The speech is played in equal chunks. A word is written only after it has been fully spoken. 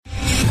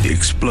the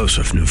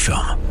explosive new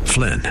film,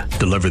 Flynn,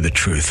 deliver the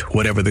truth,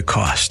 whatever the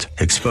cost,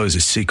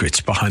 exposes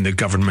secrets behind the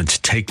government's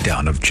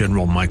takedown of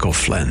General Michael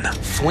Flynn.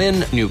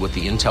 Flynn knew what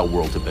the intel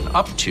world had been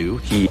up to.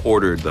 He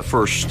ordered the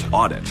first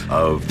audit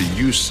of the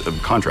use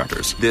of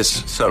contractors.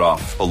 This set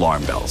off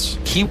alarm bells.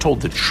 He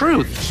told the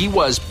truth. He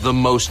was the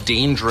most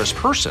dangerous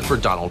person for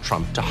Donald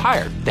Trump to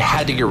hire. They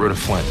had to get rid of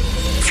Flynn.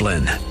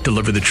 Flynn,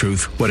 deliver the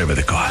truth, whatever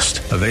the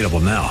cost. Available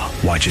now.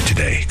 Watch it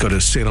today. Go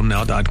to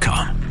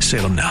salemnow.com.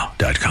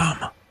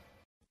 salemnow.com.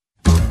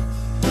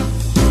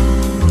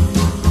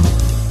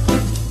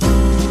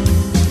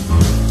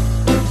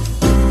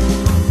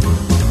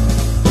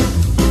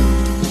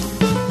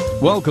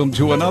 Welcome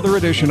to another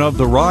edition of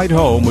The Ride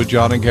Home with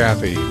John and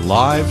Kathy,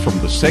 live from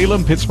the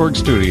Salem-Pittsburgh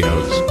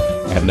studios.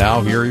 And now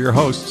here are your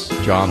hosts,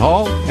 John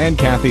Hall and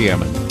Kathy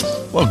Emmons.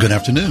 Well, good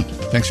afternoon.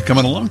 Thanks for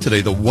coming along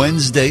today. The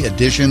Wednesday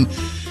edition.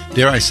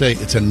 Dare I say,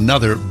 it's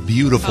another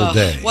beautiful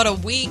day. What a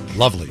week.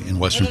 Lovely in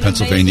Western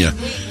Pennsylvania.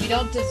 We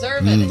don't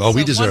deserve it.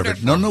 We deserve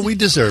it. No, we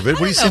deserve it.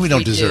 What do you say we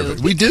don't deserve it?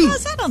 We do.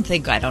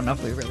 I don't know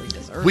if we really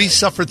deserve it. We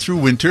suffered through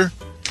winter,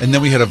 and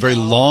then we had a very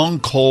long,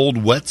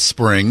 cold, wet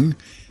spring.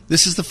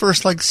 This is the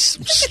first,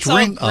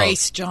 string it's all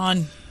grace,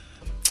 John.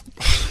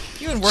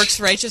 You and works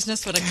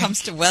righteousness when it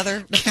comes to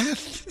weather.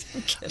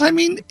 I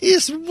mean,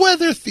 is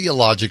weather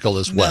theological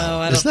as well? No,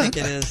 I don't think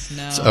it is.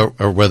 No.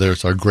 Or whether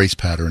it's our grace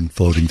pattern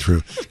floating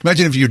through.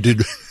 Imagine if you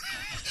did.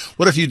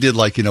 What if you did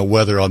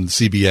weather on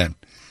CBN?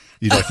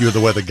 You were the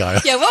weather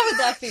guy. Yeah, what would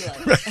that be like?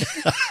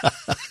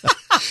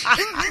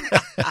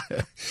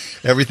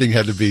 Everything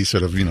had to be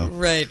sort of,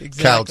 right,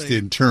 exactly. couched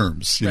in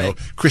terms,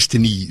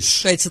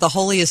 Christianese. Right, so the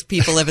holiest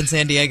people live in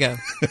San Diego.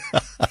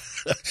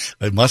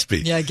 They must be.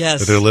 Yeah, I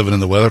guess. That they're living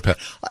in the weather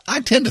pattern. I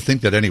tend to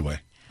think that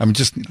anyway. I mean,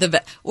 just...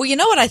 Well, you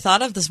know what I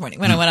thought of this morning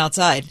when I went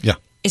outside? Yeah.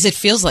 Is it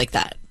feels like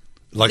that.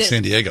 Like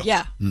San Diego.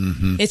 Yeah.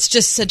 Mm-hmm. It's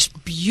just such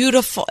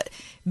beautiful...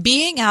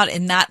 Being out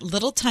in that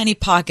little tiny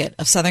pocket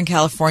of Southern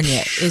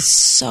California is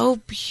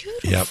so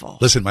beautiful. Yeah.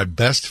 Listen, my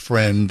best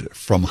friend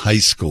from high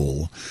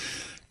school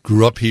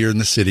grew up here in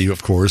the city,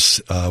 of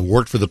course,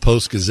 worked for the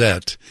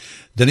Post-Gazette.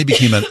 Then he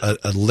became a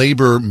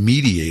labor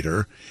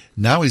mediator.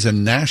 Now he's a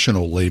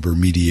national labor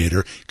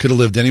mediator. Could have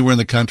lived anywhere in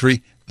the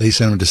country. They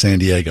sent him to San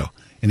Diego,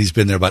 and he's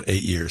been there about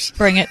 8 years.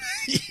 Bring it.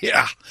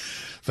 Yeah.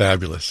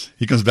 Fabulous.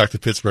 He comes back to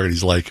Pittsburgh and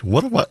he's like,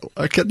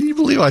 can you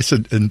believe I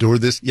said endure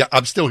this? Yeah,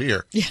 I'm still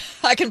here. Yeah,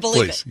 I can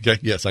believe it. Okay.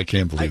 Yes, I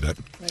can believe that.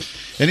 Right.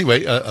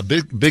 Anyway, a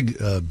big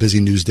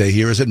busy news day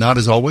here, is it not,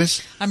 as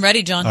always? I'm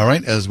ready, John. All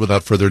right, as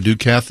without further ado,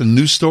 Kath, the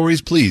news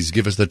stories, please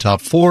give us the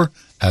top 4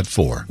 at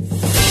 4.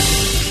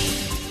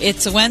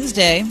 It's a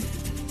Wednesday,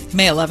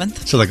 May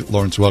 11th. So like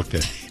Lawrence Welk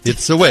Day.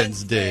 It's a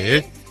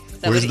Wednesday.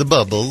 Where's the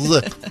bubbles?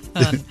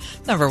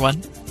 Number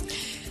 1.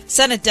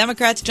 Senate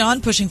Democrats,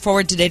 John, pushing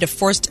forward today to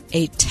force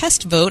a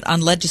test vote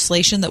on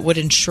legislation that would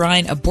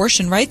enshrine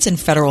abortion rights in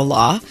federal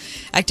law,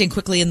 acting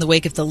quickly in the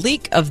wake of the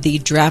leak of the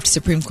draft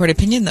Supreme Court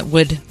opinion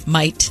that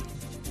might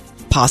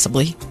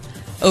possibly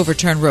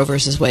overturn Roe v.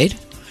 Wade.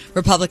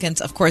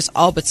 Republicans, of course,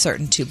 all but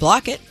certain to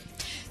block it.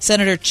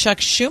 Senator Chuck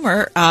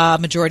Schumer,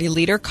 majority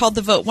leader, called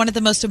the vote one of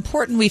the most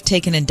important we've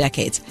taken in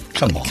decades.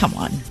 Come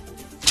on.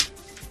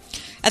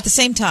 At the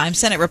same time,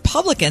 Senate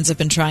Republicans have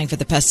been trying for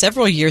the past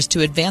several years to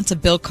advance a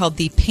bill called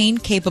the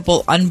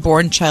Pain-Capable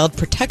Unborn Child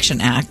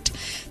Protection Act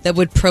that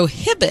would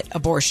prohibit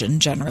abortion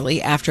generally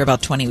after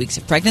about 20 weeks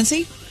of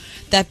pregnancy.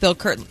 That bill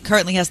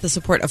currently has the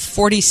support of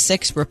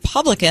 46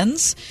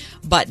 Republicans,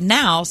 but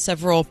now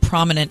several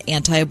prominent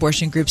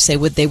anti-abortion groups say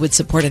they would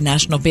support a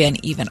national ban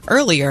even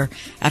earlier,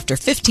 after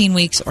 15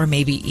 weeks or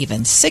maybe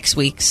even 6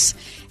 weeks.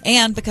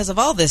 And because of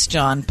all this,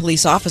 John,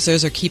 police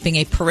officers are keeping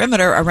a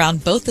perimeter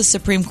around both the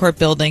Supreme Court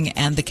building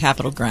and the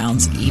Capitol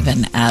grounds,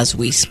 even as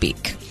we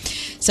speak.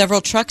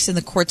 Several trucks in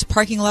the court's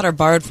parking lot are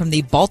borrowed from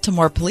the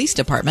Baltimore Police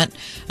Department.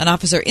 An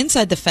officer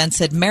inside the fence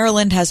said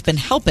Maryland has been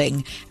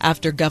helping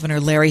after Governor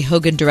Larry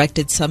Hogan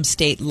directed some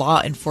state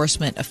law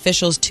enforcement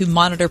officials to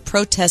monitor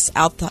protests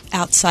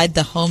outside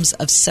the homes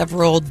of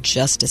several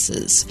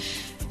justices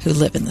who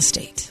live in the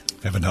state.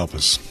 Heaven help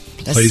us.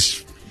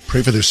 Please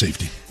pray for their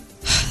safety.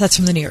 That's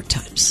from the New York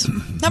Times.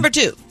 Number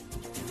 2.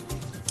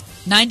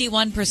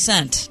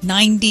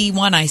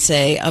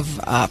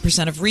 91%,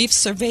 percent of reefs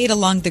surveyed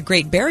along the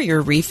Great Barrier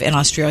Reef in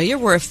Australia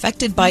were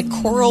affected by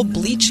coral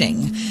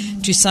bleaching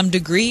to some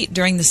degree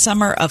during the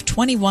summer of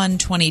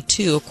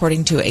 21-22,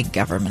 according to a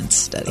government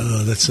study.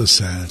 Oh, that's so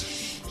sad.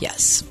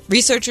 Yes.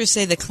 Researchers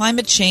say that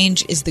climate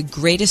change is the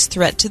greatest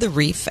threat to the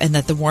reef and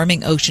that the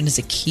warming ocean is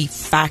a key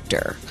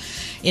factor.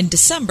 In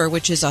December,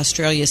 which is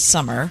Australia's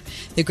summer,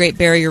 the Great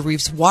Barrier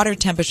Reef's water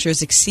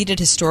temperatures exceeded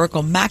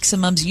historical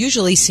maximums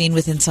usually seen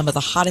within some of the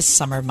hottest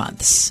summer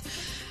months.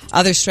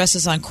 Other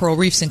stresses on coral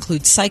reefs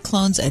include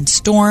cyclones and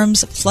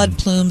storms, flood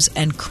plumes,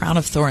 and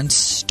crown-of-thorns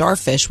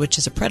starfish, which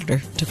is a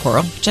predator to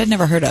coral, which I'd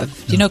never heard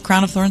of. Do you know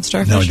crown-of-thorns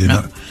starfish? No, I do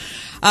not.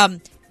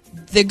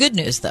 The good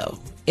news, though,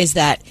 is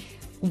that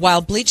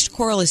while bleached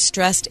coral is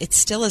stressed, it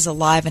still is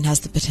alive and has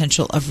the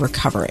potential of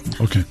recovering.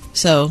 Okay.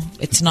 So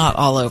it's not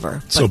all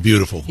over. So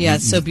beautiful. Yeah,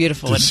 it's so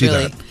beautiful. To And see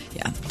really, that.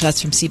 Yeah,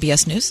 that's from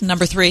CBS News.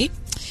 Number 3,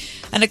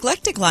 an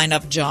eclectic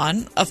lineup,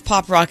 John, of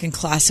pop, rock, and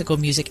classical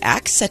music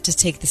acts set to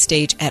take the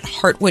stage at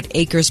Heartwood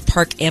Acres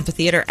Park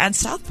Amphitheater and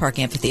South Park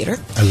Amphitheater.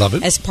 I love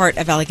it. As part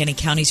of Allegheny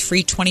County's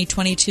free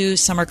 2022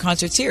 summer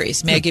concert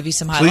series. May I give you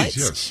some highlights?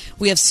 Please, yes.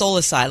 We have Soul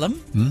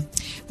Asylum.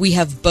 We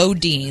have Bo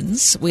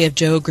Deans. We have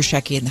Joe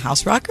Grishecki and the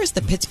House Rockers,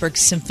 the Pittsburgh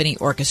Symphony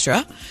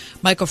Orchestra,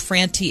 Michael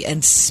Franti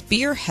and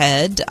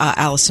Spearhead,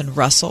 Allison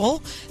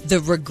Russell, The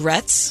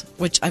Regrets,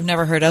 which I've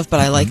never heard of, but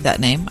I like that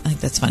name. I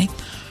think that's funny.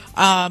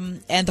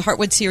 And the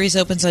Heartwood series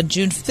opens on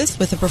June 5th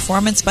with a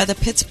performance by the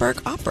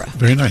Pittsburgh Opera.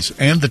 Very nice.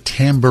 And the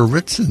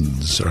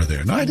Tamburitzins are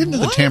there. No, I didn't know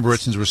the What?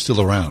 Tamburitzins were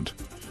still around.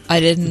 I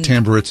didn't. The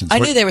Tamburitzins. I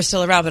knew they were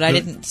still around, but I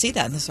didn't see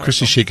that in this article.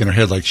 Chrissy's shaking her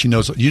head like she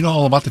knows. You know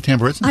all about the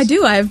Tamburitzins? I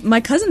do. My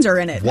cousins are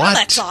in it. What? Oh,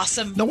 that's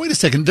awesome. No, wait a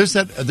second. There's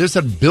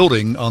that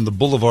building on the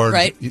boulevard.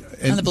 Right.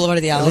 On the Boulevard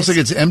of the It Alleys. looks like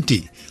it's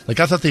empty.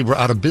 Like I thought they were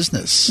out of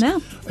business. No.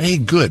 Hey,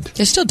 good.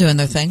 They're still doing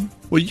their thing.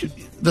 Well,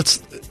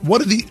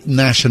 what are the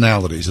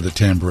nationalities of the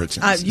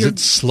Tamburitzins? Is you're- it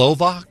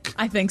Slovak?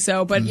 I think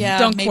so, but Yeah,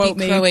 don't maybe quote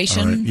me.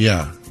 Croatian. All right,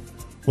 yeah.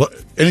 Well,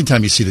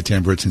 anytime you see the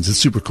Tamburitzins, it's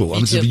super cool.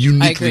 It's a too. I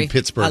uniquely agree.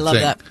 Pittsburgh I love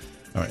thing. that.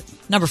 All right.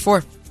 Number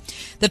 4.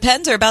 The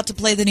Pens are about to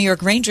play the New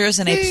York Rangers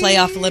in a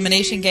playoff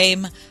elimination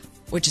game,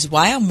 which is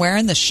why I'm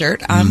wearing the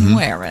shirt I'm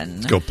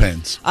wearing. Go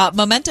Pens.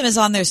 Momentum is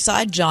on their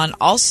side, John.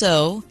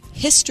 Also,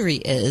 history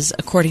is,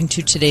 according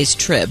to today's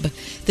Trib.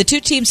 The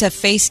two teams have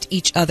faced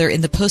each other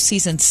in the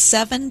postseason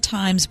 7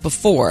 times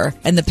before,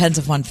 and the Pens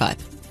have won 5.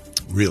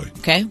 Really?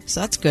 Okay, so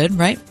that's good,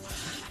 right?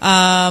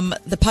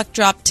 The puck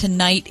drop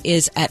tonight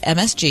is at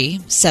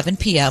MSG, 7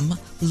 p.m.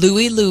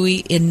 Louis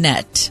in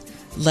net.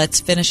 Let's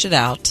finish it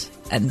out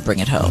and bring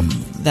it home.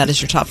 That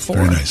is your top 4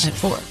 Very nice. at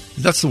 4.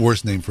 That's the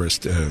worst name for a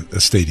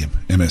stadium,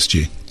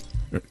 MSG.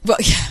 Well,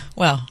 yeah,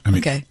 well, I mean,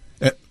 okay.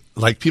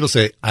 Like people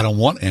say, I don't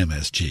want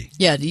MSG.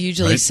 Yeah, you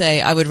usually Right?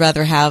 say, I would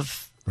rather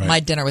have Right. my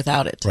dinner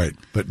without it. Right.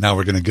 But now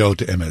we're going to go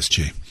to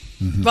MSG.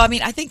 Well, I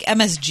mean, I think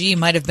MSG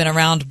might have been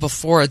around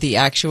before the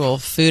actual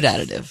food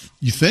additive.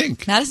 You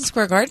think? Madison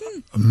Square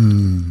Garden?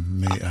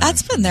 That's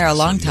That's been there a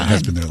long It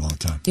has time. been there a long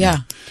time. Yeah.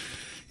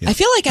 Yeah. I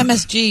feel like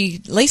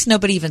MSG, at least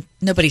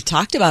nobody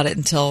talked about it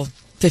until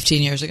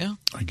 15 years ago.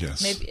 I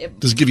guess. Maybe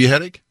Does it give you a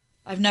headache?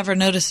 I've never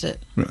noticed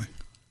it. Really?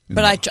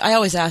 But I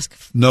always ask.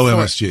 No for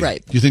MSG. It.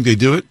 Right. Do you think they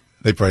do it?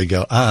 They probably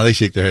go, they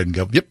shake their head and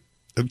go, yep,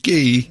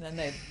 okay. And then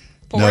they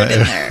pour No. it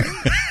in there.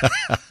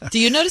 Do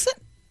you notice it?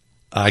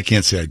 I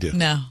can't say I do.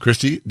 No.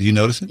 Christy, do you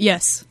notice it?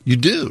 Yes. You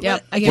do?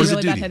 Yep. I What get does it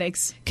really do bad to you?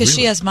 headaches. Because she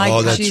Really? has migraines.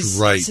 Oh, that's She's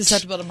right.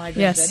 susceptible to migraines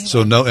Yes. anyway.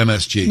 So no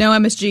MSG. No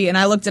MSG, and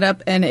I looked it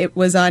up, and it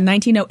was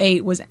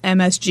 1908 was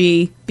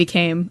MSG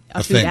became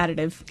a food thing.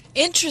 additive.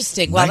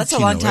 Interesting. Wow, that's a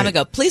long time 1908.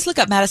 ago. Please look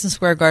up Madison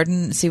Square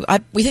Garden. And see,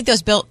 we think that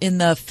was built in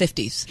the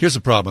 50s. Here's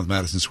the problem with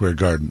Madison Square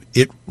Garden.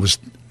 It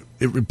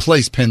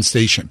replaced Penn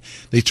Station.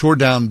 They tore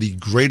down the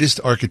greatest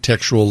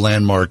architectural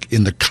landmark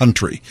in the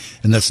country,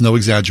 and that's no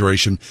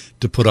exaggeration,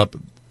 to put up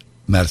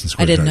Madison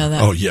Square I didn't Garden. know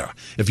that. Oh, yeah.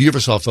 If you ever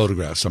saw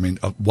photographs,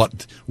 of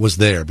what was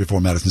there before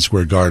Madison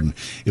Square Garden,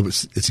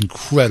 it's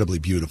incredibly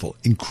beautiful.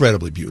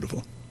 Incredibly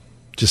beautiful.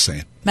 Just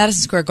saying.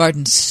 Madison Square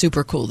Garden's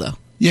super cool, though.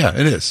 Yeah,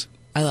 it is.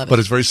 I love it. But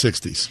it's very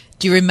 60s.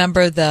 Do you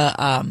remember the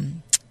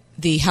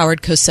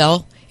Howard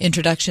Cosell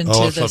introduction to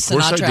the of course I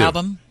Sinatra do.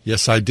 album?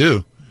 Yes, I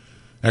do.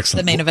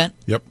 Excellent. The main event?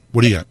 Yep.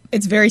 What do you got?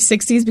 It's very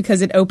 60s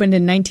because it opened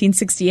in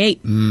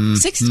 1968.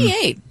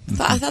 68.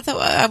 I thought that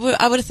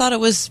I would have thought it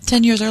was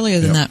 10 years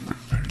earlier than Yep. that.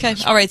 Okay.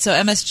 All right. So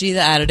MSG, the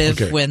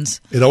additive, wins.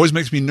 It always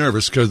makes me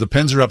nervous because the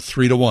Pens are up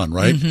 3-1,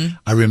 right? Mm-hmm.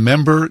 I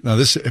remember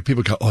now.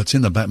 People go, it's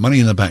in the bank, Money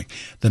in the Bank.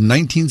 The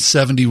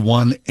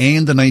 1971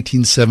 and the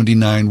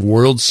 1979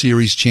 World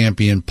Series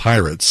champion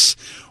Pirates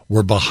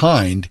were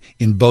behind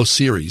in both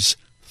series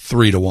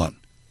 3-1,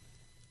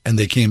 and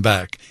they came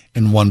back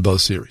and won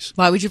both series.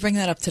 Why would you bring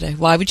that up today?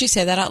 Why would you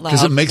say that out loud?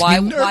 Because it makes why,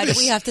 me nervous. Why do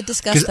we have to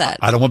discuss 'Cause that?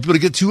 I don't want people to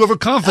get too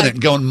overconfident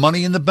and going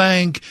Money in the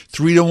Bank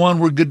 3-1.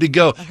 We're good to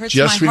go. It hurts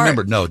Just my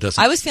remember, heart. no, it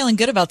doesn't. I was feeling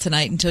good about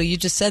tonight until you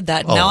just said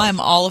that. Now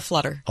I'm all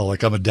aflutter. Oh,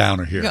 like I'm a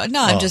downer here.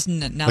 No, I'm just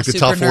now like the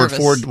super top forward nervous.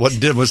 Ford. What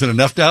did wasn't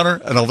enough downer,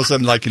 and all of a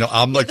sudden, I'm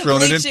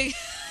throwing it in. Bleaching.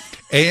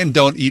 And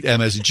don't eat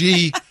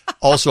MSG.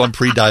 Also, I'm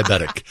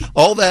pre-diabetic.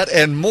 All that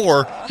and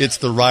more. It's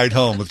The Ride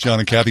Home with John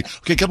and Kathy.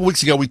 Okay, a couple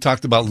weeks ago, we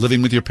talked about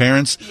living with your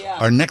parents. Yeah.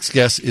 Our next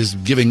guest is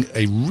giving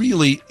a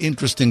really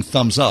interesting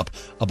thumbs up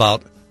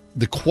about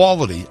the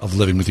quality of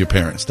living with your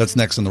parents. That's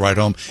next on The Ride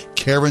Home.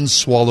 Karen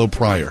Swallow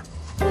Pryor.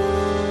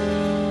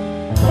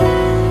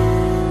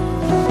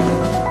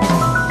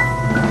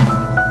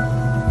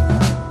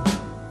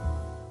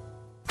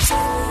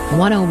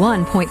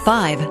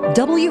 101.5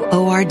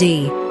 WORD.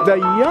 The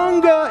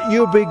younger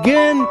you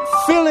begin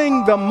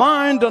filling the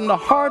mind and the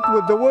heart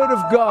with the Word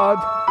of God,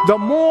 the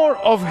more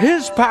of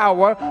His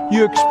power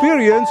you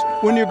experience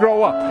when you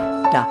grow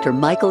up. Dr.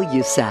 Michael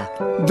Youssef.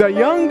 The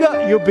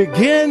younger you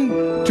begin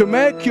to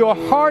make your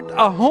heart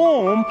a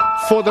home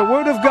for the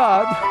Word of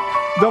God,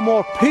 the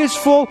more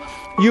peaceful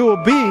you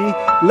will be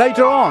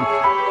later on.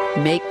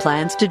 Make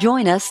plans to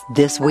join us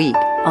this week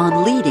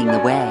on Leading the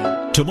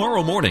Way.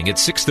 Tomorrow morning at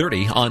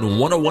 6:30 on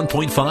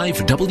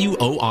 101.5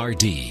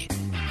 WORD.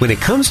 When it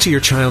comes to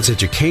your child's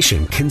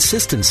education,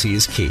 consistency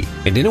is key.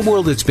 And in a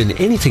world that's been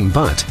anything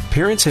but,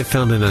 parents have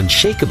found an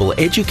unshakable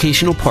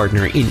educational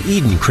partner in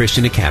Eden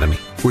Christian Academy,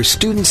 where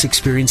students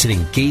experience an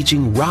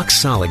engaging,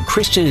 rock-solid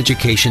Christian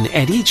education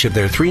at each of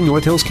their 3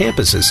 North Hills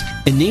campuses,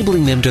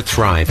 enabling them to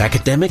thrive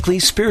academically,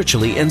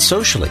 spiritually, and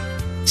socially.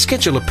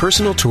 Schedule a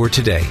personal tour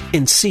today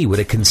and see what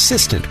a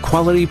consistent,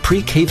 quality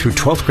pre-K through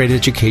 12th grade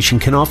education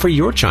can offer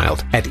your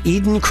child at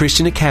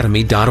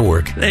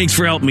EdenChristianAcademy.org. Thanks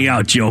for helping me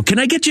out, Joe. Can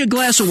I get you a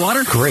glass of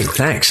water? Great,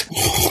 thanks.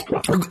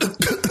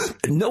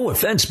 No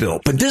offense,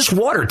 Bill, but this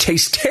water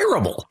tastes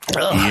terrible.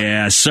 Ugh.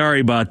 Yeah, sorry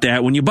about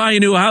that. When you buy a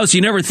new house,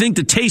 you never think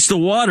to taste the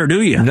water,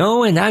 do you?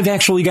 No, and I've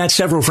actually got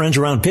several friends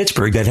around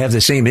Pittsburgh that have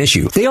the same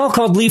issue. They all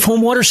called Leaf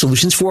Home Water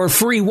Solutions for a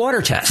free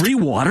water test. Free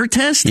water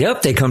test?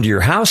 Yep, they come to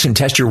your house and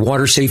test your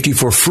water safety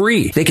for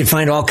free. They can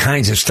find all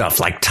kinds of stuff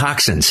like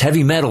toxins,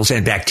 heavy metals,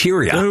 and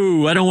bacteria.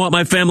 Oh, I don't want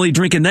my family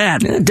drinking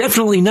that.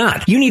 Definitely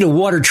not. You need a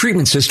water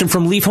treatment system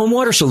from Leaf Home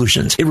Water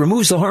Solutions. It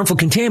removes the harmful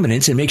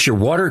contaminants and makes your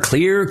water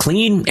clear,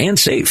 clean, and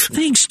safe.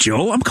 Thanks,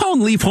 Joe. I'm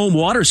calling Leaf Home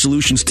Water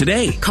Solutions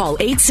today. Call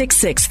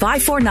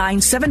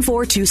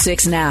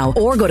 866-549-7426 now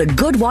or go to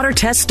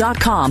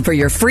goodwatertest.com for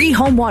your free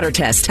home water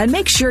test and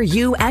make sure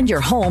you and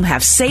your home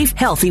have safe,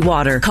 healthy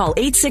water. Call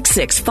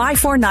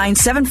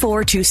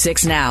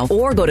 866-549-7426 now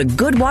or go to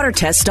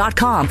goodwatertest.com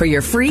for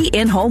your free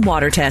in-home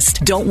water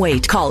test. Don't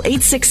wait. Call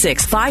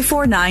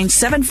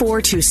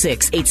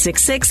 866-549-7426.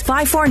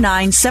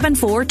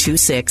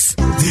 866-549-7426.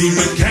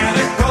 The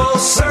Mechanical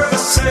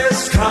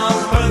Services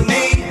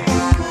Company.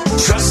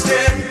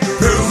 Trusted,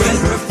 proven,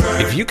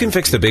 preferred. If you can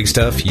fix the big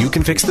stuff, you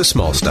can fix the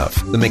small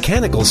stuff. The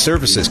Mechanical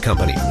Services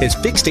Company has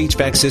fixed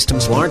HVAC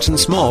systems large and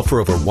small for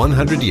over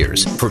 100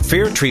 years. For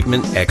fair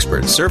treatment,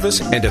 expert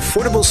service, and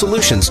affordable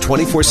solutions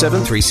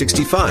 24/7,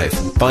 365.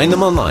 Find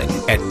them online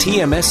at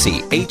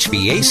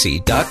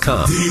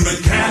tmschvac.com. The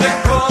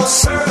Mechanical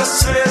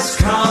Services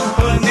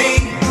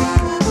Company.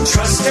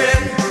 Trusted,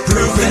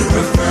 proven,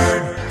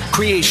 preferred.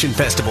 Creation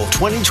Festival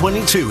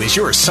 2022 is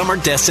your summer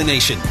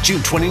destination.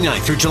 June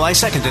 29th through July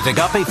 2nd at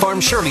Agape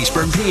Farm,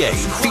 Shirleysburg, PA.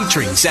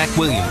 Featuring Zach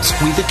Williams,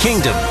 We the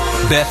Kingdom,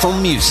 Bethel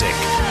Music,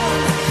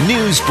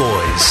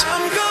 Newsboys,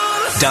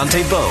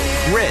 Dante Bowe,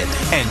 Red,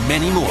 and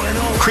many more.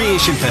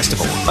 Creation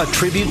Festival, a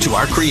tribute to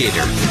our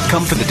Creator.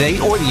 Come for the day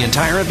or the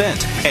entire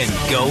event and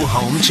go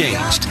home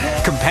changed.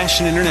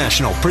 Compassion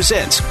International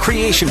presents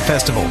Creation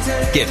Festival.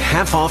 Get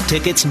half-off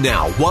tickets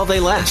now while they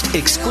last,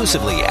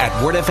 exclusively at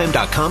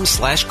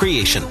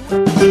wordfm.com/creation.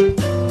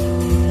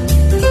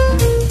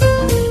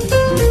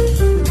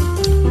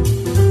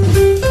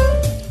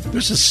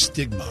 There's a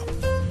stigma.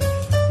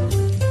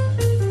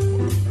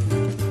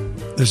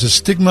 There's a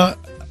stigma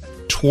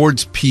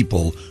towards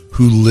people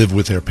who live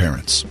with their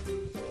parents.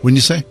 Wouldn't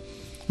you say?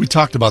 We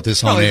talked about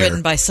this on air. Probably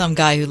written by some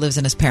guy who lives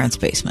in his parents'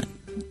 basement.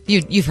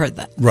 You've heard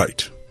that.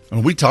 Right.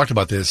 And we talked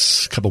about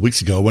this a couple of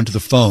weeks ago, went to the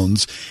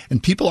phones,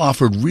 and people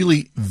offered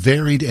really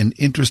varied and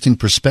interesting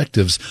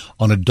perspectives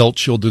on adult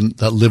children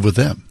that live with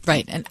them.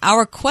 Right. And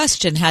our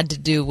question had to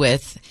do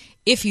with,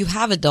 if you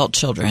have adult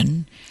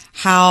children,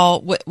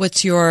 what are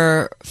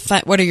your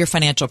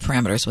financial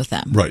parameters with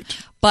them? Right.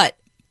 But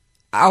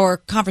our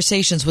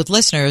conversations with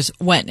listeners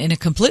went in a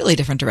completely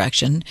different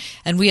direction,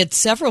 and we had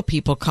several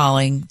people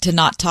calling to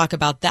not talk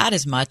about that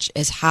as much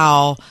as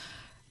how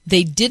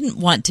they didn't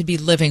want to be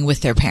living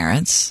with their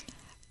parents,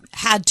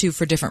 had to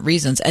for different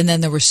reasons, and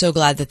then they were so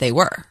glad that they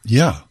were.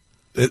 Yeah.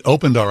 It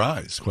opened our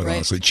eyes, quite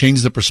honestly. It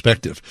changed the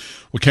perspective.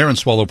 Well, Karen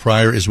Swallow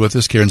Pryor is with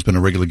us. Karen's been a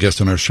regular guest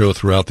on our show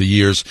throughout the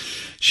years.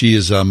 She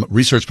is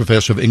research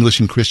professor of English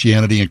and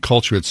Christianity and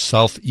Culture at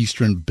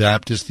Southeastern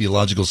Baptist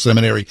Theological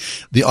Seminary,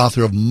 the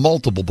author of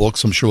multiple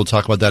books. I'm sure we'll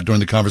talk about that during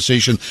the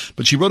conversation.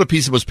 But she wrote a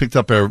piece that was picked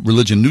up by our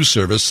Religion News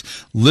Service,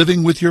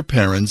 Living with Your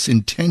Parents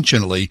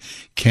Intentionally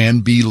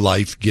Can Be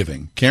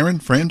Life-Giving. Karen,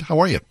 friend, how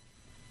are you?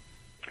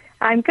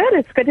 I'm good.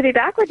 It's good to be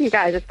back with you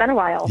guys. It's been a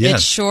while. Yes.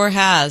 It sure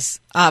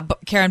has.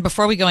 Karen,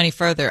 before we go any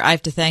further, I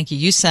have to thank you.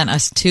 You sent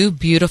us 2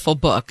 beautiful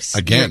books.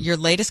 Again. Your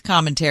latest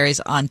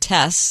commentaries on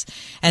Tess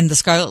and the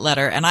Scarlet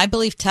Letter. And I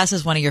believe Tess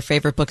is one of your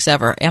favorite books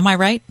ever. Am I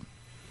right?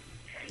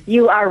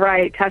 You are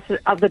right. Tess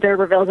of the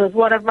D'Urbervilles is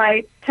one of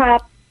my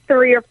top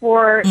 3 or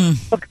 4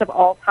 books of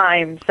all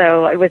time.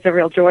 So it was a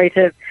real joy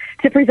to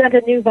present a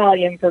new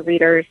volume for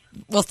readers.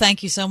 Well,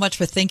 thank you so much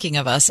for thinking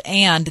of us.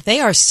 And they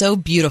are so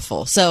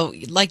beautiful. So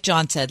like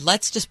John said,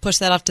 let's just push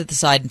that off to the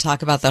side and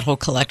talk about that whole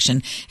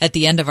collection at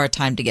the end of our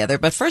time together.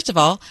 But first of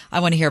all, I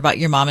want to hear about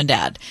your mom and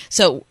dad.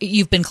 So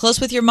you've been close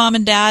with your mom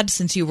and dad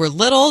since you were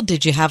little.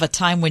 Did you have a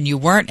time when you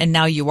weren't and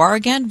now you are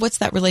again? What's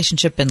that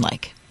relationship been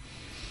like?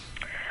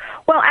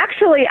 Well,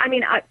 actually, I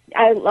mean,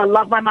 I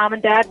love my mom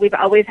and dad. We've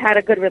always had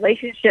a good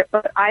relationship,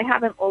 but I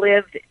hadn't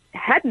lived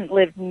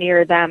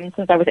near them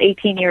since I was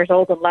 18 years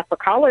old and left for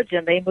college,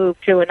 and they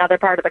moved to another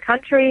part of the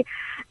country.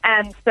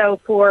 And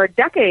so for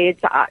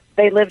decades,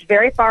 they lived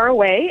very far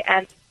away,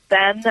 and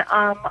then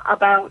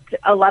about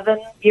 11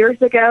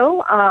 years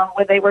ago,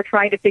 when they were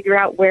trying to figure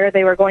out where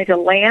they were going to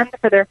land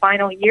for their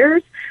final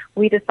years,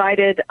 we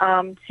decided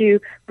to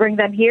bring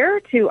them here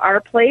to our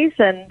place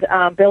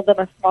and build them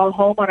a small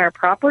home on our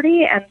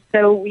property. And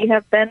so we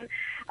have been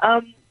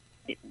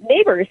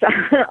neighbors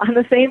on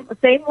the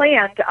same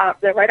land.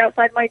 They're right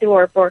outside my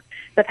door for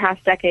the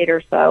past decade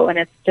or so, and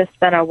it's just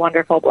been a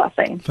wonderful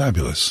blessing.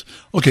 Fabulous.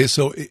 Okay,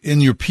 so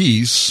in your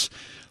piece,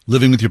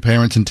 Living with Your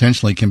Parents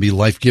Intentionally Can Be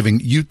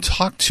Life-Giving, you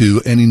talk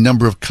to any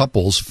number of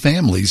couples,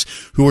 families,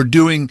 who are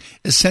doing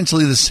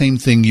essentially the same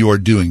thing you are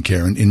doing,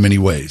 Karen, in many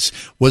ways.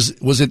 Was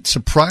it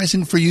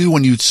surprising for you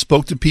when you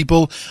spoke to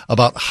people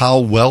about how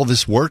well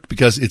this worked?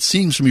 Because it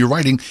seems from your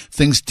writing,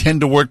 things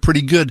tend to work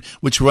pretty good,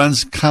 which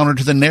runs counter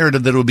to the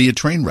narrative that it will be a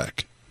train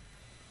wreck.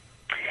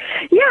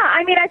 Yeah,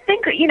 I mean, I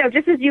think,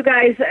 just as you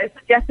guys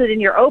suggested in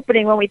your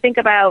opening, when we think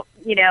about,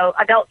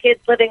 adult kids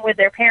living with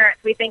their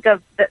parents, we think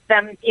of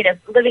them,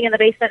 living in the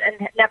basement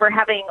and never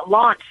having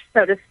launched,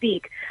 so to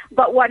speak.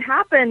 But what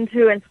happened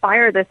to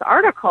inspire this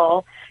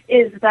article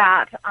is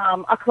that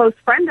a close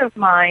friend of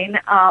mine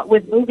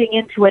was moving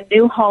into a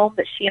new home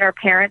that she and her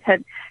parents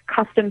had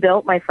custom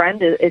built. My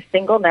friend is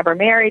single, never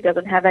married,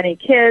 doesn't have any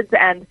kids,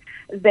 and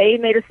they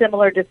made a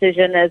similar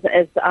decision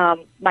as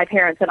my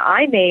parents and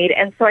I made.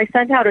 And so I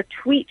sent out a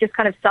tweet just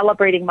kind of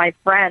celebrating my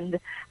friend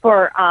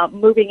for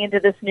moving into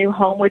this new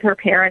home with her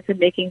parents and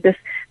making this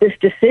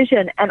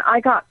decision. And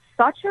I got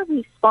such a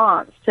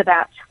response to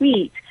that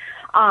tweet.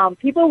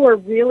 People were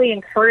really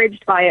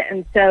encouraged by it.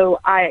 And so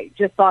I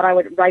just thought I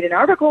would write an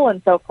article.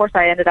 And so, of course,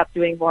 I ended up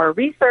doing more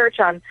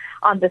research on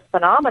this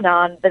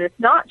phenomenon, that it's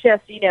not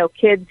just,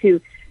 kids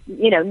who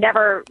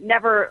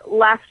never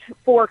left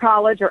for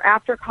college or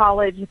after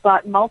college,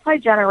 but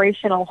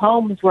multi-generational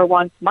homes were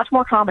once much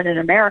more common in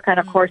America, and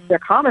of course they're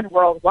common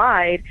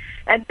worldwide.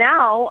 And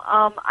now,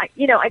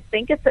 I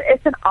think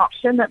it's an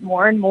option that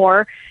more and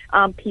more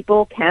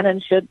people can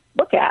and should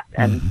look at,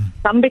 and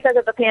some because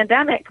of the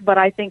pandemic, but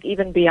I think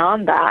even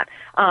beyond that,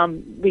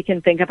 we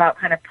can think about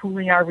kind of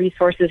pooling our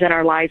resources and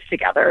our lives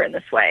together in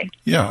this way.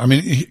 Yeah, I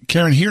mean,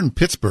 Karen, here in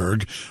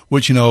Pittsburgh,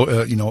 which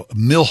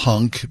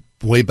Millhunk,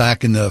 way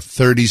back in the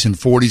 30s and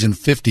 40s and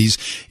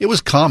 50s, it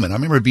was common. I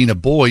remember being a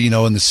boy, in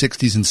the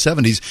 60s and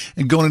 70s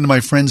and going into my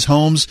friends'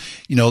 homes.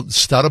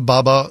 Stada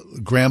Baba,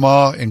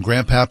 Grandma and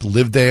Grandpa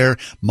lived there.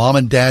 Mom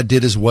and Dad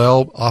did as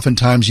well.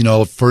 Oftentimes,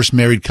 first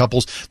married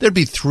couples, there'd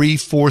be 3,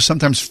 4,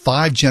 sometimes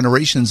 5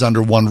 generations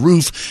under one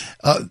roof.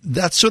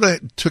 That sort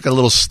of took a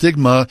little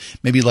stigma,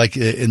 maybe like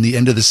in the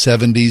end of the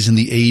 70s and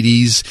the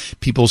 80s.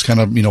 People's kind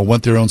of,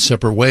 went their own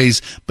separate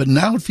ways. But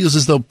now it feels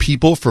as though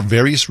people, for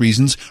various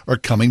reasons, are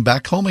coming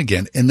back home again.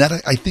 And that,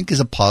 I think,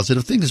 is a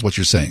positive thing, is what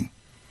you're saying.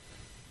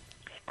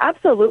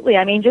 Absolutely.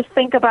 I mean, just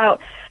think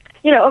about,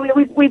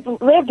 we've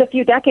lived a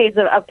few decades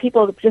of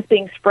people just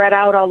being spread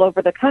out all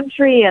over the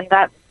country, and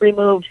that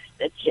removes,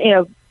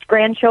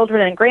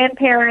 grandchildren and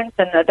grandparents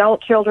and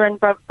adult children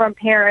from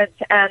parents,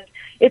 and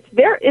it's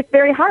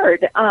very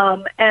hard.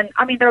 And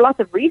I mean, there are lots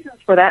of reasons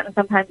for that, and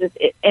sometimes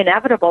it's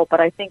inevitable, but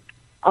I think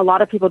a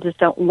lot of people just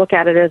don't look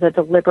at it as a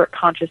deliberate,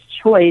 conscious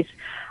choice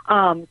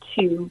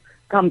to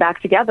come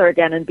back together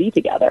again and be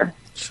together.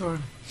 Sure.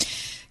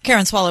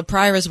 Karen Swallow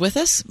Prior is with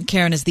us.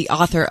 Karen is the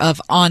author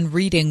of On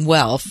Reading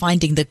Well,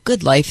 Finding the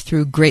Good Life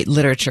Through Great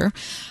Literature.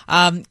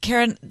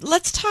 Karen,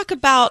 let's talk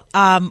about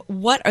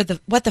what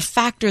the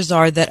factors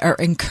are that are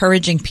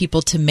encouraging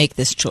people to make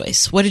this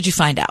choice. What did you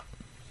find out?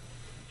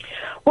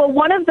 Well,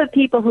 one of the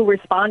people who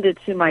responded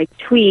to my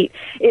tweet,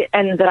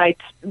 and that I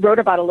wrote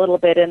about a little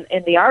bit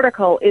in the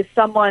article, is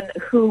someone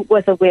who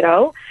was a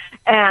widow,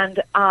 and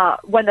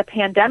when the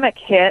pandemic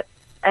hit,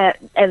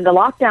 and the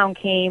lockdown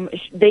came,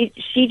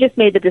 she just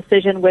made the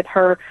decision with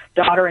her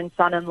daughter and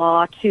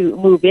son-in-law to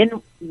move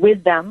in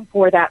with them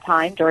for that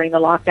time during the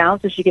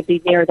lockdown so she could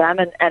be near them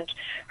and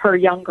her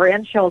young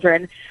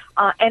grandchildren.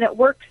 And it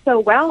worked so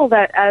well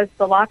that as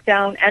the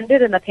lockdown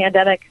ended and the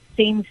pandemic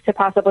seems to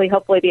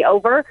hopefully be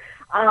over,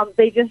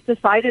 they just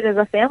decided as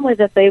a family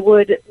that they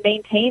would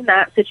maintain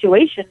that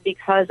situation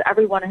because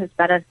everyone has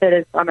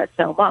benefited from it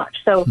so much.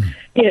 So,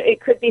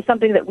 it could be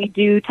something that we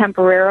do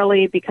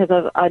temporarily because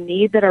of a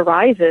need that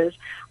arises,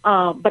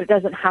 but it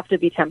doesn't have to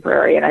be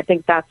temporary. And I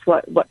think that's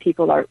what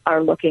people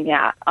are looking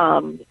at.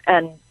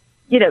 And,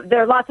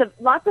 there are lots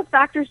of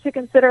factors to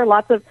consider,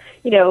 lots of,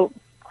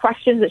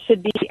 questions that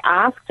should be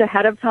asked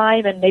ahead of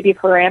time and maybe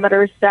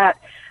parameters set,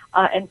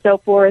 and so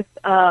forth.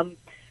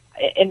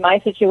 In my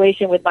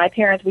situation with my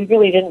parents, we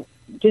really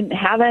didn't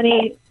have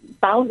any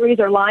boundaries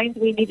or lines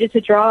we needed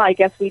to draw. I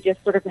guess we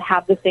just sort of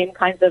have the same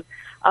kinds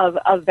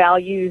of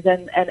values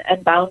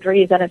and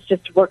boundaries, and it's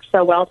just worked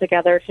so well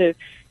together to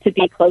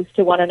be close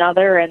to one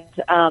another and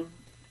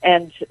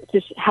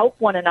to help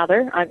one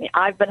another. I mean,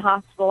 I've been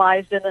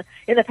hospitalized in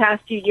the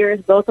past few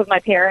years. Both of my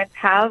parents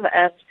have,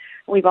 and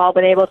we've all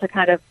been able to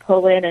kind of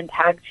pull in and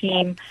tag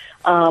team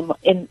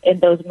in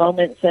those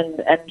moments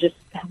and just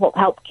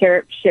help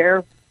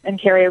share and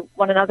carry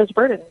one another's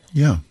burdens.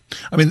 Yeah.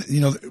 I mean,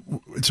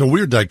 it's a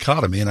weird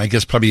dichotomy, and I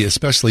guess probably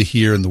especially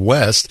here in the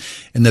West,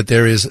 in that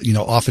there is,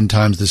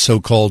 oftentimes the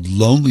so-called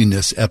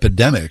loneliness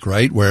epidemic,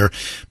 right? Where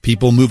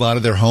people move out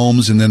of their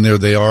homes and then there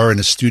they are in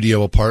a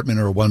studio apartment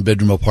or a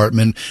one-bedroom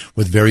apartment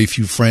with very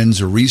few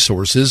friends or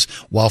resources,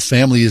 while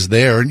family is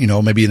there,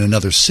 maybe in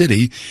another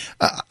city.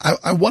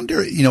 I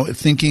wonder,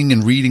 thinking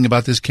and reading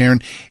about this,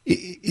 Karen,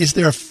 is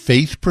there a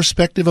faith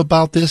perspective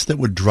about this that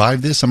would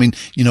drive this? I mean,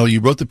 you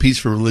wrote the piece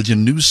for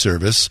Religion News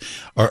Service.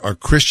 Are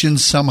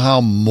Christians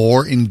somehow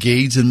more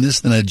engaged in this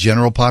than a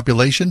general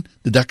population?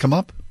 Did that come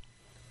up?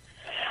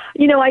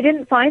 I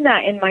didn't find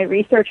that in my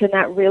research, and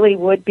that really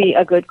would be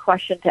a good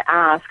question to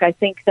ask. I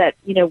think that,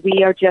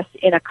 we are just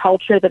in a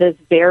culture that is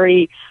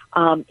very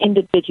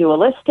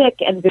individualistic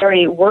and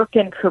very work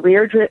and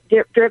career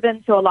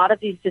driven. So a lot of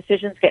these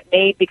decisions get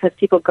made because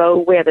people go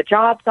where the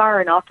jobs are,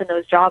 and often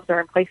those jobs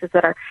are in places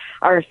that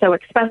are so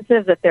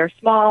expensive that they're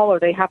small, or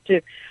they have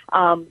to,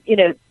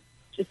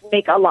 just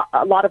make a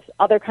lot of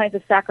other kinds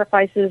of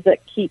sacrifices that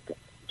keep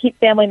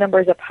family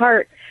members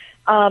apart.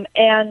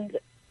 And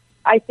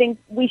I think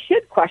we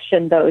should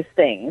question those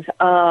things.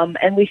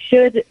 And we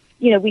should,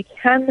 we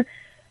can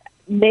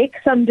make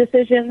some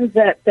decisions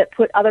that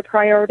put other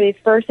priorities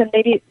first. And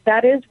maybe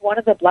that is one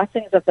of the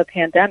blessings of the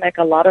pandemic.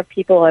 A lot of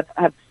people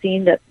have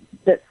seen that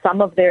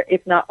some of their,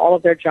 if not all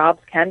of their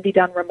jobs can be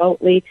done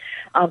remotely.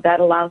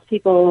 That allows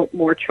people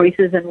more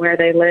choices in where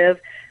they live.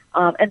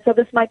 And so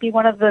this might be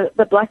one of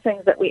the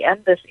blessings that we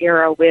end this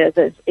era with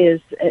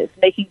is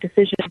making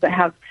decisions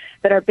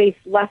that are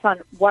based less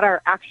on what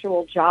our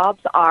actual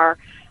jobs are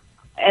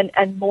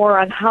and more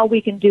on how we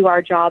can do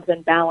our jobs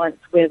in balance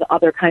with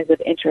other kinds of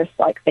interests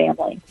like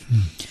family.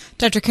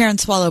 Dr. Karen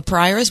Swallow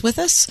Prior is with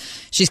us.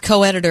 She's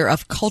co-editor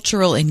of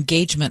Cultural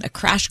Engagement, a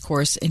crash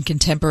course in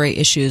contemporary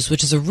issues,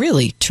 which is a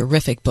really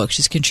terrific book.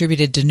 She's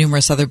contributed to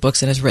numerous other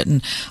books and has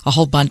written a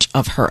whole bunch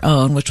of her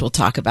own, which we'll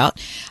talk about.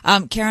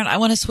 Karen, I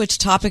want to switch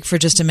topic for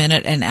just a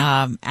minute and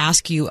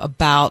ask you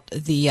about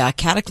the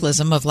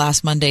cataclysm of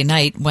last Monday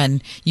night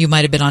when you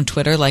might have been on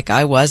Twitter like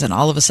I was and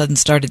all of a sudden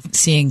started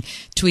seeing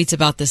tweets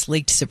about this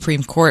leaked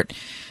Supreme Court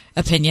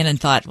opinion and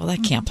thought, well,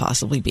 that can't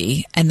possibly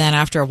be. And then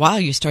after a while,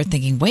 you start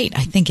thinking, wait,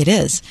 I think it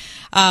is.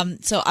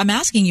 So I'm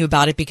asking you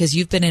about it because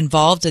you've been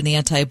involved in the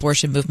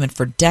anti-abortion movement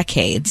for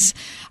decades.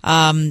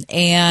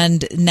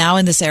 And now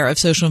in this era of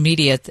social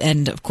media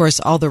and, of course,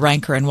 all the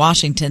rancor in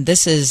Washington,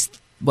 this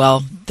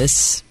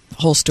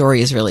whole story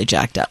is really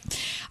jacked up.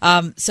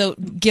 So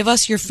give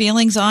us your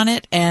feelings on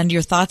it and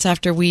your thoughts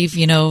after we've,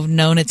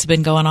 known it's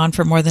been going on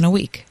for more than a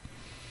week.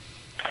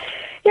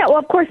 Yeah, well,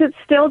 of course, it's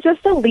still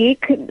just a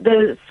leak.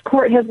 The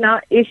court has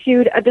not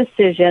issued a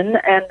decision,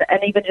 and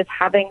even just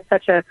having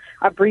such a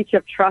breach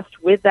of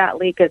trust with that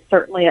leak is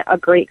certainly a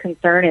great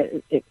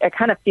concern. It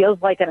kind of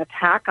feels like an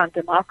attack on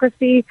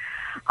democracy,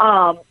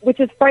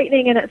 which is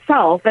frightening in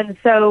itself. And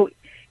so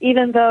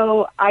even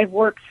though I've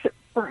worked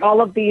for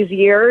all of these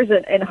years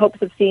in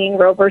hopes of seeing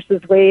Roe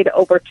versus Wade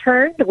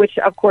overturned, which,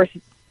 of course,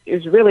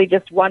 is really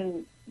just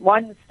one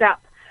step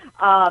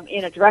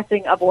in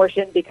addressing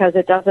abortion because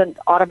it doesn't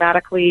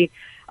automatically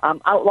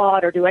outlaw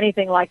it or do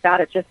anything like that.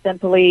 It just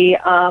simply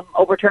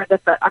overturns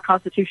a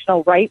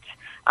constitutional right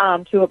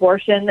to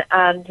abortion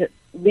and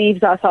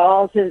leaves us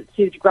all to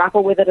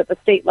grapple with it at the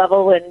state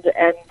level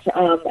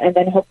and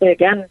then hopefully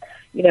again,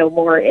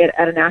 more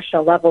at a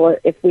national level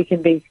if we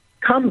can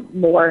become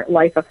more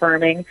life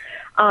affirming.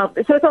 So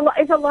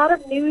it's a lot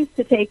of news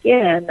to take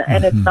in,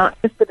 and it's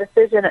not just the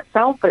decision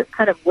itself, but it's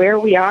kind of where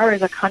we are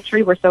as a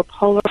country. We're so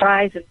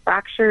polarized and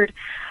fractured.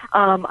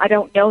 I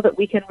don't know that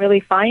we can really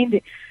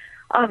find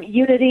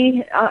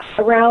unity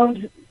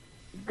around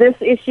this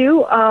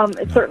issue.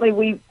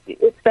 Certainly,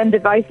 it's been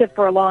divisive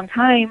for a long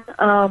time,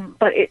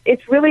 but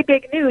it's really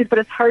big news. But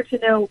it's hard to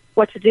know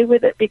what to do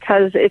with it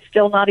because it's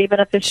still not even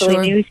officially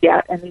news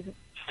yet, and these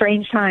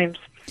strange times.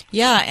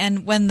 Yeah,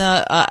 and when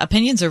the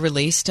opinions are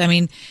released, I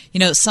mean,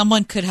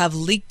 someone could have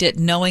leaked it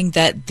knowing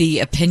that the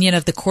opinion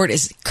of the court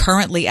is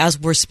currently, as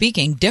we're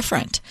speaking,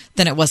 different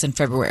than it was in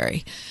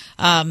February.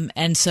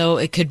 And so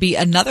it could be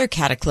another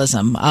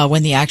cataclysm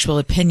when the actual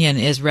opinion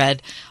is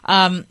read.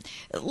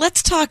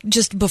 Let's talk,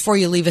 just before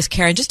you leave us,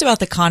 Karen, just about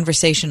the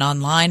conversation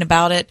online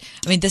about it.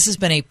 I mean, this has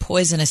been a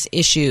poisonous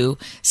issue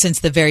since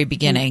the very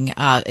beginning.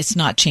 It's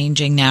not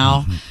changing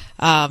now.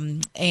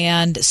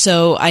 And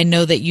so I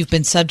know that you've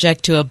been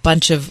subject to a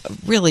bunch of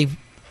really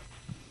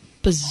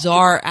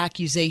bizarre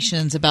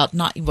accusations about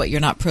you're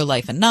not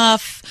pro-life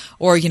enough,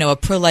 or, a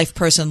pro-life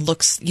person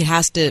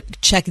has to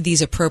check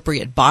these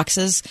appropriate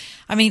boxes.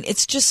 I mean,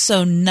 it's just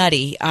so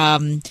nutty.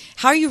 How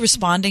are you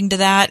responding to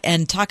that?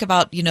 And talk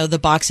about, the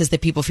boxes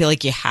that people feel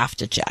like you have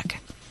to check.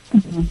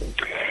 Mm-hmm.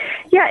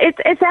 Yeah,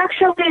 it's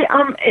actually,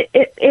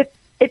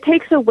 it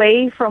takes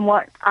away from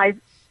what I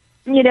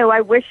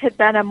wish had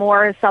been a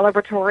more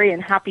celebratory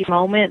and happy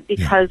moment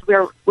because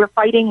we're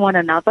fighting one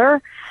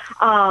another,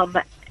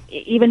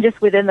 even just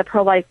within the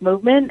pro-life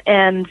movement,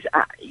 and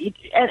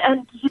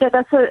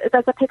that's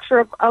a picture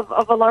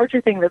of a larger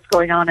thing that's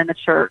going on in the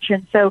church.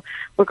 And so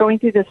we're going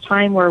through this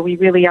time where we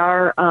really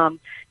are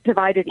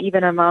divided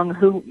even among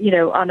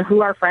on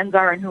who our friends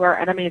are and who our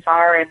enemies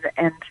are.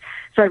 And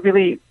so I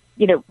really,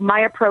 my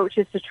approach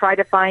is to try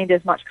to find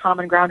as much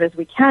common ground as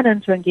we can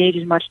and to engage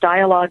in much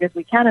dialogue as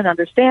we can and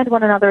understand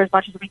one another as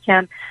much as we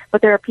can.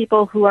 But there are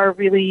people who are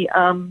really,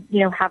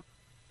 have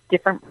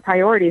different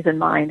priorities in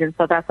mind. And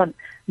so that's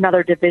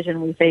another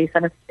division we face.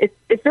 And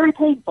it's very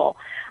painful.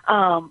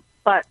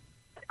 But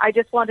I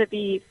just want to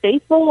be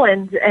faithful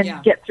and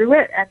get through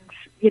it and,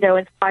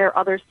 inspire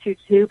others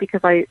too,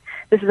 because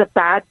this is a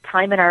bad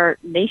time in our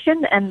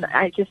nation, and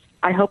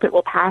I hope it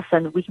will pass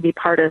and we can be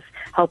part of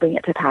helping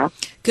it to pass.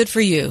 Good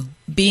for you.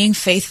 Being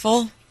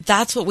faithful,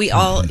 that's what we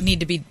all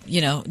need to be,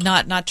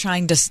 not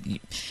trying to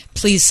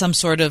please some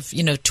sort of,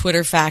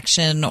 Twitter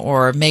faction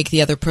or make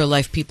the other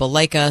pro-life people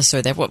like us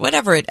or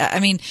whatever.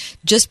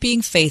 Just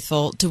being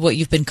faithful to what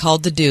you've been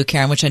called to do,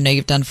 Karen, which I know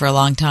you've done for a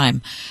long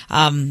time.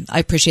 I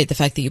appreciate the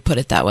fact that you put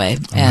it that way,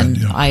 and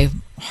I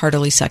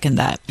heartily second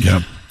that.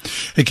 Yeah.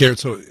 Hey, Karen,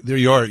 so there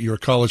you are. You're a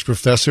college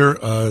professor.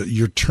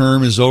 Your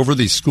term is over.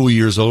 The school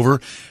year is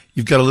over.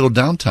 You've got a little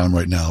downtime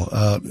right now.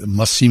 It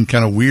must seem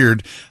kind of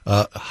weird.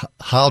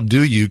 How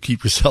do you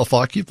keep yourself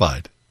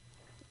occupied?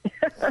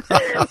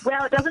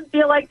 Well, it doesn't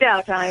feel like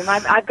downtime.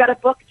 I've got a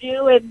book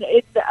due at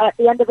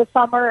the end of the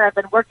summer. I've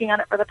been working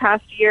on it for the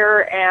past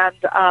year, and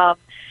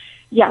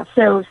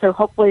so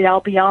hopefully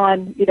I'll be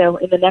on,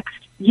 in the next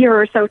year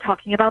or so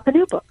talking about the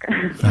new book.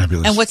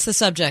 Fabulous. And what's the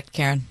subject,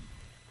 Karen?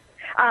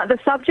 The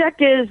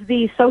subject is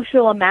the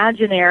social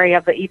imaginary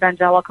of the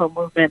evangelical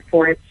movement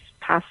for its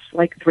past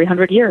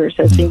 300 years,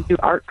 as seen through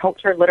art,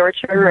 culture,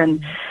 literature,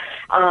 and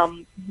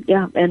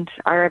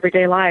our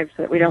everyday lives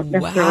that we don't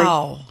necessarily.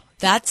 Wow,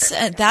 that's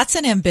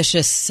an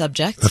ambitious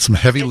subject. That's some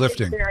heavy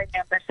lifting. It's very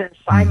ambitious.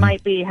 I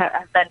might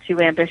have been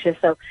too ambitious,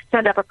 so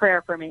send up a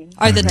prayer for me.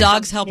 Are the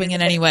dogs helping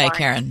in any way,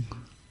 Karen?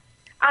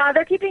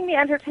 They're keeping me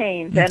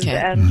entertained,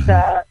 and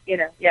Okay.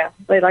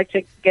 they like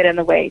to get in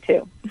the way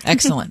too.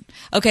 Excellent.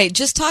 Okay,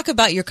 just talk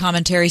about your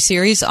commentary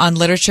series on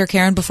literature,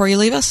 Karen, before you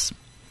leave us.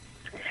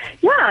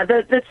 Yeah,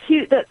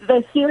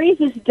 the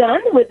series is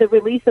done with the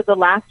release of the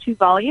last two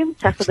volumes,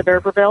 Tess of the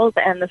D'Urbervilles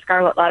and The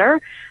Scarlet Letter.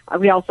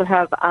 We also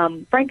have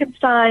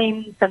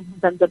Frankenstein, Sense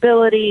and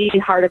Sensibility,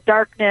 Heart of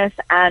Darkness,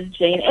 and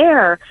Jane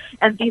Eyre.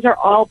 And these are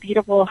all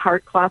beautiful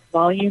hard-cloth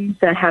volumes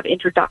that have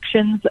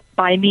introductions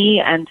by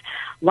me and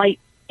light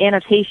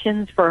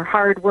annotations for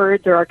hard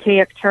words or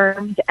archaic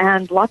terms,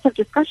 and lots of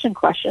discussion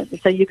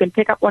questions. So you can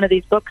pick up one of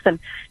these books and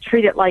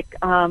treat it like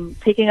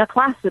taking a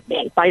class with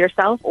me by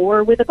yourself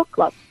or with a book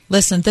club.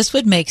 Listen, this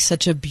would make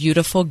such a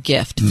beautiful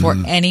gift for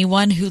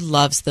anyone who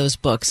loves those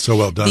books. So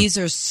well done. These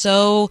are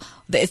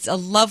it's a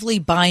lovely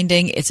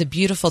binding. It's a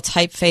beautiful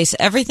typeface.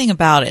 Everything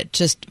about it,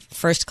 just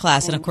first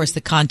class. And of course,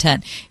 the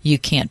content you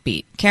can't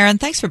beat. Karen,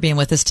 thanks for being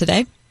with us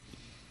today.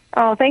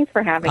 Oh, thanks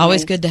for having me.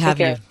 Always good to have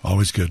you.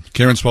 Always good.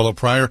 Karen Swallow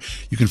Prior,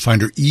 you can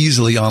find her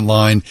easily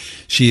online.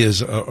 She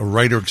is a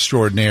writer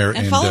extraordinaire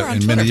and follow her on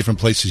in many different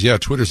places. Yeah,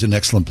 Twitter's an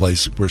excellent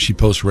place where she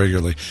posts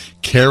regularly.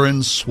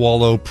 Karen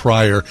Swallow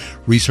Prior,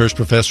 Research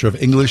Professor of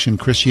English and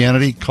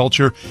Christianity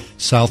Culture,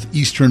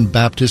 Southeastern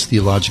Baptist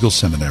Theological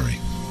Seminary.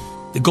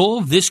 The goal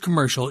of this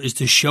commercial is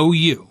to show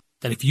you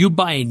that if you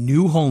buy a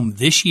new home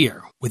this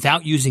year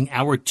without using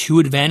our two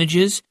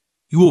advantages,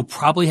 you will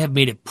probably have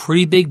made a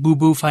pretty big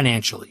boo-boo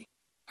financially.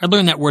 I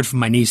learned that word from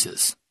my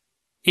nieces.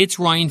 It's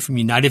Ryan from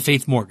United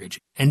Faith Mortgage,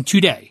 and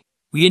today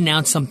we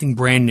announced something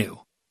brand new.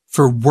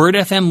 For Word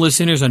FM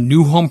listeners on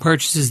new home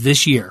purchases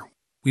this year,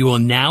 we will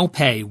now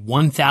pay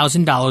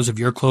 $1,000 of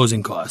your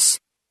closing costs.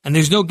 And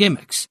there's no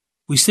gimmicks.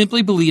 We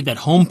simply believe that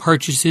home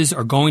purchases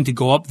are going to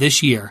go up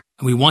this year,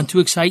 and we want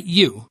to excite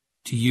you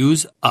to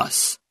use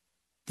us.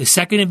 The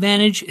second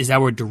advantage is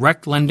our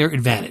direct lender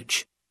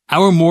advantage.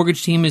 Our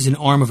mortgage team is an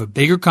arm of a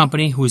bigger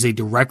company who is a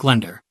direct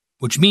lender,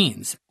 which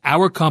means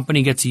our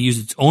company gets to use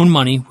its own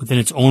money within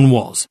its own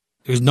walls.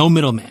 There's no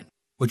middleman,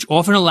 which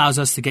often allows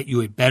us to get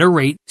you a better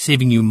rate,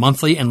 saving you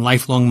monthly and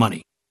lifelong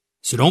money.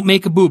 So don't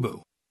make a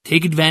boo-boo.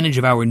 Take advantage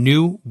of our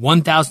new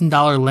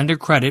 $1,000 lender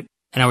credit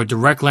and our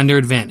direct lender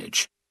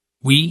advantage.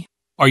 We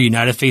are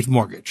United Faith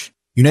Mortgage.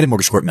 United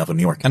Mortgage Corp, Melville,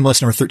 New York.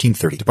 MLS number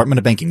 1330. Department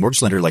of Banking.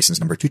 Mortgage Lender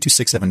License number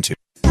 22672.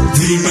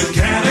 The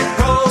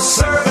Mechanical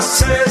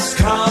Services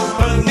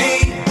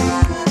Company.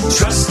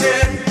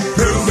 Trusted,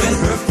 proven,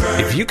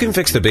 preferred. If you can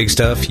fix the big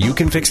stuff, you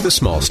can fix the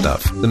small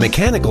stuff. The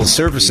Mechanical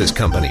Services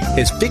Company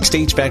has fixed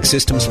HVAC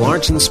systems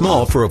large and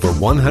small for over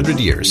 100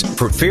 years.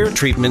 For fair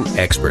treatment,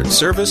 expert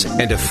service,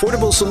 and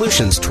affordable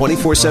solutions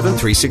 24/7,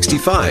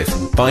 365.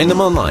 Find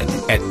them online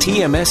at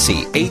tmschvac.com.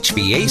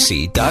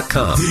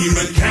 The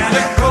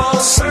Mechanical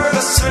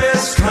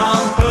Services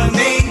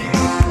Company.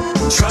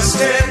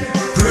 Trusted,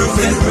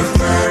 proven,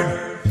 preferred.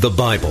 The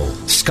Bible.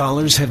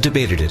 Scholars have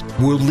debated it.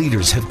 World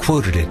leaders have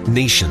quoted it.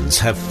 Nations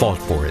have fought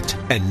for it.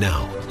 And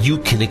now you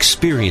can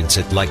experience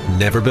it like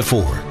never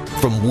before.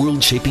 From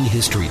world-shaping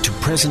history to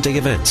present-day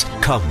events,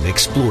 come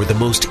explore the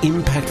most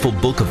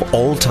impactful book of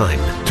all time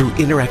through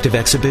interactive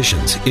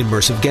exhibitions,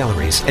 immersive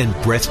galleries, and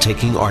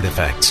breathtaking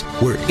artifacts,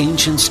 where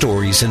ancient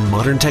stories and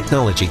modern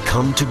technology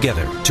come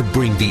together to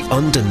bring the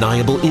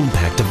undeniable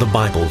impact of the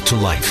Bible to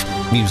life.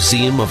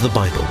 Museum of the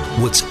Bible.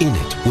 What's in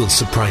it will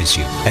surprise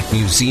you at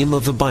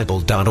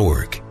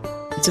museumofthebible.org.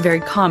 It's a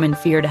very common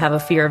fear to have a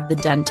fear of the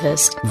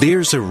dentist.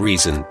 There's a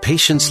reason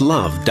patients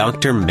love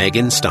Dr.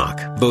 Megan Stock,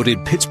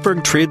 voted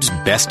Pittsburgh Trib's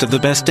best of the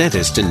best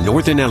dentist in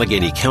Northern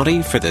Allegheny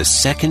County for the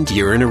second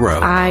year in a row.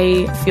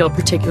 I feel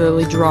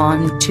particularly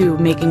drawn to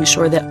making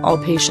sure that all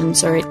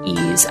patients are at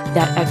ease.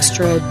 That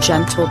extra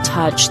gentle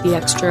touch, the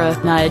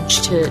extra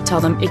nudge to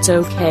tell them it's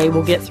okay,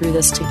 we'll get through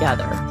this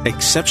together.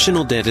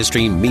 Exceptional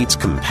dentistry meets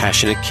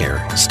compassionate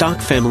care. Stock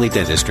Family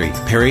Dentistry,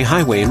 Perry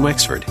Highway in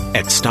Wexford,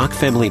 at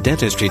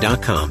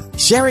stockfamilydentistry.com.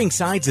 Sharing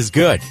sides is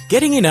good.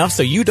 Getting enough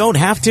so you don't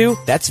have to?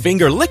 That's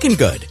finger licking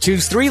good.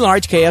 Choose 3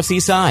 large KFC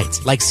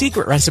sides, like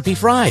secret recipe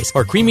fries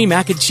or creamy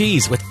mac and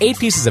cheese with 8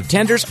 pieces of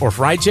tenders or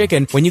fried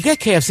chicken when you get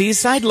KFC's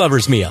Side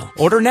Lovers Meal.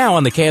 Order now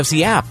on the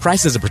KFC app.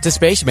 Prices of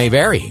participation may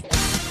vary.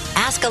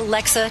 Ask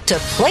Alexa to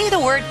play the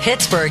word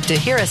Pittsburgh to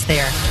hear us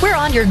there. We're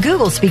on your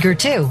Google speaker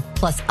too,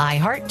 plus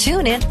iHeart,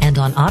 TuneIn, and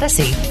on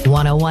Odyssey.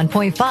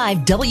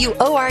 101.5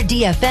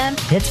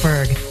 WORD-FM,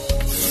 Pittsburgh.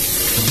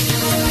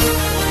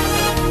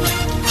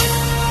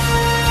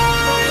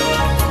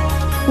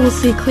 We'll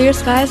see clear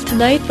skies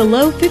tonight, the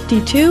low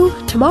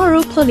 52.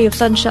 Tomorrow, plenty of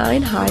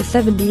sunshine, high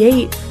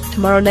 78.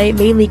 Tomorrow night,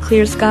 mainly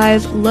clear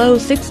skies, low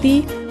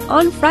 60.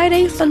 On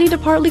Friday, sunny to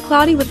partly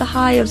cloudy with a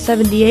high of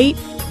 78.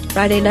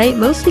 Friday night,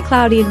 mostly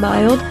cloudy and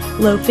mild,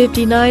 low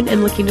 59.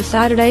 And looking to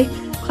Saturday,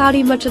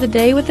 cloudy much of the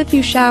day with a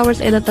few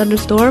showers and a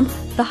thunderstorm,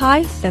 the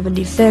high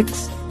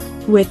 76.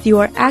 With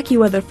your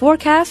AccuWeather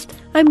forecast,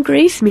 I'm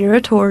Grace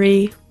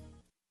Miratori.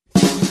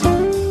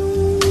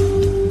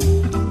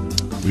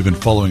 We've been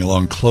following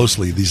along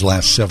closely these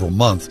last several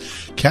months.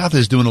 Kath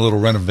is doing a little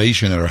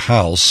renovation at her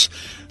house.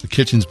 The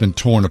kitchen's been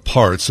torn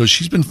apart, so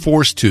she's been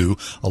forced to,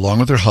 along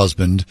with her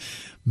husband,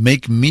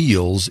 make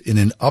meals in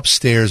an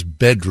upstairs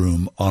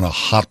bedroom on a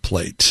hot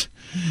plate.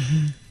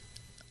 Mm-hmm.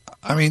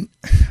 I mean,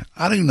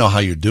 I don't even know how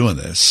you're doing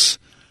this,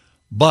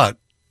 but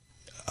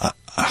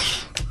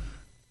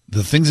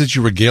the things that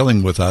you're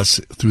regaling with us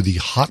through the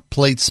hot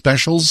plate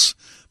specials,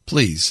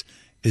 please,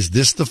 is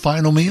this the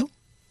final meal?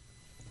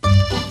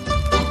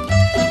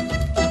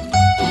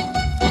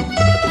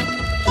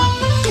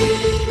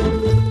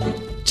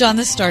 John,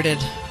 this started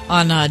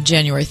on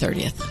January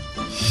 30th.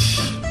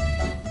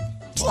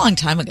 It's a long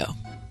time ago.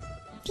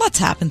 Lots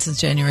happened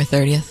since January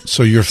 30th.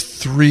 So you're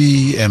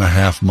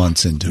 3.5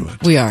 months into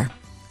it. We are.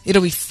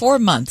 It'll be 4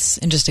 months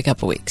in just a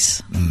couple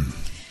weeks.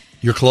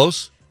 You're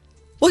close?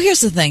 Well, here's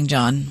the thing,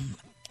 John.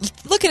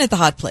 Looking at the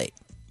hot plate,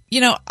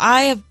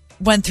 I have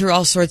went through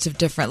all sorts of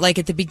different, like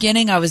at the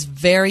beginning, I was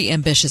very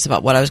ambitious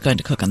about what I was going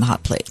to cook on the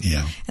hot plate.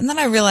 Yeah. And then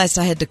I realized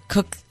I had to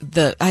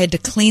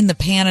clean the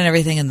pan and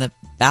everything in the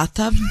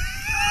bathtub.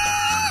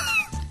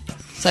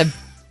 So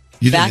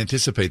didn't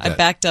anticipate that. I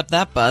backed up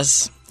that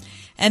bus.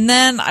 And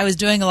then I was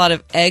doing a lot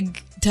of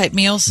egg-type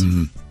meals.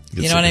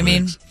 Mm-hmm. You know what I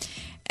mean? Eggs.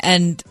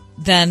 And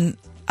then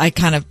I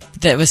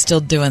was still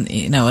doing,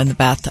 in the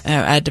bathtub. I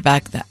had to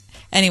back that.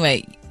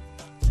 Anyway,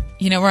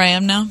 you know where I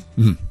am now?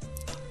 Mm-hmm.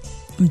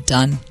 I'm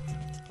done.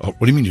 Oh,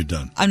 what do you mean you're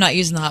done? I'm not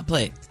using the hot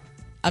plate.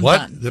 I'm what?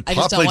 done. The I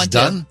hot just don't plate's want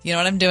done? to. You know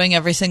what I'm doing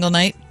every single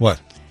night? What?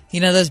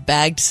 You know those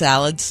bagged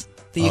salads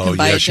that you can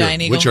buy at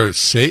Giant Eagle? Which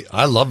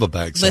I love a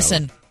bagged salad.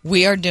 Listen,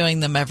 we are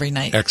doing them every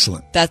night.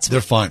 Excellent.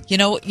 They're fine. You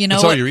know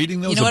That's all you're eating,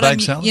 though, is a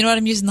bagged salad? You know what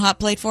I'm using the hot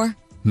plate for?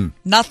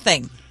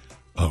 Nothing.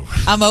 Oh.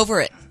 I'm over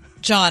it.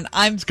 John,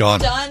 I'm gone.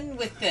 Done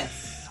with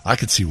this. I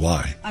could see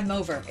why. I'm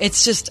over.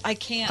 It's just, I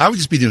can't. I would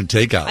just be doing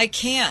takeout. I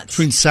can't.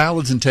 Between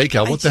salads and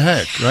takeout, what the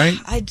heck, right?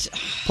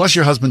 Plus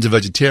your husband's a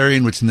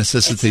vegetarian, which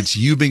necessitates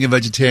you being a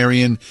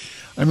vegetarian.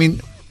 I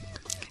mean.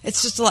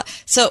 It's just a lot.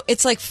 So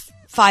it's like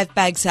 5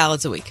 bagged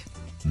salads a week.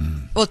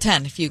 Well,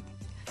 10 if you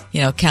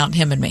count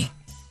him and me.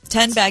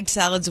 10 bagged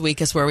salads a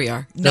week is where we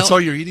are. That's all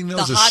you're eating, though,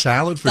 is a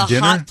salad for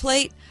dinner? The hot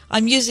plate,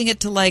 I'm using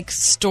it to,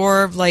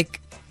 store,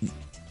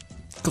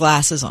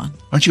 glasses on.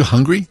 Aren't you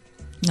hungry?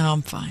 No,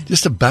 I'm fine.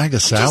 Just a bag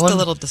of salad? Just a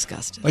little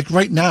disgusted. Like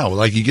right now,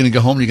 you're going to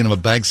go home and you're going to have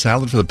a bagged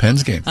salad for the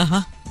Pens game.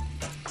 Uh-huh.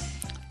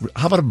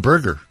 How about a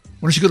burger?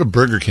 Why don't you go to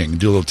Burger King and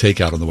do a little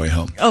takeout on the way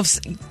home? Oh,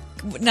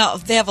 no,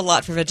 they have a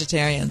lot for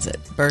vegetarians at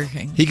Burger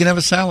King. He can have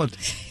a salad.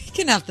 He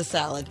can have the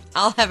salad.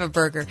 I'll have a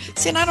burger.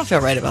 See, and I don't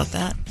feel right about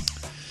that.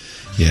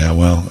 Yeah,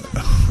 well,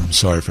 I'm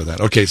sorry for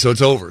that. Okay, so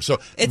it's over. So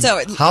it's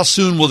over. How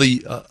soon will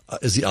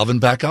is the oven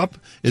back up?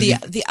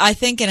 I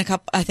think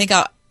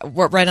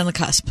we're right on the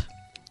cusp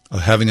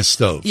of having a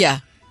stove. Yeah.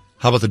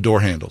 How about the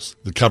door handles,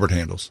 the cupboard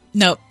handles?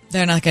 Nope,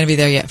 they're not going to be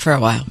there yet for a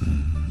while.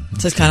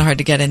 So it's kind of hard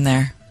to get in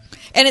there.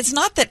 And it's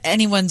not that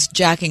anyone's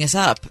jacking us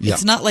up. Yeah.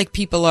 It's not like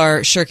people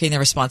are shirking their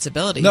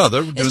responsibilities. No,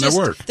 they're doing their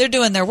work. They're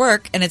doing their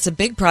work, and it's a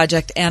big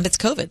project, and it's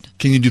COVID.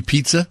 Can you do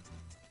pizza?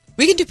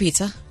 We can do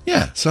pizza.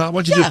 Yeah. So why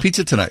don't you do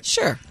pizza tonight?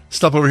 Sure.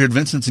 Stop over here at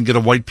Vincent's and get a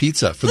white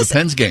pizza for the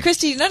Pens game.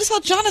 Christy, you notice how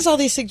John has all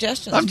these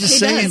suggestions? I'm just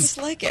saying. I just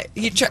like it.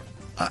 You try.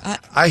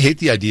 I hate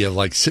the idea of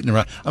like sitting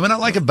around. I mean, I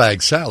like a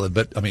bag salad,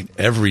 but I mean,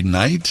 every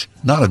night,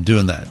 not I'm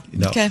doing that.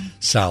 Okay.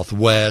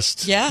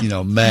 Southwest. Yeah.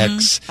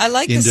 Mex. I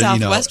like the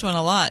Southwest one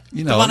a lot.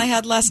 The one I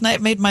had last night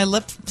made my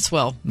lip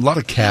swell. A lot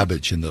of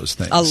cabbage in those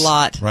things. A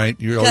lot. Right?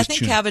 I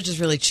think cabbage is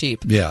really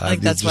cheap. Yeah. I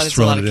think that's why there's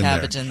a lot of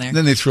cabbage in there. And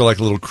then they throw like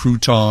little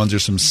croutons or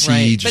some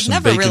seeds or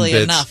some bacon bits. But never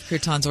really enough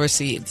croutons or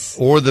seeds.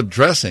 Or the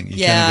dressing.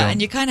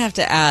 And you kind of have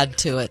to add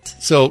to it.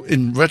 So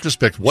in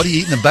retrospect, what are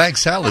you eating the bag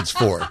salads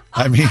for?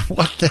 I mean,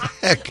 what the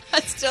heck?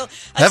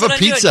 Have a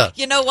pizza.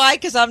 You know why?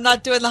 Because I'm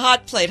not doing the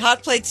hot plate.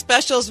 Hot plate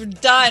specials are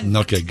done.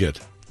 Okay,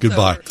 good.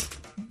 Goodbye.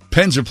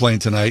 Pens are playing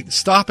tonight.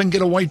 Stop and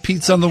get a white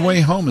pizza on the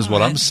way home is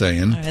what I'm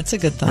saying. That's a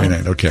good thought. Very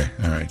nice. Okay.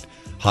 All right.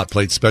 Hot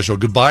plate special.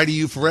 Goodbye to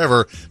you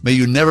forever. May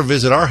you never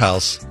visit our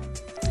house.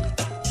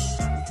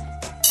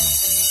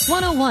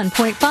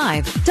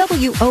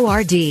 101.5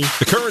 WORD.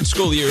 The current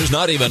school year is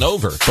not even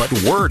over, but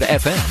Word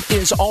FM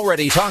is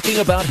already talking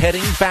about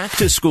heading back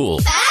to school.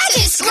 Back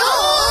to school!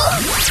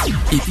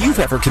 If you've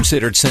ever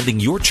considered sending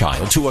your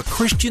child to a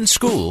Christian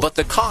school, but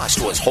the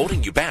cost was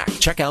holding you back,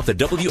 check out the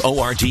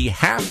WORD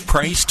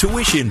half-price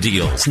tuition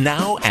deals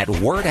now at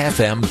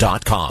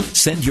wordfm.com.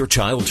 Send your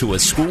child to a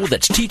school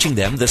that's teaching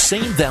them the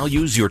same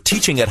values you're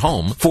teaching at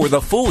home for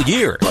the full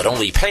year, but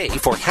only pay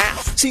for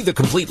half. See the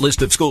complete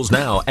list of schools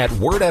now at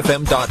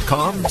wordfm.com/tuitions.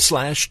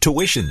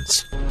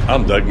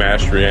 I'm Doug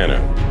Mastriano.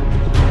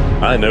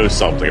 I know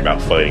something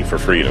about fighting for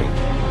freedom.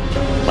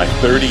 My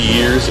 30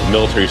 years of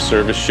military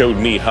service showed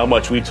me how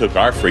much we took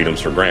our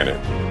freedoms for granted.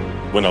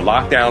 When the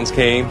lockdowns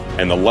came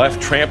and the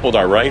left trampled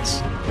our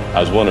rights, I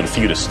was one of the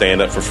few to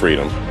stand up for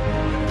freedom.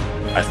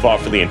 I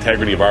fought for the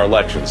integrity of our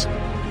elections.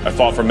 I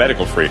fought for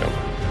medical freedom,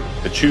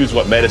 to choose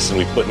what medicine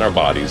we put in our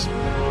bodies,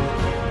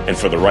 and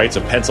for the rights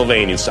of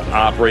Pennsylvanians to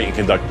operate and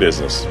conduct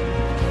business.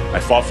 I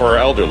fought for our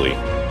elderly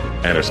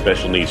and our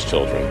special needs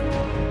children.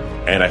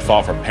 And I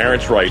fought for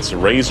parents' rights to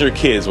raise their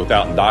kids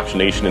without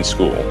indoctrination in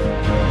school.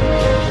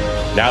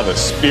 Now the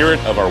spirit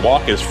of our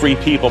Walk as Free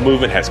People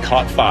movement has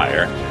caught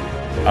fire.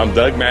 I'm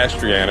Doug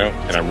Mastriano,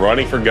 and I'm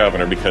running for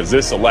governor because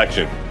this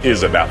election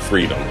is about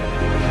freedom.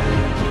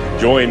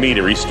 Join me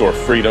to restore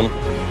freedom,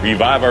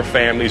 revive our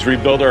families,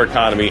 rebuild our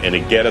economy, and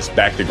to get us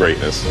back to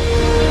greatness.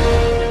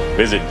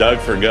 Visit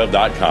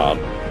DougForGov.com.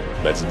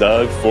 That's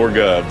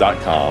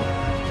DougForGov.com.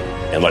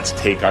 And let's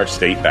take our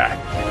state back.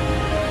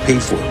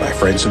 Paid for by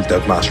friends of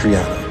Doug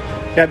Mastriano.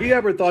 Have you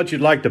ever thought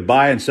you'd like to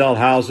buy and sell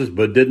houses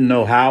but didn't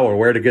know how or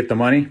where to get the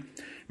money?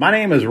 My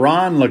name is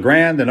Ron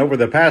LeGrand, and over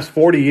the past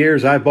 40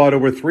 years, I've bought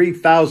over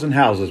 3,000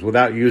 houses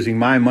without using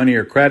my money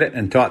or credit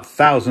and taught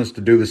thousands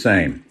to do the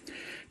same.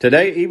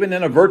 Today, even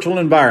in a virtual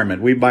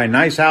environment, we buy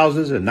nice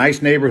houses in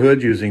nice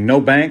neighborhoods using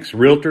no banks,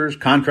 realtors,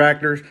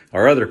 contractors,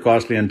 or other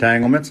costly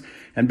entanglements,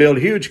 and build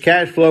huge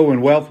cash flow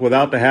and wealth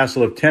without the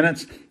hassle of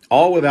tenants,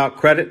 all without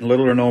credit and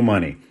little or no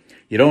money.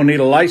 You don't need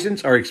a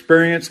license or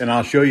experience, and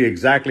I'll show you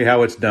exactly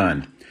how it's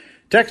done.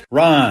 Text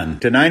RON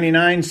to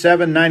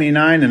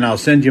 99799 and I'll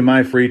send you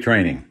my free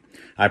training.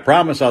 I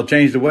promise I'll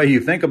change the way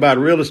you think about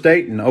real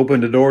estate and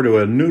open the door to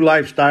a new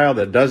lifestyle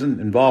that doesn't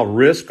involve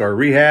risk or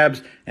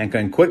rehabs and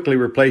can quickly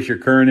replace your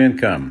current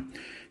income.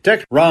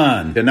 Text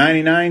RON to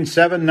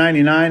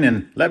 99799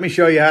 and let me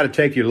show you how to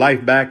take your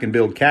life back and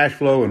build cash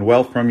flow and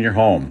wealth from your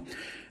home.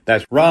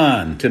 That's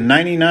RON to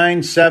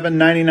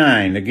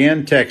 99799.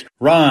 Again, text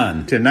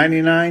RON to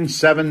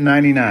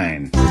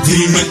 99799.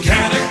 The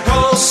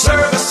Mechanical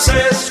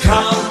Services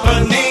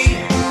Company.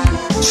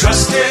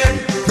 Trusted,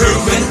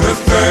 proven,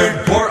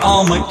 preferred for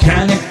all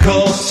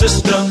mechanical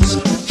systems.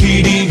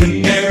 Heating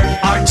and air,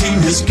 our team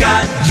has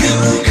got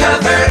you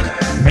covered.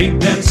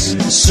 Maintenance,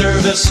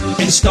 service,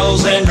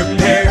 installs and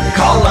repair.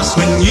 Call us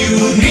when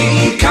you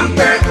need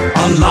comfort.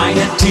 Online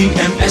at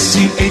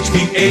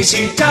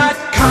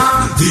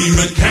tmschvac.com. The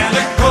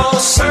Mechanical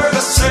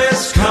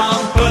Services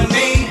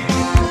Company.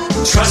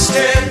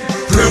 Trusted,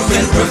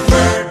 proven,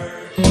 preferred.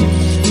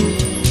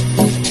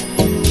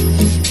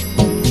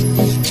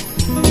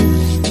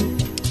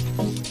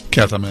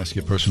 Kath, I'm going to ask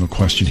you a personal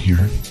question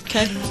here.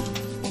 Okay.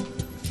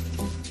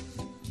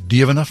 Do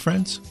you have enough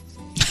friends?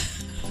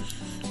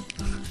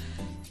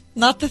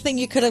 Not the thing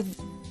you could have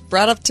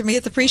brought up to me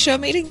at the pre-show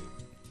meeting?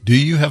 Do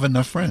you have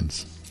enough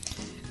friends?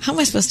 How am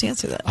I supposed to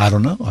answer that? I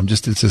don't know.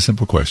 It's a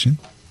simple question.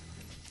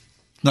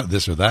 Not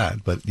this or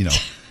that, but, you know.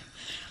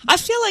 I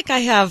feel like I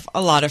have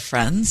a lot of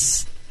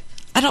friends.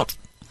 I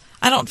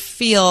don't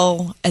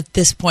feel at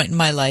this point in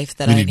my life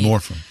that I need more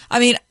friends. I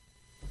mean,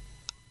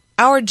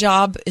 our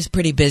job is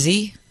pretty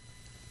busy,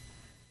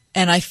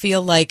 and I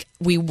feel like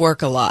we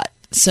work a lot.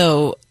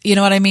 So, you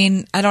know what I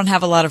mean? I don't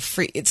have a lot of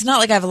free... It's not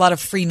like I have a lot of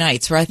free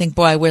nights where I think,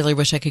 boy, I really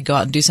wish I could go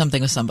out and do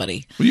something with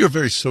somebody. Well, you're a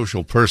very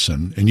social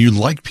person, and you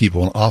like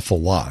people an awful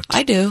lot.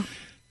 I do.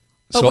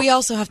 But we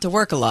also have to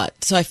work a lot.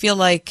 So I feel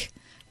like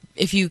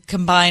if you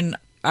combine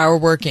our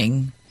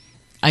working,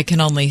 I can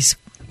only,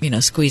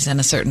 squeeze in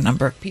a certain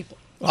number of people.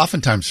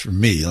 Oftentimes for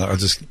me, I'll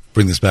just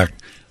bring this back,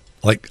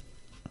 like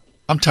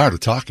I'm tired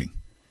of talking.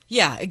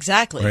 Yeah,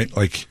 exactly. Right?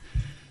 Like,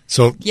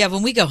 so. Yeah,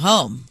 when we go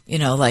home,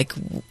 like.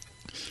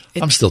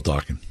 I'm still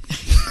talking.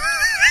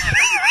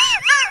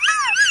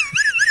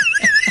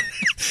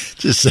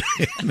 Just saying.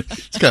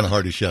 It's kind of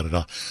hard to shut it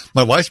off.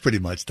 My wife's pretty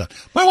much done.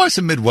 My wife's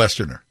a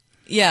Midwesterner.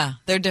 Yeah,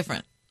 they're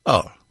different.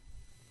 Oh.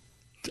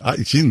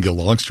 She can go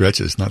long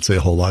stretches, not say a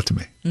whole lot to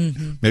me.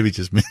 Mm-hmm. Maybe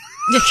just me.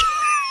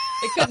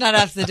 It could not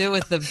have to do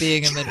with them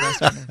being a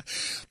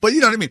Midwesterner. But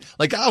you know what I mean?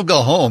 Like, I'll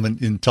go home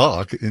and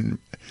talk. And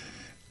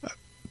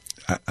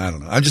I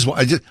don't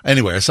know.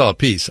 Anyway, I saw a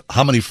piece.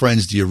 How many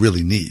friends do you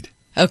really need?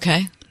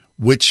 Okay.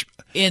 Which.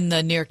 In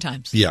the New York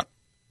Times. Yeah.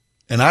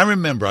 And I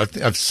remember, I've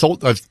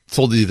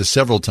told you this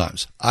several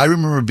times. I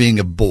remember being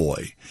a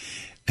boy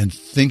and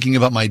thinking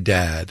about my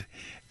dad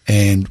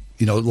and,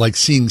 like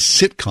seeing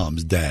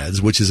sitcoms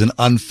dads, which is an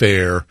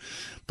unfair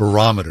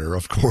barometer,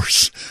 of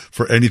course,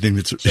 for anything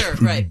that's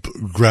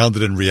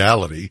grounded in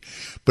reality.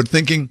 But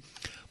thinking,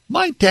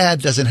 my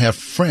dad doesn't have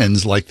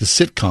friends like the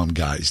sitcom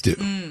guys do.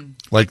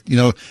 Like,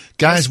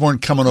 guys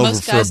weren't coming over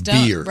for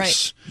beers.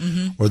 Right.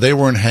 Mm-hmm. Or they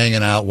weren't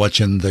hanging out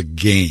watching the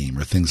game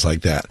or things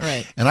like that.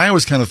 Right. And I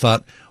always kind of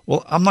thought,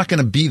 well, I'm not going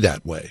to be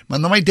that way.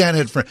 My dad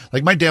had friends.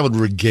 Like, my dad would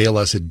regale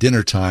us at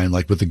dinner time,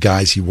 like with the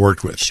guys he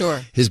worked with.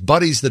 Sure. His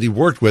buddies that he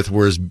worked with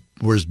were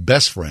his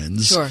best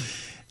friends. Sure.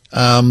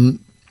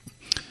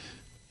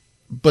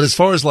 But as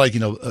far as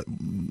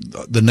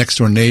the next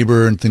door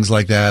neighbor and things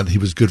like that, he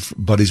was good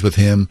buddies with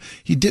him.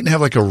 He didn't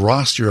have like a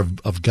roster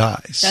of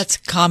guys. That's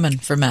common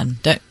for men.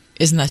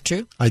 Isn't that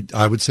true?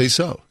 I would say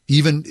so.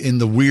 Even in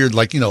the weird,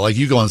 like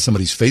you go on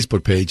somebody's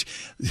Facebook page.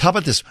 How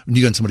about this? When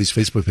you go on somebody's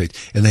Facebook page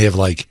and they have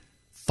like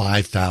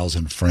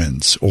 5,000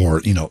 friends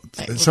or,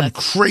 some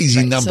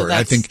crazy number. So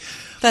I think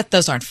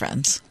those aren't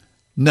friends.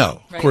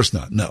 No, of course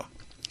not. No.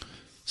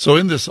 So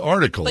in this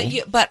article,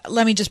 but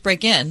let me just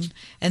break in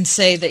and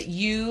say that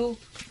you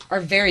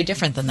are very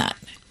different than that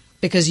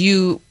because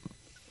you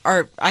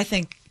are, I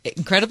think,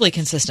 incredibly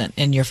consistent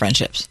in your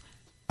friendships.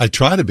 I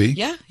try to be.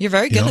 Yeah, you're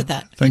very good at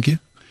that. Thank you.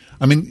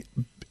 I mean,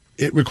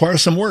 it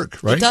requires some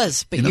work, right? It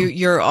does, but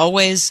you're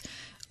always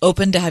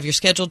open to have your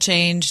schedule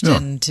changed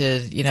and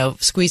to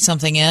squeeze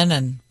something in.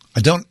 And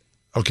I don't.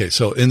 Okay,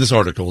 so in this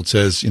article, it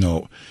says,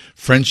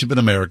 friendship in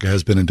America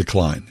has been in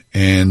decline,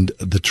 and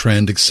the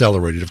trend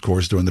accelerated, of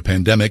course, during the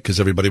pandemic because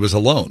everybody was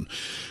alone.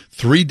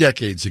 3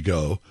 decades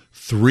ago,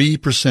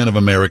 3% of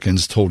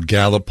Americans told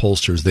Gallup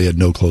pollsters they had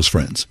no close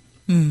friends.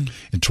 In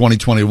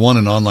 2021,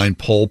 an online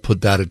poll put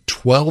that at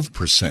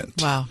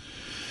 12%. Wow.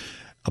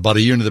 About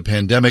a year into the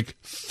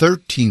pandemic,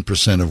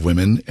 13% of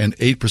women and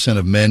 8%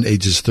 of men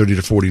ages 30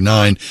 to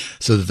 49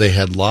 said that they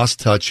had lost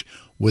touch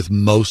with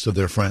most of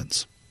their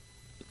friends.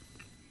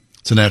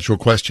 It's a natural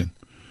question.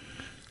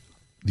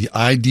 The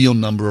ideal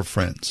number of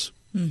friends.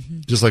 Mm-hmm.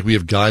 Just like we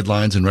have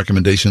guidelines and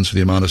recommendations for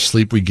the amount of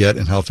sleep we get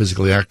and how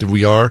physically active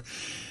we are,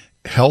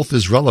 health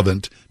is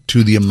relevant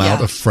to the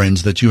amount of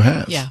friends that you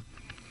have. Yeah.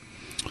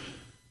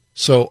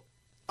 So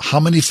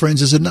how many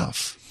friends is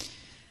enough?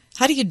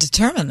 How do you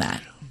determine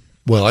that?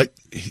 Well,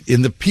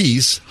 in the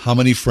piece, How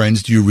Many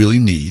Friends Do You Really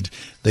Need?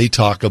 They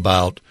talk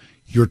about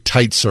your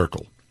tight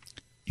circle,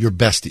 your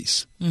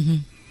besties. Mm-hmm.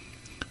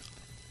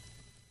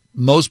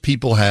 Most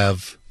people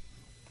have,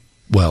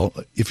 well,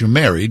 if you're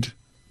married,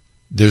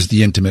 there's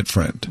the intimate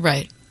friend.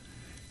 Right.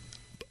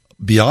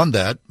 Beyond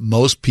that,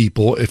 most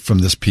people, from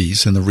this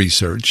piece and the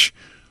research,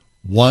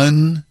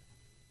 1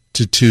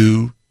 to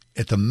 2,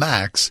 at the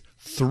max,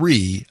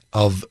 3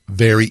 of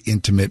very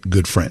intimate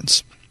good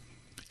friends.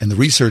 And the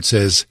research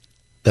says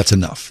that's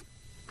enough.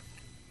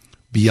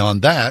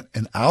 Beyond that,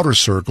 an outer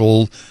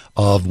circle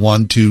of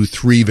 1, 2,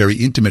 3 very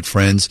intimate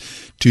friends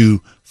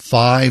to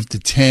 5 to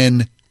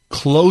 10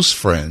 close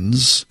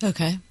friends.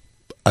 Okay.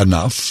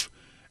 Enough.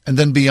 And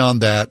then beyond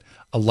that,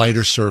 a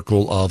lighter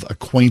circle of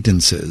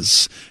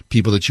acquaintances,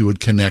 people that you would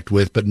connect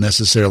with but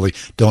necessarily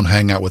don't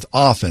hang out with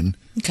often.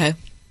 Okay.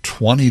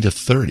 20 to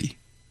 30,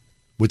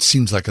 which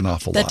seems like an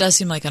awful lot. That does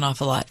seem like an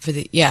awful lot for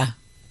yeah.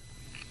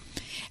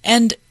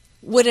 And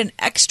would an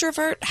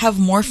extrovert have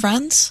more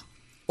friends,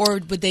 or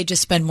would they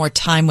just spend more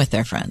time with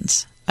their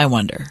friends? I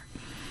wonder.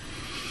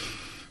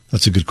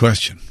 That's a good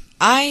question.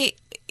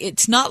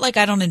 It's not like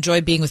I don't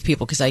enjoy being with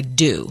people because I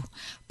do,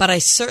 but I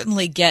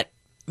certainly get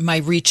my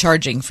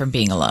recharging from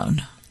being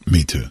alone.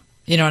 Me too.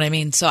 You know what I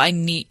mean? So I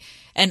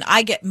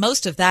get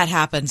most of that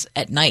happens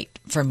at night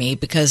for me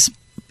because,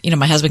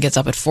 my husband gets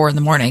up at 4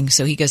 a.m,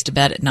 so he goes to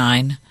bed at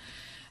 9.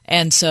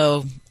 And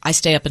so I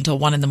stay up until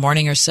 1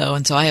 a.m. or so.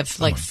 And so I have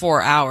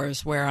 4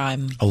 hours where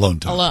I'm alone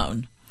time.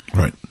 Alone.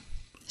 Right.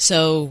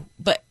 So,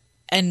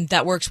 and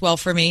that works well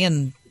for me.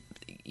 And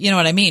you know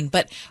what I mean?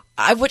 But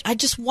I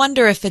just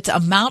wonder if it's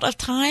amount of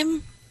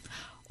time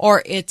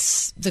or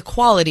it's the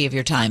quality of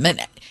your time.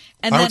 And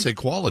I would say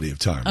quality of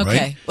time, right?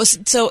 Okay. Well,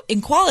 so in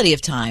quality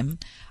of time,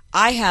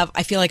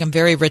 I feel like I'm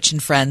very rich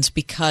in friends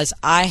because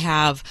I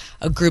have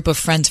a group of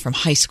friends from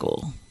high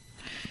school.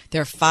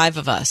 There are 5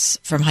 of us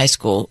from high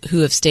school who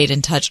have stayed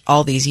in touch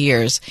all these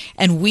years,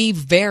 and we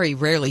very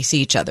rarely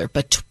see each other,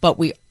 but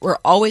we're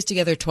always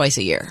together twice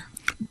a year.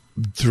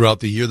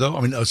 Throughout the year, though?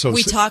 I mean,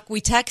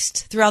 we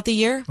text throughout the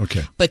year.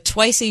 Okay. But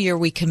twice a year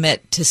we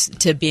commit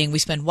to being, we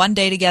spend one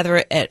day together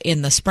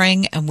in the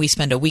spring and we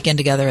spend a weekend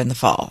together in the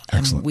fall.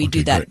 Excellent. And we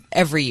do that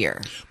every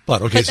year.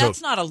 But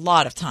that's not a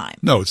lot of time.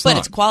 No, it's not. But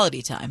it's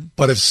quality time.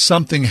 But if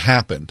something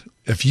happened,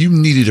 if you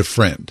needed a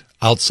friend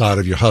outside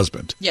of your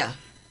husband. Yeah.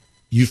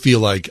 You feel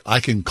like I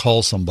can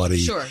call somebody,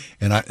 sure.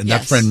 and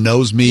that friend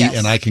knows me, Yes.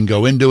 and I can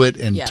go into it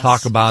and Yes.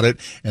 talk about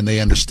it, and they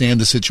understand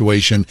the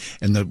situation,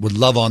 and they would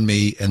love on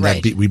me, and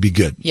Right. we'd be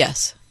good.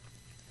 Yes.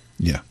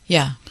 Yeah.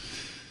 Yeah.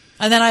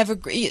 And then I've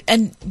agreed.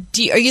 And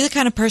are you the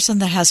kind of person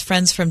that has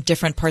friends from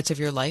different parts of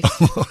your life?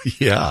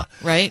 Yeah.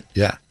 Right?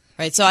 Yeah.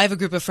 Right. So I have a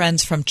group of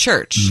friends from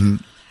church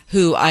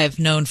who I've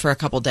known for a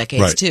couple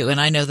decades Right. too,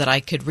 and I know that I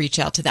could reach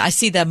out to them. I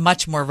see them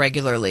much more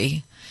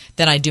regularly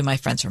than I do my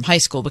friends from high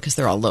school because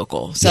they're all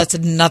local. So that's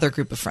another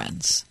group of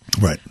friends.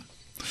 Right.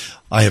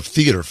 I have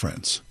theater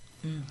friends.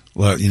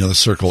 Well, the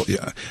circle.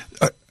 Yeah.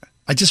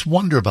 I just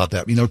wonder about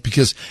that,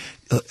 because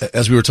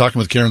as we were talking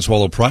with Karen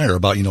Swallow prior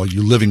about,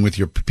 you living with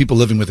people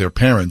living with their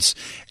parents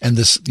and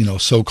this,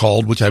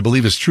 so-called, which I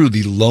believe is true,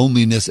 the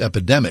loneliness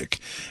epidemic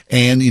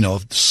and,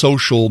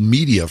 social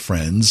media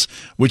friends,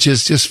 which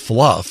is just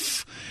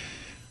fluff.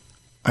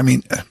 I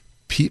mean,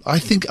 I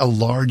think a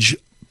lot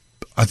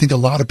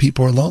of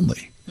people are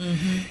lonely.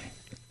 Mm-hmm.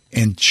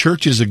 And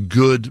church is a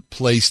good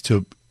place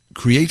to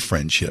create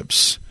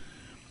friendships.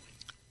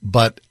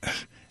 But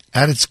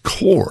at its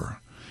core,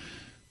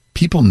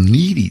 people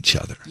need each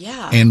other.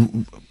 Yeah.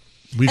 And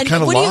we've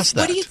kind of lost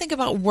that. What do you think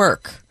about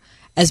work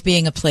as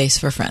being a place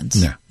for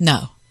friends?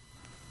 No.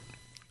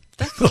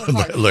 That's so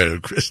hard. Later,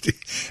 Christy.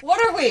 What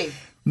are we?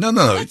 No.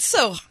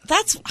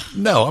 That's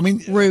No, I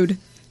mean. rude.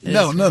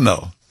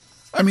 No.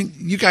 I mean,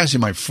 you guys are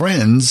my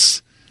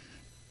friends.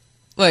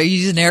 What, are you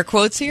using air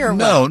quotes here? Or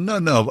No.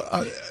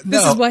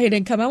 This is why he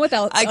didn't come out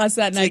without us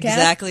that night.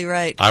 Exactly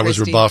right. I was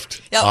Christy.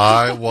 rebuffed. Yep.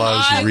 I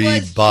was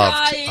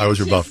rebuffed. I was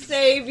rebuffed. To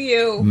save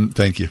you.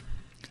 Thank you.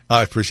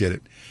 I appreciate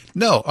it.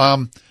 No, I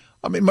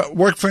mean, my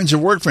work friends are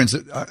work friends.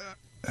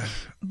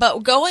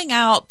 But going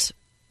out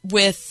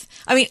with,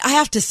 I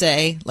have to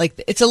say,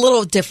 it's a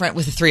little different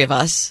with the three of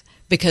us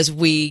because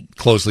we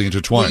closely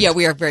intertwined.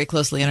 We are very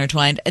closely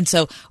intertwined, and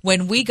so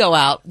when we go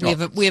out, we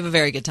have a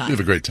very good time. We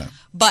have a great time.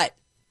 But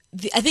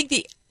I think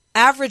the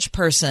average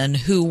person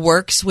who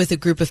works with a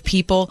group of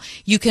people,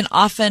 you can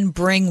often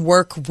bring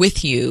work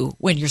with you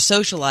when you're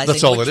socializing.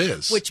 That's all it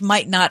is. Which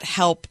might not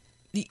help.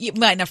 You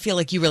might not feel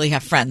like you really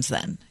have friends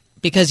then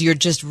because you're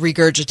just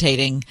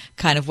regurgitating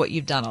kind of what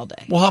you've done all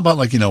day. Well, how about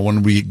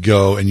when we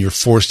go and you're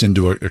forced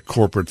into a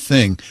corporate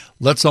thing,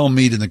 let's all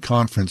meet in the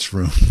conference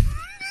room.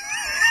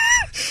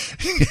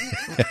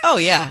 Oh,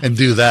 yeah. And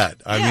do that.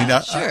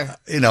 Sure.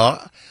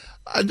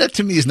 That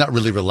to me is not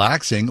really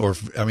relaxing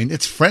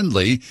it's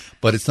friendly,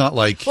 but it's not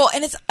like. Well,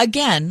 and it's,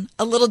 again,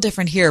 a little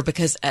different here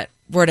because at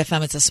Word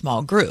FM, it's a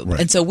small group. Right.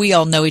 And so we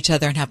all know each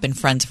other and have been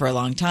friends for a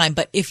long time.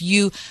 But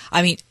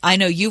I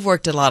know you've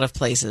worked at a lot of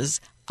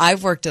places.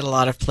 I've worked at a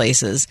lot of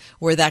places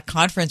where that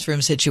conference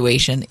room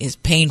situation is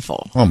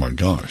painful. Oh, my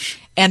gosh.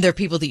 And there are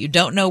people that you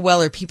don't know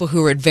well or people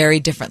who are at very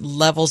different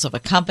levels of a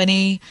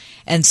company.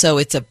 And so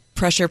it's a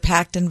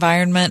pressure-packed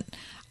environment.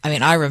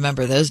 I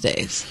remember those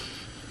days.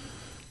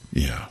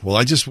 Yeah. Well,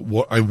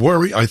 I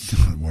worry. I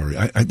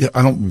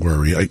don't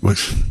worry.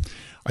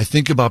 I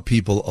think about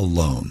people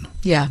alone.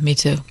 Yeah, me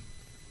too.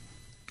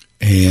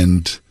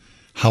 And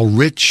how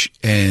rich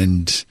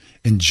and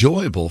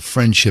enjoyable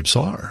friendships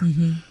are.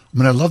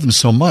 Mm-hmm. I love them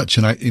so much,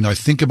 and I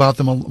think about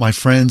them, my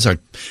friends. I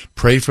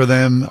pray for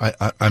them.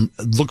 I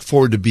look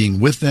forward to being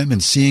with them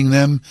and seeing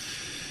them.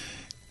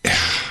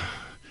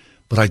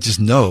 But I just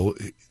know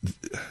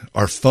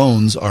our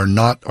phones are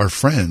not our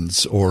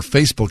friends, or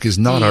Facebook is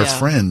not our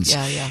friends.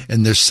 Yeah.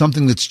 And there's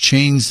something that's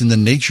changed in the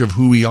nature of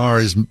who we are,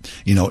 as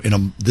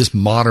in this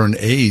modern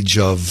age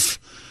of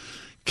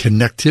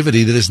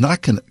connectivity that is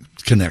not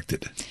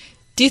connected.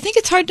 Do you think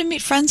it's hard to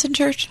meet friends in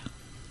church?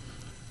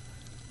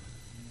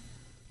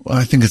 Well,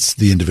 I think it's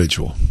the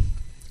individual,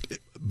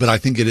 but I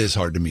think it is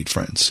hard to meet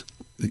friends.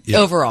 Yeah.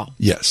 Overall?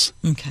 Yes.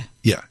 Okay.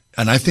 Yeah.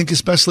 And I think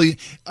especially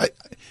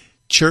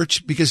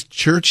church, because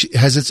church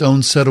has its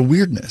own set of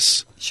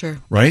weirdness. Sure.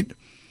 Right?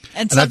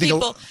 And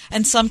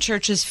some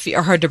churches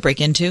are hard to break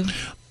into,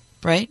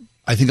 right?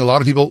 I think a lot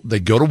of people, they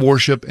go to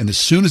worship, and as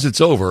soon as it's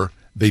over,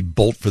 they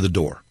bolt for the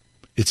door.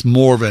 It's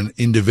more of an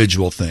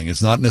individual thing.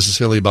 It's not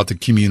necessarily about the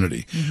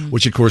community,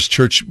 which, of course,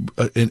 church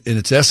in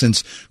its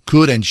essence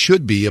could and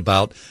should be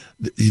about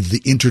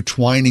the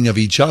intertwining of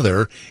each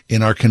other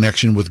in our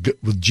connection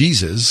with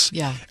Jesus.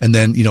 Yeah. And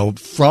then,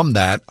 from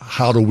that,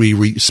 how do we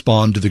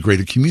respond to the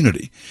greater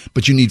community?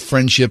 But you need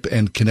friendship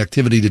and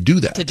connectivity to do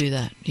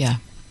that. Yeah.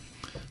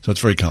 So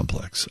it's very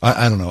complex.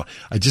 I don't know.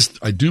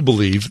 I do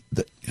believe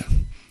that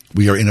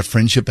we are in a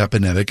friendship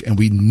epidemic, and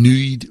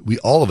we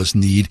all of us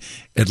need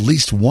at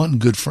least one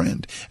good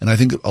friend. And I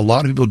think a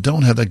lot of people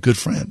don't have that good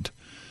friend.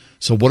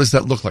 So what does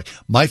that look like?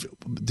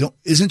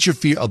 Isn't your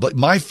fear?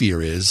 My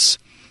fear is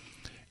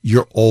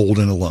you're old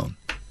and alone.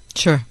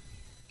 Sure.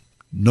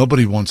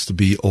 Nobody wants to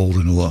be old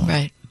and alone.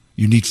 Right.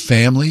 You need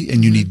family,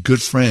 and you need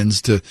good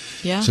friends to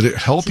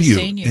help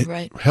sustain you.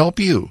 Right. Help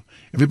you.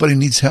 Everybody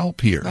needs help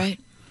here. Right.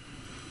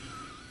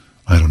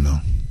 I don't know.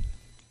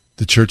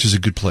 The church is a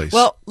good place.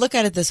 Well, look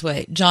at it this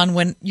way, John.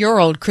 When you're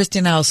old, Christy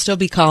and I will still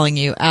be calling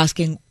you,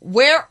 asking,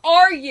 "Where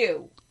are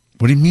you?"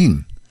 What do you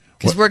mean?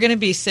 Because we're going to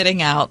be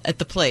sitting out at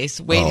the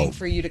place waiting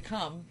for you to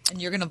come,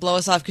 and you're going to blow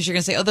us off because you're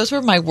going to say, "Oh, those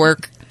were my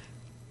work,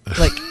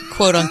 like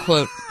quote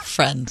unquote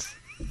friends."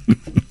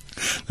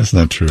 That's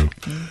not true.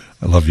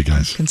 I love you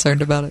guys.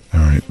 Concerned about it. All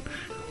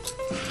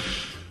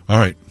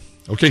right.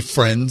 Okay,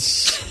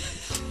 friends.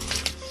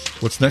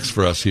 What's next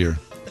for us here?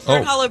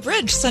 Fern Hollow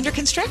Bridge is under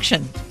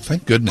construction.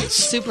 Thank goodness.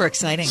 Super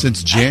exciting.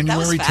 Since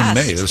January to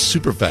May. It was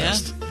super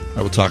fast. Yeah.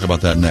 I will talk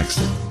about that next.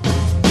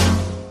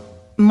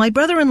 My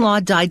brother-in-law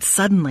died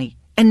suddenly,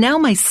 and now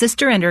my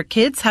sister and her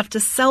kids have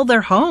to sell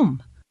their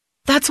home.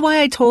 That's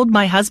why I told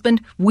my husband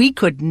we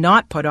could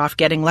not put off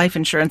getting life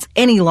insurance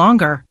any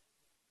longer.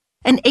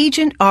 An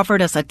agent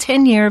offered us a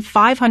 10-year,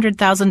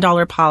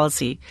 $500,000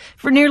 policy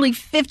for nearly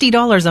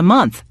 $50 a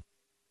month.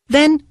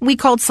 Then we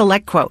called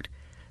SelectQuote.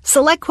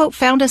 SelectQuote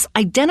found us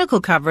identical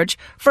coverage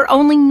for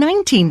only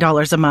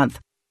 $19 a month,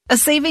 a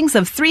savings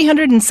of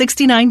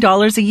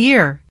 $369 a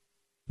year.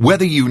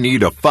 Whether you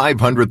need a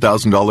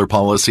 $500,000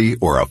 policy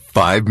or a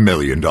 $5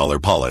 million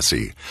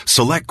policy,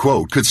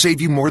 SelectQuote could save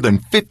you more than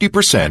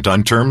 50%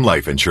 on term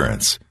life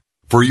insurance.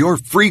 For your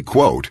free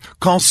quote,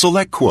 call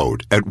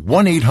SelectQuote at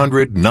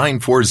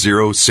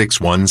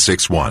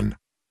 1-800-940-6161.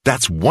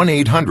 That's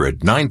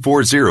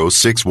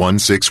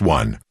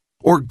 1-800-940-6161.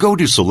 Or go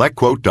to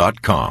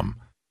SelectQuote.com.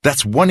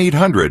 That's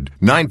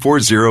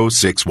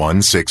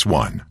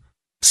 1-800-940-6161.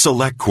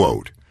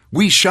 SelectQuote.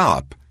 We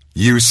shop.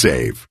 You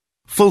save.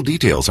 Full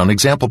details on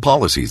example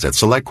policies at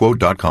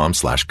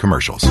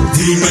SelectQuote.com/commercials.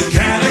 The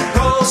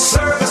Mechanical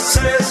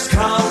Services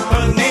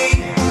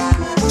Company.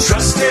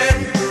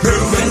 Trusted,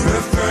 proven,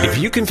 preferred. If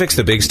you can fix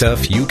the big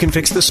stuff, you can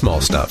fix the small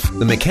stuff.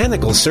 The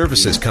Mechanical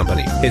Services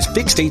Company has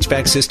fixed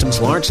HVAC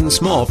systems large and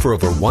small for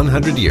over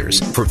 100 years.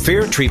 For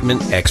fair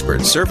treatment,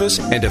 expert service,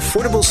 and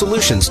affordable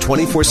solutions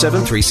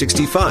 24/7,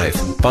 365.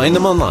 Find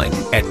them online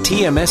at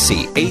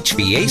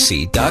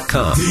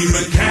tmschvac.com.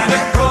 The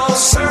Mechanical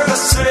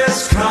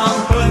Services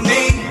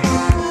Company.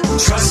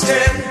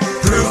 Trusted,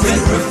 proven,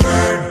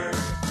 preferred.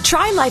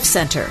 Try Life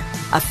Center,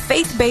 a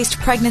faith-based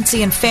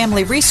pregnancy and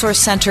family resource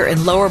center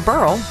in Lower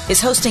Burrell,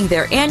 is hosting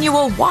their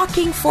annual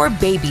Walking for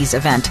Babies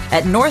event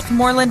at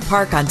Northmoreland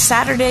Park on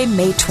Saturday,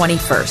 May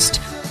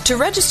 21st. To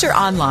register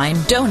online,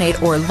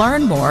 donate, or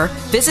learn more,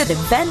 visit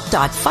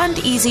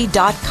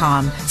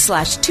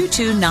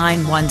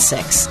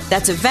event.fundeasy.com/22916.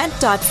 That's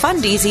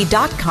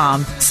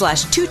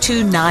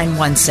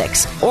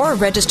event.fundeasy.com/22916. Or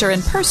register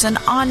in person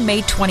on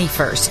May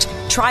 21st.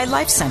 Try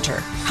Life Center,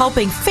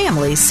 helping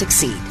families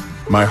succeed.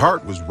 My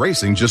heart was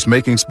racing just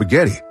making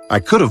spaghetti. I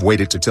could have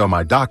waited to tell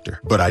my doctor,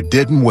 but I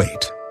didn't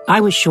wait.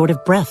 I was short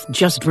of breath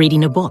just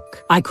reading a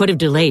book. I could have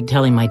delayed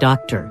telling my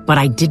doctor, but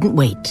I didn't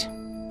wait.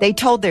 They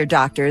told their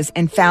doctors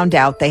and found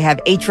out they have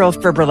atrial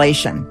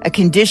fibrillation, a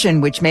condition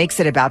which makes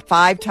it about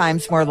 5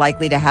 times more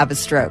likely to have a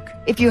stroke.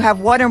 If you have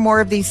one or more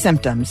of these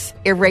symptoms,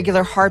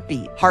 irregular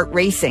heartbeat, heart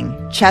racing,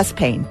 chest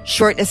pain,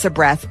 shortness of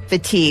breath,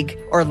 fatigue,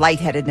 or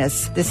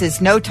lightheadedness, this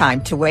is no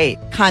time to wait.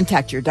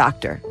 Contact your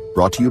doctor.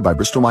 Brought to you by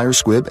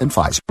Bristol-Myers Squibb and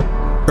Pfizer.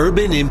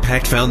 Urban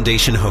Impact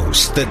Foundation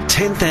hosts the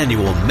 10th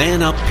annual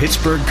Man Up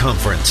Pittsburgh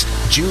Conference,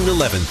 June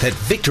 11th at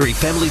Victory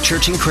Family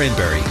Church in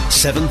Cranberry,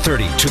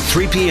 7:30 to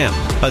 3 p.m.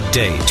 A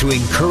day to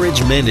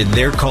encourage men in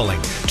their calling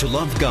to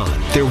love God,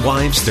 their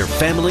wives, their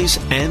families,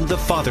 and the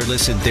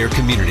fatherless in their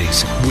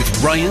communities.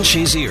 With Ryan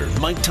Shazier,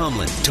 Mike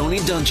Tomlin, Tony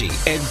Dungy,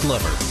 Ed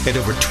Glover, and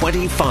over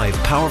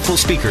 25 powerful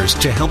speakers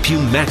to help you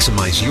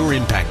maximize your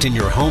impact in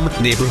your home,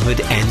 neighborhood,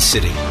 and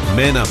city.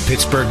 Man Up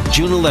Pittsburgh,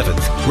 June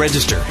 11th.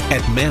 Register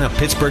at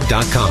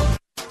manuppittsburgh.com.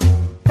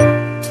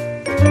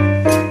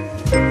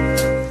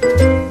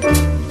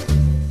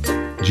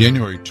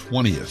 January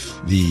 20th,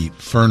 the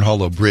Fern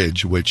Hollow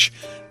Bridge, which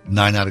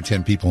 9 out of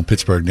 10 people in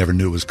Pittsburgh never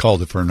knew it was called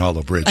the Fern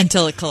Hollow Bridge.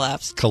 Until it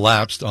collapsed.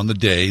 Collapsed on the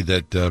day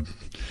that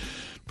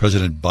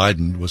President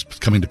Biden was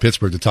coming to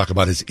Pittsburgh to talk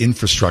about his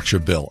infrastructure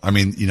bill. I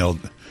know.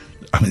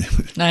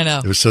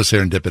 It was so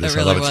serendipitous.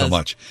 Really I love it so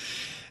much.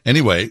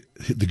 Anyway,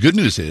 the good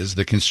news is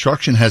the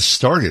construction has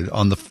started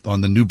on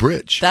the new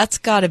bridge. That's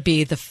got to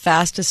be the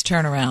fastest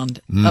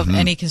turnaround of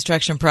any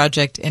construction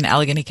project in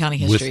Allegheny County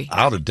history.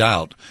 Without a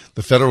doubt.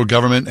 The federal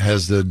government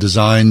has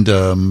designed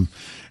and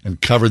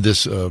covered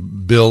this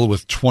bill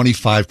with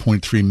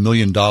 $25.3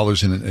 million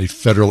in a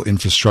federal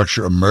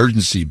infrastructure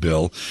emergency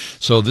bill.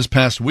 So this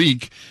past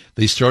week,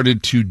 they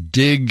started to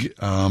dig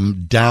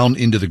down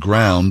into the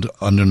ground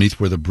underneath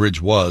where the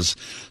bridge was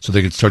so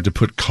they could start to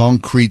put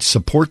concrete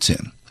supports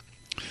in.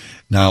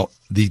 Now,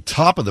 the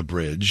top of the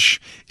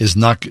bridge is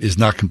not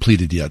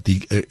completed yet.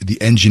 The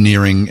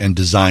engineering and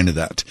design of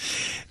that.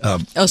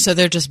 So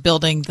they're just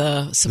building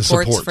the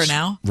supports for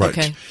now? Right.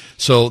 Okay.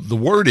 So the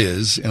word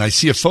is, and I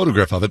see a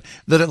photograph of it,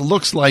 that it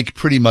looks like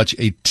pretty much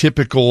a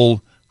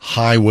typical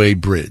highway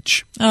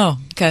bridge. Oh,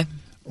 okay.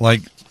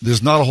 like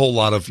there's not a whole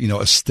lot of,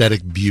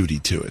 aesthetic beauty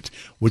to it,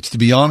 which, to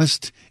be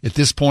honest, at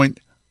this point,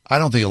 I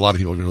don't think a lot of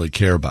people really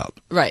care about.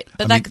 Right.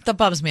 But that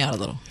bums me out a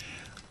little.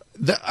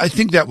 I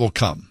think that will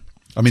come.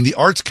 I mean, the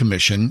Arts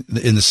Commission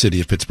in the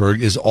city of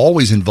Pittsburgh is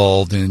always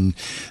involved in,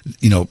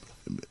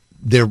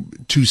 their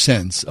 2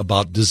 cents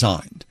about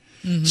design.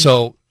 Mm-hmm.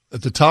 So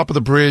at the top of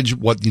the bridge,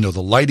 what,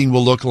 the lighting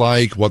will look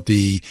like, what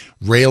the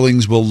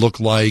railings will look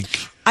like.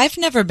 I've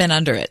never been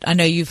under it. I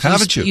know you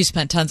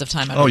spent tons of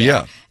time under it. Oh,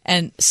 yeah.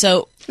 And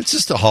so it's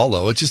just a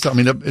hollow. It's just,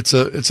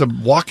 it's a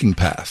walking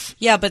path.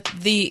 Yeah, but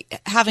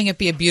having it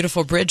be a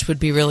beautiful bridge would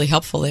be really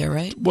helpful there,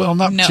 right? Well,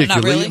 not particularly.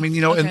 Not really? I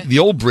mean, and the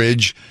old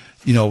bridge,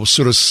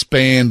 sort of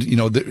spanned,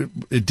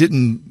 it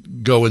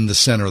didn't go in the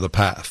center of the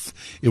path.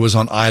 It was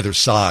on either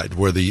side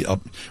where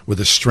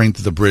the strength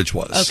of the bridge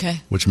was.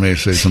 Okay. Which may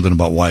say something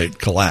about why it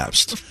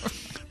collapsed.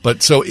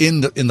 But so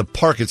in the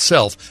park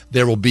itself,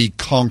 there will be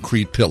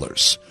concrete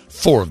pillars,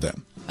 4 of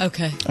them.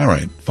 Okay. All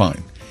right,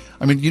 fine.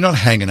 I mean, you're not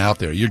hanging out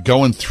there. You're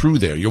going through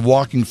there. You're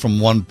walking from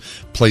one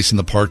place in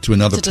the park to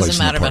another place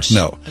in the park. Much.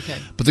 No. Okay.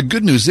 But the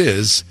good news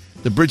is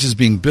the bridge is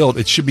being built.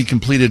 It should be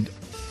completed,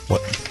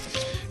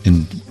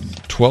 in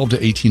 12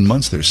 to 18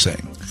 months, they're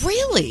saying.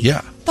 Really?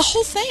 Yeah. The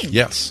whole thing?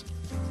 Yes.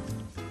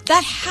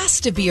 That has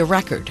to be a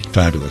record.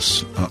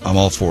 Fabulous. I'm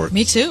all for it.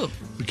 Me too.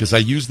 Because I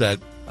use that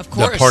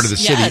part of the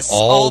city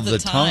all the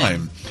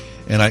time.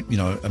 And I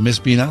miss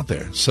being out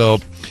there. So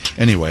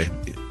anyway,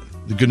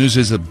 the good news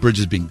is the bridge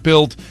is being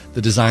built.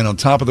 The design on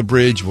top of the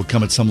bridge will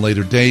come at some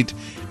later date.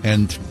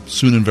 And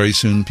soon and very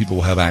soon, people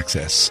will have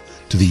access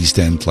to the East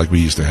End like we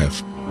used to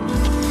have.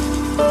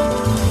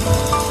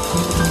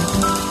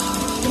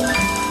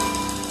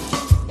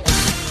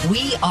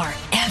 We are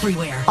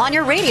everywhere. On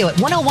your radio at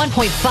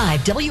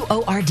 101.5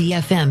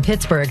 WORD-FM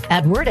Pittsburgh,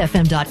 at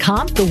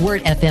wordfm.com, the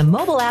Word FM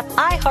mobile app,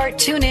 iHeart,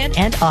 TuneIn,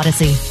 and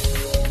Odyssey.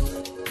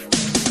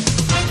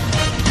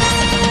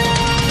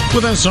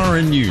 With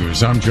SRN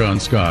News, I'm John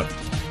Scott.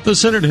 The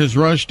Senate has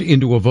rushed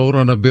into a vote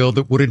on a bill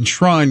that would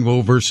enshrine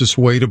Roe v.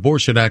 Wade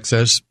abortion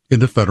access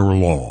into federal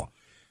law.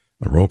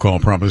 The roll call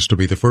promised to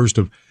be the first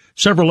of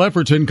several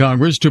efforts in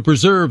Congress to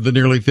preserve the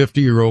nearly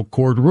 50-year-old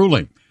court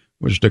ruling,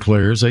 which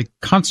declares a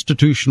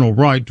constitutional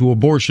right to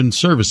abortion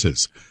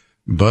services,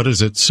 but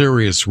is at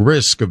serious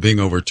risk of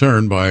being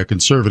overturned by a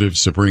conservative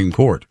Supreme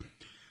Court.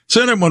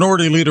 Senate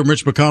Minority Leader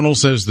Mitch McConnell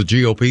says the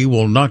GOP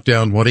will knock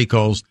down what he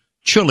calls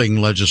chilling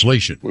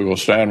legislation. We will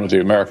stand with the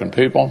American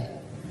people,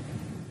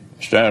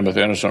 stand with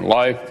innocent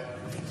life,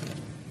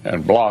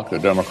 and block the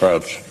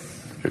Democrats'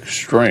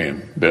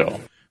 extreme bill.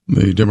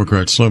 The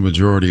Democrat slim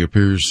majority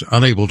appears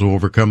unable to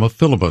overcome a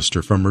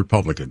filibuster from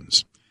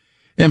Republicans.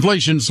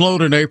 Inflation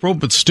slowed in April,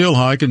 but still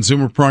high.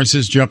 Consumer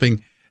prices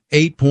jumping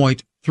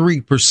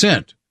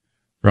 8.3%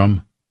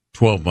 from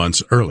 12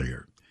 months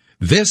earlier.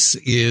 This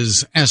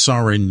is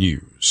SRN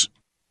News.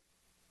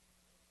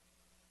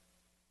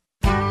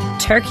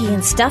 Turkey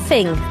and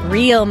stuffing,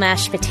 real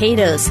mashed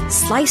potatoes,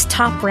 sliced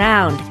top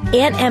round,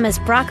 Aunt Emma's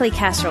broccoli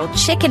casserole,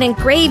 chicken and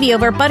gravy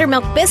over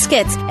buttermilk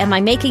biscuits. Am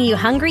I making you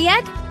hungry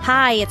yet?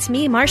 Hi, it's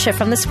me, Marcia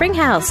from the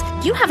Springhouse.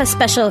 You have a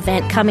special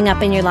event coming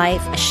up in your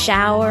life, a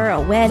shower,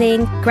 a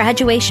wedding,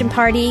 graduation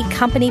party,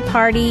 company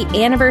party,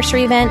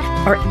 anniversary event,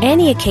 or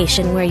any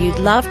occasion where you'd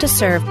love to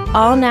serve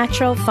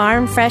all-natural,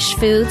 farm-fresh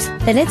foods,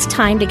 then it's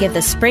time to give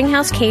the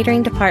Springhouse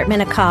Catering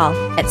Department a call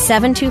at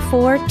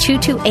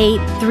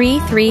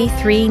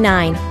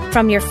 724-228-3339.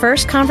 From your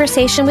first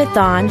conversation with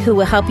Dawn, who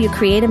will help you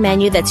create a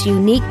menu that's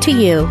unique to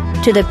you,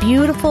 to the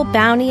beautiful,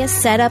 bounteous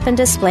setup and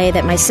display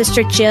that my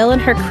sister Jill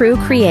and her crew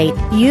create,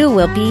 you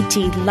will be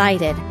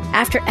delighted.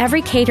 After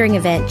every catering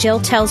event, Jill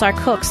tells our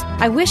cooks,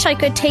 I wish I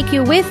could take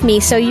you with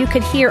me so you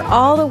could hear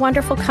all the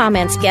wonderful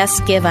comments guests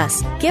give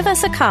us. Give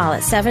us a call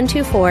at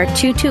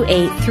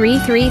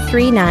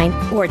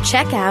 724-228-3339 or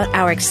check out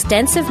our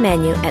extensive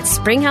menu at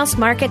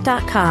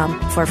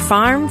springhousemarket.com for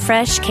farm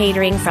fresh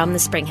catering from the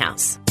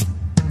Springhouse.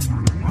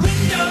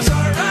 Windows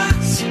are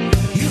us.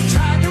 You've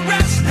tried the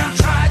rest, now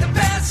try the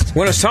best.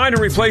 When it's time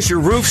to replace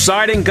your roof,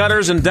 siding,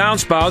 gutters, and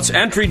downspouts,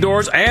 entry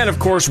doors, and, of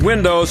course,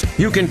 windows,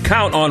 you can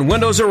count on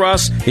Windows R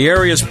Us, the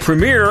area's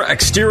premier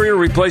exterior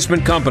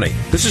replacement company.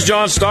 This is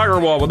John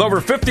Steigerwald. With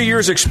over 50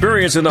 years'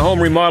 experience in the home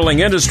remodeling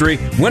industry,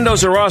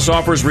 Windows R Us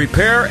offers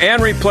repair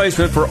and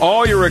replacement for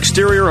all your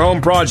exterior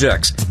home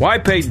projects. Why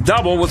pay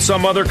double with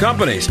some other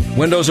companies?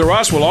 Windows R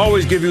Us will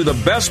always give you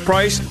the best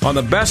price on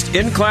the best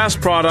in-class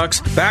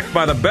products, backed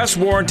by the best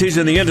warranties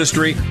in the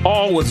industry,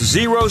 all with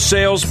zero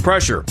sales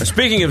pressure. And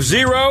speaking of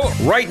zero,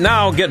 right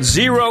now get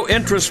zero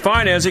interest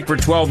financing for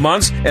 12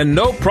 months and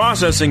no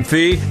processing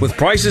fee with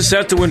prices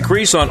set to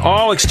increase on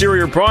all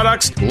exterior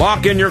products.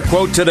 Lock in your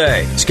quote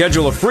today.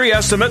 Schedule a free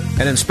estimate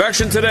and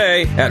inspection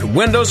today at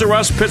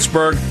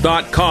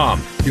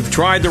WindowsRUsPittsburgh.com. You've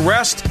tried the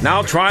rest,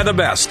 now try the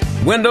best.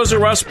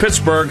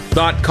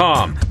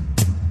 WindowsRUsPittsburgh.com.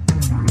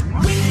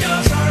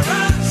 Windows are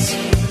us.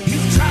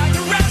 You've tried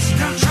the rest,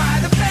 now try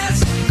the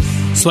best.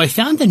 So I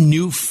found a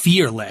new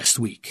fear last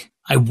week.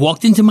 I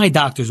walked into my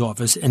doctor's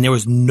office and there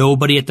was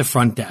nobody at the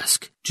front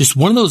desk. Just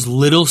one of those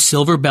little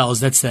silver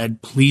bells that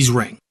said, please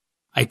ring.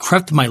 I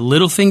crept my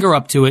little finger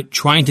up to it,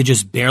 trying to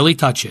just barely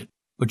touch it.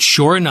 But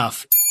sure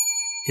enough,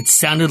 it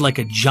sounded like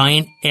a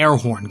giant air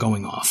horn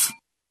going off.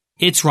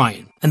 It's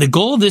Ryan, and the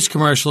goal of this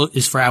commercial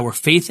is for our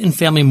Faith and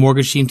Family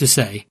Mortgage team to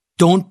say,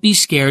 don't be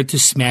scared to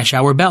smash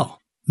our bell.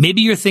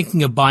 Maybe you're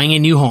thinking of buying a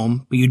new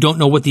home, but you don't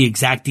know what the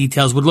exact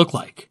details would look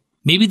like.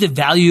 Maybe the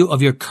value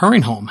of your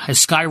current home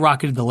has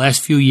skyrocketed the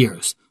last few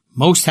years.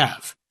 Most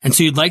have. And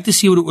so you'd like to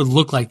see what it would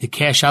look like to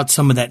cash out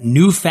some of that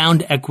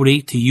newfound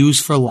equity to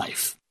use for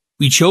life.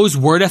 We chose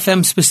Word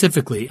FM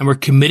specifically, and we're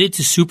committed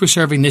to super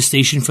serving this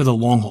station for the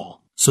long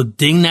haul. So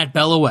ding that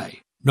bell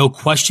away. No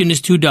question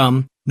is too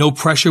dumb. No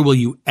pressure will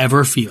you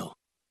ever feel.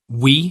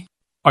 We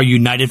are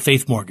United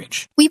Faith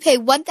Mortgage. We pay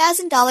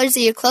 $1,000 of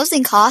your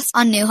closing costs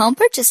on new home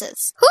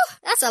purchases. Whew,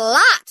 that's a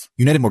lot.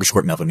 United Mortgage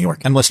Corp, Melville, New York.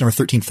 MLS number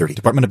 1330.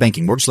 Department of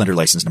Banking. Mortgage Lender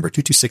License number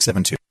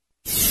 22672.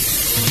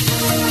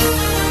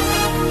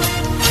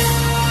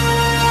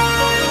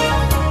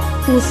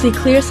 We'll see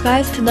clear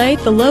skies tonight,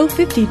 the low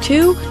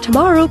 52.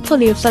 Tomorrow,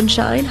 plenty of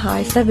sunshine,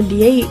 high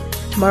 78.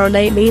 Tomorrow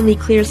night, mainly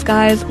clear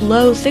skies,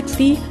 low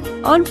 60.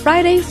 On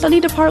Friday,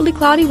 sunny to partly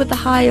cloudy with a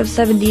high of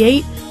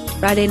 78.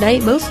 Friday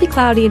night, mostly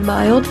cloudy and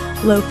mild,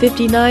 low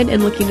 59.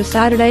 And looking to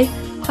Saturday,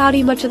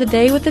 cloudy much of the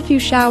day with a few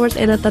showers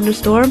and a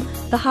thunderstorm,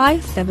 the high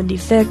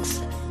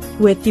 76.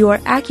 With your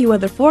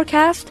AccuWeather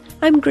forecast,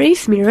 I'm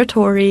Grace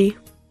Miratori.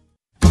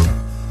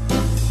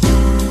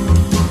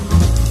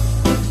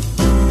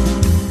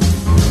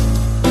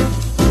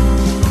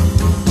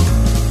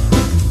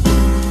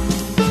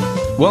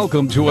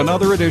 Welcome to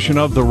another edition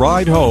of The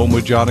Ride Home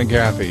with John and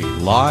Kathy,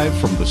 live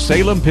from the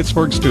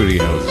Salem-Pittsburgh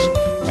studios.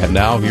 And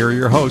now here are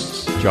your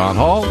hosts, John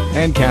Hall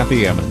and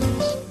Kathy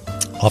Emmons.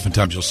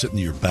 Oftentimes you'll sit in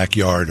your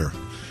backyard or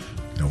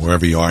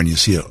wherever you are and you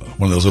see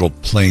one of those little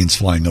planes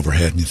flying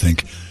overhead and you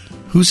think,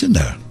 who's in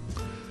that?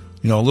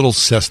 A little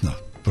Cessna.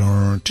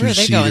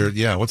 Two-seater.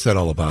 Yeah, what's that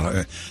all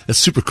about? It's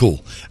super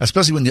cool,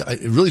 especially when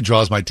it really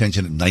draws my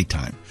attention at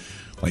nighttime.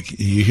 Like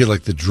you hear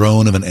like the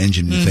drone of an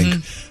engine and you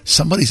think,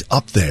 somebody's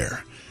up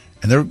there.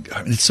 And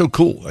it's so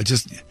cool.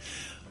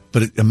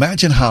 But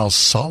imagine how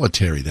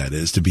solitary that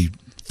is to be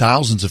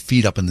thousands of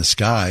feet up in the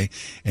sky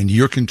and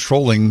you're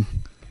controlling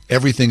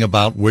everything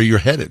about where you're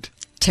headed.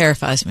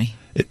 Terrifies me.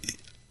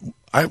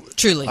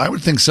 Truly. I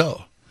would think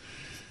so.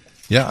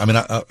 Yeah. I mean,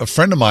 a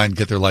friend of mine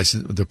got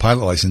their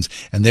pilot license,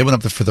 and they went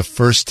up there for the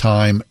first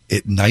time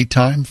at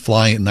nighttime,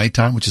 flying at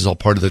nighttime, which is all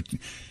part of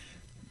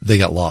they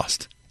got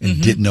lost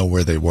and didn't know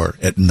where they were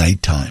at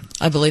nighttime.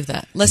 I believe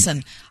that.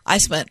 Listen, I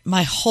spent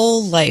my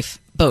whole life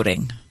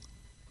boating,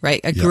 right?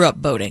 I grew up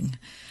boating.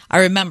 I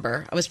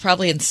remember I was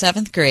probably in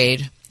 6th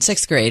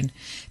grade,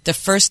 the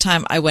first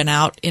time I went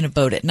out in a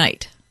boat at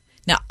night.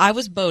 Now, I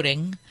was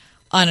boating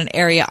on an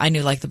area I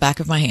knew like the back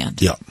of my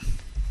hand. Yeah.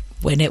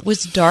 When it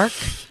was dark,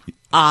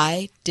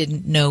 I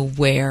didn't know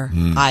where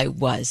I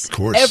was. Of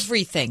course.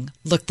 Everything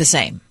looked the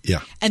same.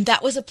 Yeah. And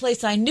that was a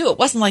place I knew. It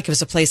wasn't like it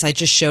was a place I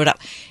just showed up.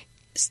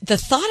 The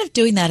thought of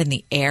doing that in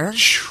the air.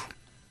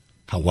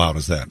 How wild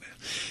is that?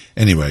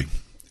 Anyway,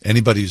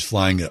 anybody who's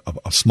flying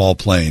a small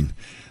plane,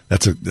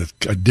 that's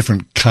a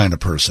different kind of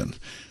person.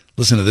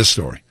 Listen to this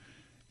story.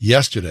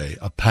 Yesterday,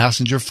 a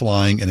passenger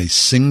flying in a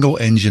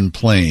single-engine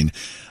plane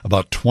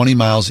about 20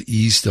 miles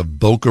east of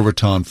Boca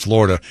Raton,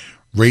 Florida,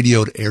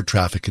 radioed air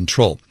traffic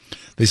control.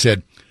 They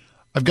said,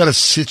 I've got a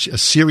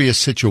serious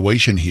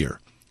situation here.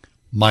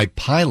 My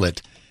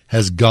pilot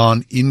has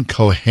gone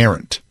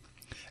incoherent,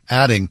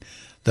 adding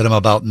that I'm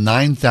about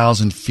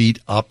 9,000 feet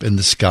up in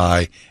the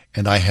sky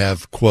and I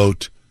have,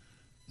 quote,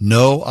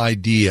 no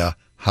idea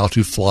how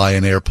to fly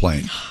an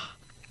airplane.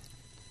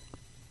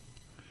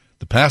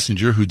 The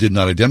passenger, who did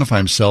not identify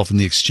himself in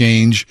the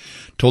exchange,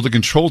 told the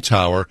control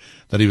tower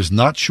that he was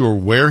not sure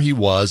where he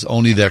was,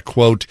 only that,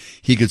 quote,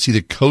 he could see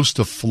the coast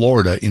of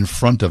Florida in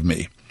front of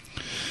me.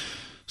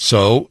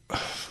 So,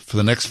 for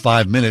the next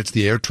 5 minutes,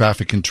 the air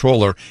traffic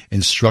controller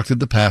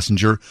instructed the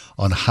passenger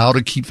on how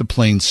to keep the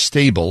plane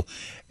stable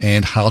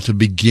and how to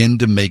begin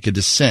to make a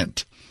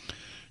descent.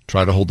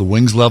 Try to hold the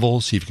wings level,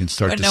 see if you can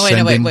start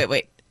descending.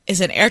 Wait. Is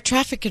an air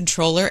traffic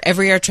controller,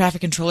 every air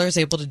traffic controller is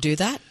able to do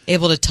that?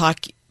 Able to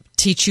talk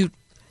you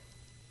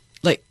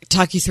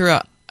through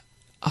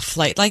a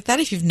flight like that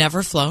if you've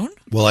never flown?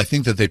 Well, I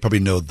think that they probably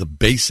know the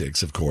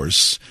basics, of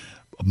course.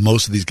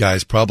 Most of these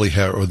guys probably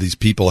have, or these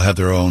people have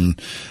their own,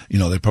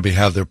 they probably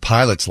have their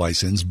pilot's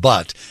license.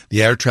 But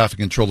the air traffic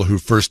controller who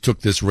first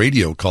took this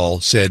radio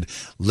call said,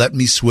 let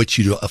me switch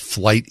you to a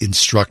flight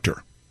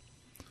instructor.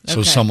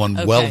 So someone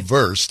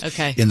well-versed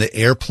in the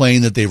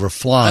airplane that they were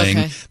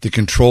flying, the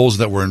controls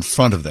that were in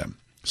front of them.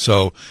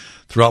 So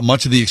throughout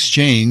much of the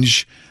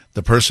exchange,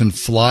 the person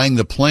flying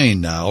the plane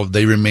now,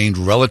 they remained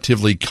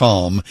relatively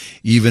calm,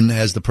 even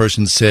as the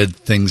person said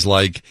things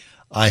like,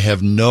 I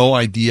have no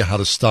idea how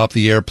to stop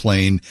the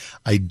airplane.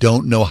 I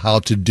don't know how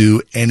to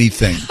do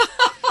anything.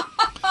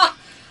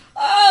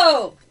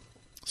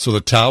 So the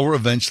tower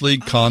eventually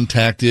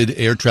contacted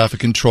air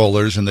traffic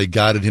controllers, and they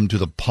guided him to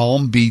the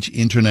Palm Beach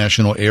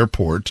International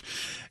Airport.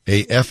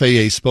 A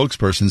FAA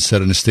spokesperson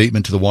said in a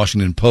statement to the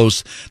Washington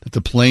Post that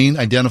the plane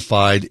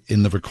identified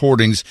in the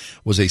recordings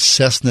was a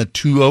Cessna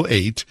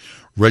 208,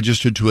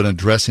 registered to an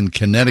address in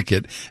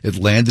Connecticut. It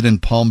landed in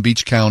Palm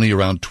Beach County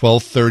around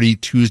 12:30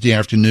 Tuesday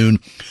afternoon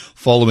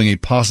following a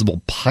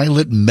possible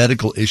pilot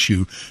medical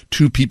issue.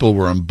 2 people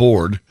were on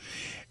board.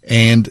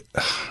 And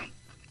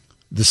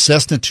the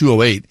Cessna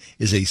 208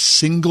 is a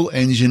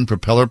single-engine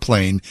propeller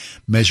plane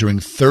measuring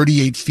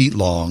 38 feet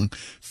long,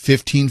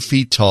 15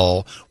 feet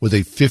tall, with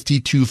a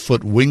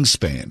 52-foot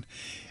wingspan. And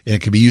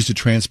it can be used to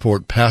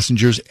transport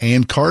passengers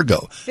and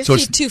cargo.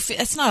 52 feet,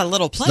 that's not a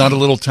little plane. It's not a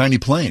little tiny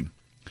plane.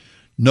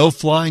 No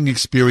flying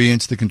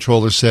experience, the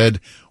controller said.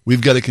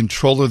 We've got a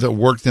controller that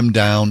worked them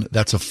down.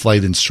 That's a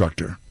flight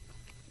instructor.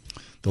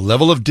 The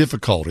level of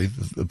difficulty,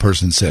 the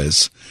person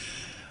says,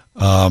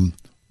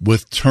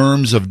 with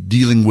terms of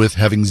dealing with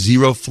having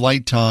 0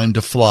 flight time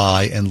to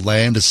fly and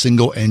land a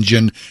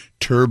single-engine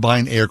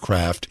turbine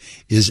aircraft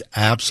is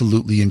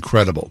absolutely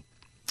incredible.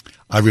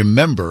 I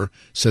remember,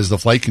 says the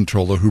flight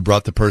controller who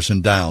brought the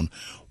person down,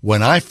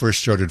 when I first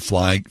started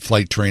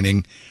flight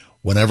training,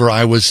 whenever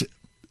I was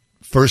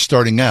first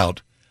starting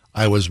out,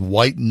 I was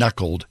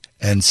white-knuckled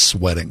and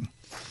sweating.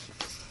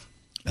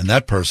 And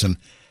that person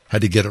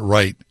had to get it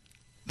right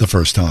the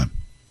first time.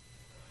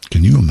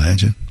 Can you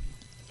imagine?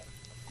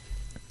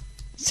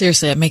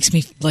 Seriously, it makes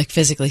me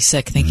physically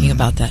sick thinking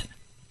about that.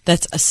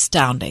 That's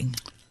astounding.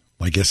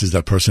 My guess is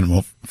that person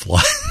won't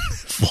fly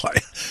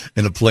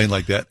in a plane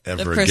like that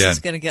ever again. The person's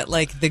going to get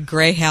the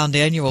Greyhound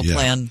annual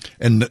plan.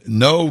 And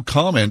no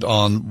comment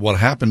on what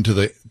happened to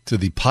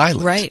the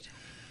pilot. Right.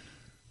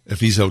 If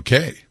he's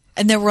okay.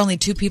 And there were only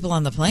 2 people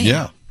on the plane.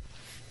 Yeah.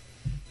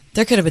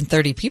 There could have been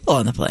 30 people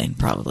on the plane,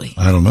 probably.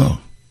 I don't know.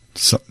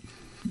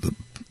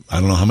 I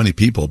don't know how many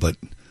people, but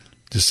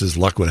just as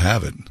luck would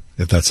have it,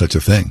 if that's such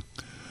a thing.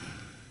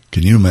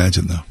 Can you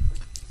imagine, though?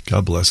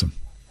 God bless him.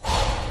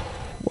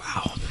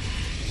 Wow.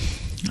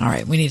 All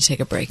right, we need to take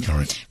a break. All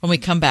right. When we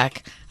come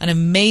back, an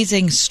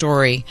amazing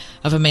story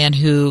of a man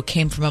who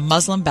came from a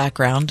Muslim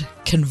background,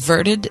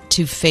 converted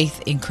to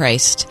faith in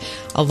Christ,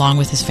 along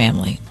with his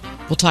family.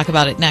 We'll talk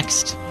about it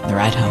next on The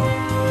Ride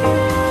Home.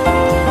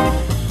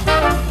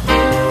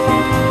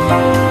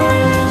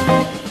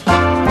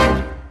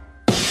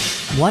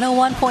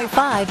 101.5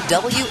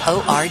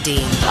 WORD.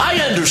 I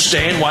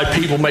understand why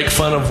people make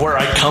fun of where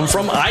I come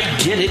from. I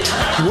get it.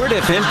 Word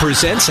FM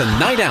presents a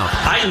night out.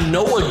 I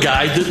know a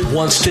guy that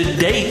wants to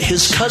date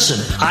his cousin.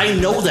 I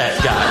know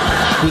that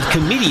guy. With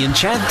comedian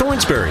Chad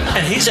Thornsberry.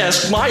 And he's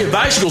asked my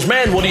advice. He goes,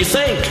 man, what do you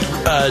think?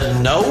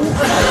 No.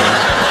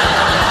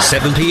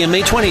 7 p.m.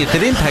 May 20th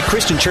at Impact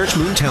Christian Church,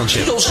 Moon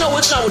Township. He goes, no,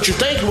 it's not what you're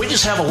thinking. We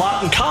just have a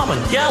lot in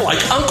common. Yeah, like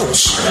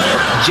uncles.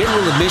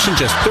 General admission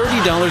just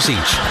 $30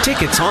 each.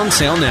 Tickets on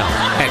sale now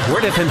at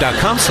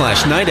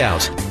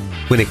wordfm.com/nightout.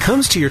 When it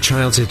comes to your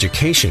child's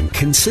education,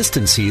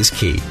 consistency is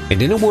key. And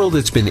in a world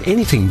that's been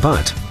anything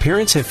but,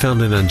 parents have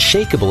found an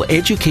unshakable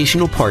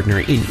educational partner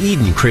in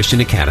Eden Christian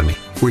Academy,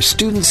 where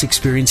students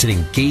experience an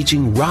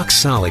engaging,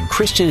 rock-solid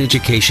Christian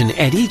education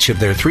at each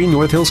of their 3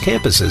 North Hills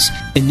campuses,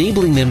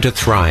 enabling them to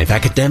thrive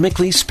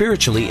academically,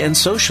 spiritually, and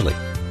socially.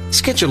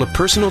 Schedule a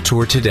personal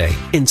tour today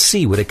and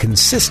see what a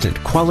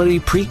consistent, quality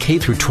pre-K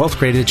through 12th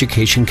grade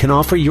education can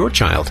offer your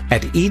child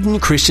at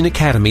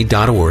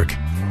EdenChristianAcademy.org.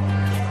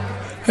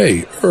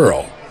 Hey,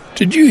 Earl,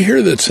 did you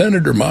hear that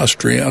Senator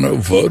Mastriano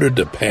voted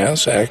to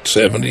pass Act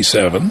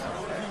 77?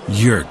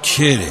 You're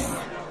kidding.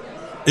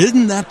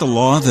 Isn't that the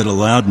law that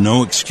allowed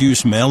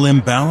no-excuse mail-in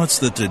ballots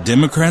that the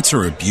Democrats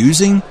are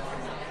abusing?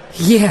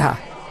 Yeah,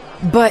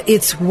 but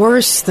it's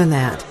worse than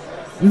that.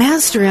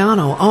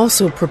 Mastriano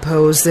also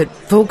proposed that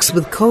folks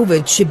with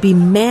COVID should be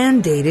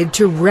mandated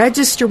to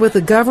register with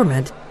the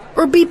government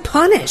or be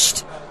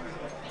punished.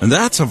 And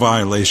that's a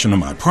violation of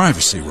my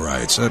privacy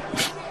rights.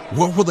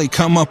 What will they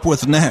come up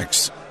with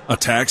next? A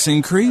tax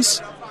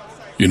increase?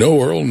 You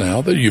know, Earl, now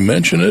that you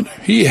mention it,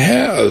 he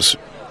has.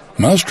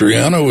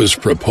 Mastriano is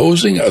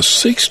proposing a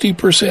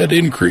 60%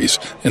 increase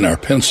in our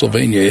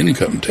Pennsylvania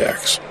income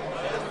tax.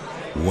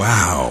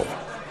 Wow.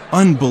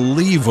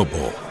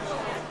 Unbelievable.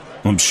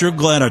 I'm sure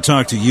glad I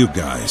talked to you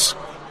guys.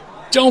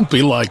 Don't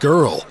be like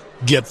Earl.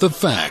 Get the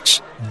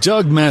facts.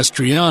 Doug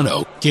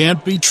Mastriano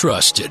can't be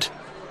trusted.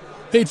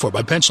 Paid for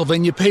by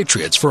Pennsylvania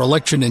Patriots for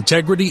Election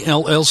Integrity,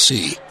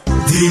 LLC.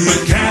 The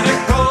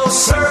Mechanical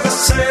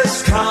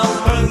Services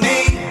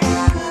Company.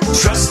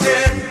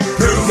 Trusted,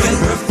 proven,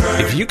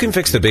 preferred. If you can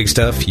fix the big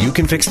stuff, you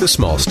can fix the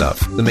small stuff.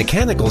 The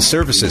Mechanical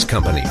Services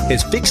Company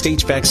has fixed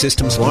HVAC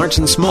systems large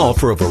and small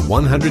for over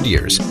 100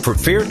 years. For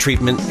fair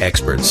treatment,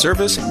 expert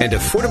service, and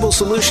affordable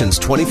solutions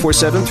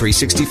 24/7,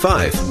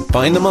 365.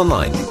 Find them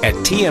online at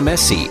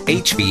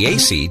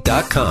tmschvac.com.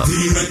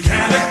 The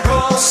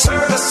Mechanical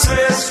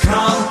Services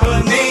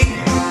Company.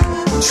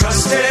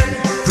 Trusted,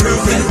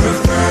 proven,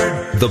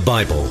 preferred. The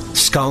Bible.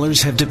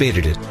 Scholars have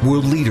debated it.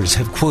 World leaders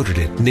have quoted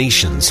it.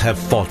 Nations have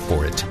fought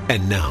for it.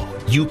 And now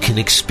you can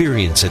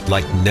experience it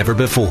like never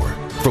before.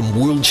 From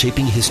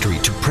world-shaping history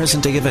to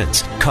present-day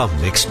events, come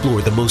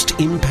explore the most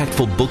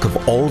impactful book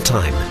of all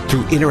time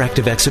through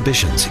interactive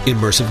exhibitions,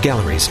 immersive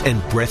galleries,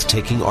 and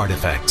breathtaking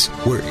artifacts,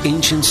 where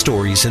ancient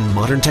stories and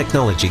modern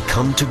technology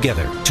come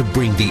together to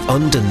bring the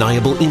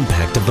undeniable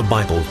impact of the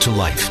Bible to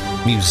life.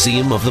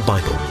 Museum of the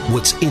Bible.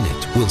 What's in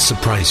it will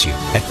surprise you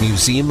at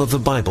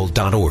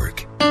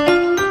museumofthebible.org.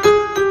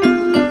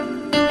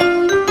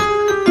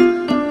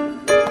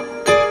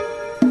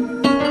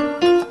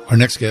 Our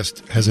next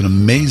guest has an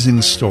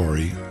amazing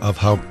story of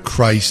how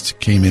Christ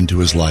came into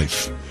his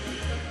life.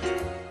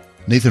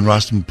 Nathan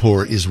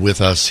Rostampour is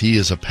with us. He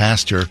is a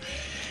pastor,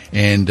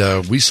 and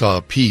we saw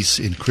a piece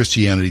in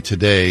Christianity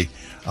Today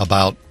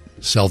about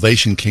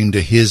salvation came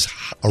to his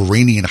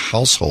Iranian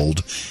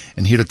household.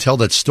 And here to tell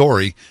that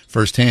story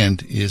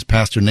firsthand is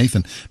Pastor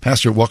Nathan.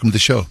 Pastor, welcome to the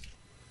show.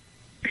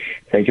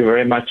 Thank you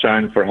very much,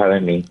 John, for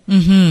having me.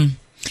 Mm-hmm.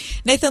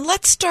 Nathan,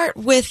 let's start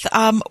with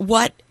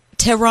what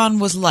Tehran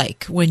was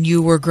like when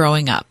you were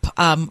growing up.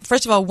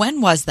 First of all,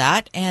 when was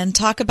that? And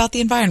talk about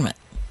the environment.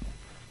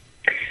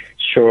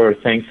 Sure.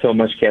 Thanks so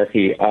much,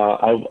 Kathy.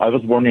 I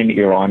was born in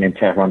Iran, in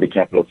Tehran, the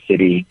capital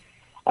city,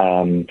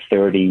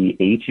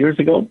 38 years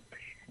ago.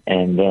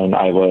 And then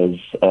I was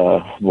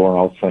born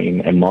also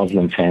in a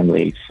Muslim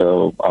family.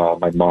 So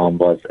my mom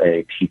was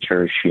a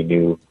teacher. She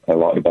knew a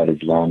lot about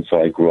Islam. So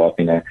I grew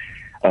up in a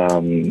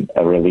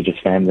religious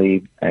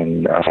family.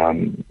 And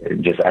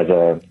just as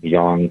a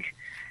young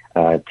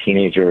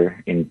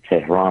teenager in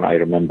Tehran, I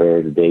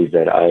remember the days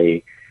that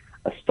I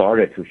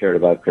started to hear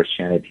about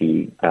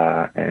Christianity,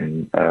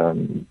 and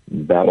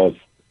that was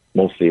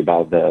mostly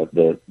about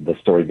the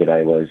story that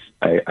I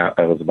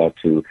was about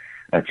to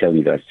tell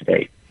you guys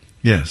today.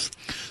 Yes.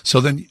 So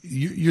then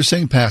you're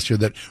saying, Pastor,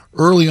 that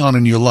early on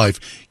in your life,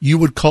 you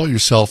would call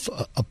yourself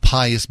a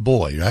pious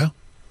boy, right?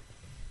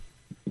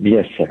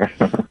 Yes, sir.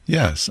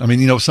 Yes. I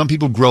mean, some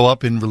people grow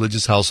up in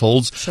religious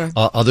households. Sure.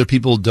 Other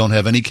people don't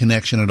have any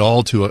connection at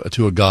all to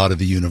a God of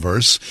the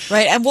universe.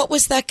 Right. And what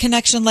was that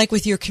connection like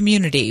with your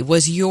community?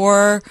 Was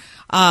there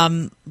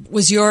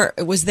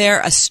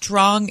a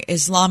strong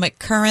Islamic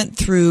current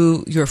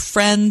through your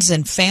friends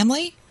and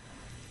family?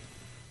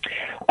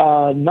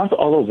 Not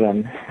all of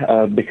them,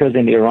 because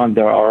in Iran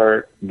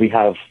we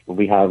have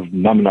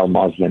nominal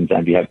Muslims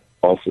and we have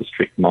also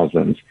strict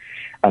Muslims.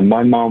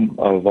 My mom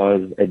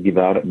was a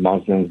devout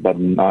Muslim, but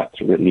not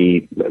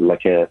really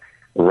like a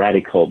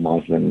radical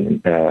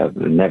Muslim,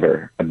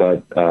 never.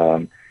 But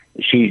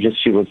she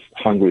was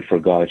hungry for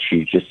God.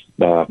 She just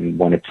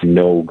wanted to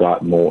know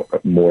God more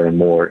and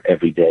more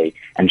every day,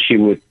 and she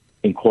would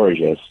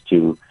encourage us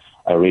to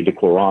read the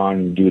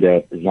Quran, do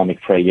the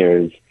Islamic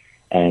prayers.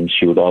 And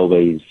she would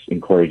always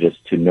encourage us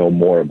to know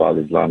more about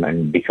Islam.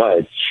 And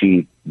because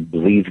she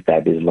believed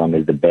that Islam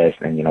is the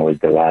best and, is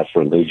the last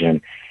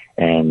religion,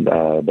 and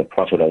the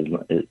prophet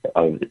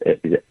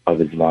of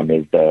Islam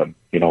is the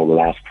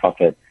last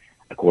prophet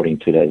according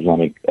to the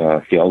Islamic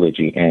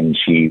theology. And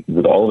she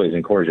would always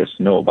encourage us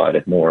to know about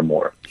it more and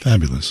more.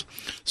 Fabulous.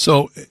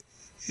 So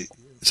it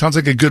sounds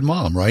like a good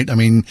mom, right? I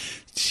mean,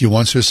 she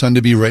wants her son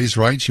to be raised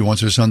right. She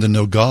wants her son to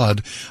know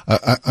God.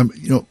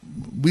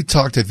 We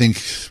talked, I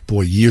think,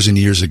 years and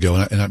years ago,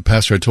 and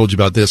Pastor, I told you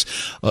about this.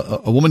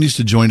 A woman used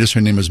to join us. Her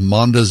name is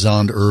Monda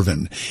Zand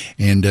Irvin,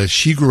 and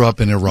she grew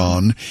up in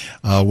Iran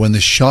when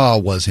the Shah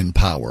was in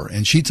power.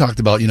 And she talked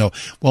about,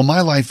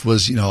 my life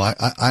was,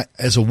 I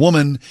as a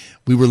woman,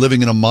 we were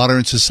living in a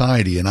modern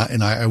society, and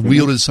I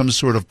wielded some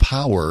sort of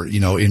power,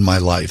 in my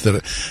life.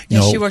 That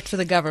she worked for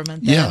the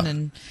government then,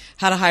 and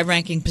had a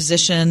high-ranking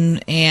position,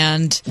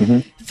 and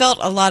felt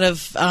a lot of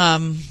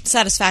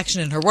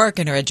satisfaction in her work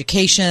and her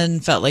education.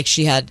 Felt like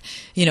she had,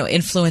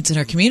 influence in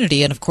her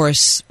community. And of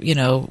course,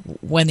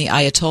 when the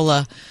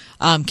Ayatollah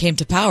came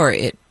to power,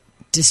 it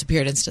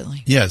disappeared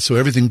instantly. Yeah, so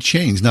everything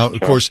changed. Now,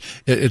 of course,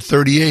 at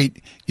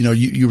 38,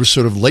 you were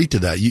sort of late to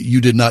that.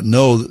 You did not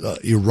know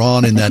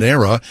Iran in that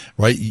era,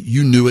 right?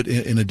 You knew it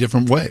in a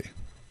different way.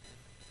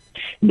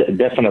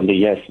 Definitely,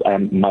 yes.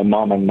 My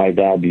mom and my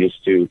dad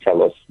used to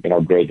tell us,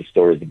 great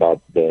stories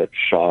about the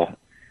Shah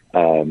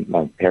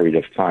period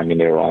of time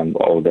in Iran,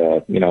 all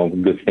the,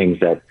 good things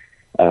that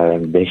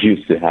they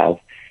used to have.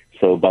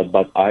 So,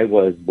 but I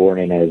was born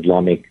in an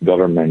Islamic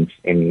government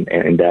in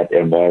that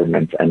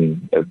environment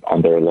and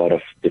under a lot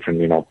of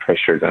different,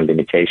 pressures and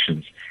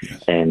limitations.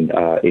 Yes. And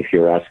if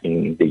you're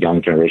asking the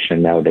young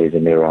generation nowadays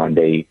in Iran,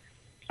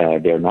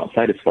 they're not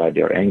satisfied.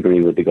 They're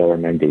angry with the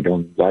government. They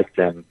don't like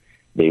them.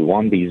 They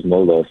want these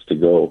mullahs to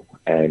go,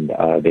 and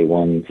they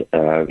want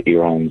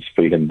Iran's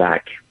freedom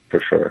back, for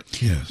sure.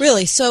 Yes.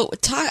 Really? So,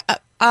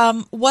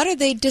 what are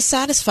they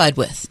dissatisfied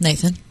with,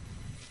 Nathan?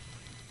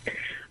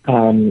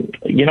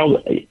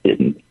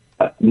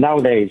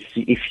 Nowadays,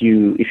 if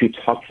you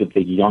talk with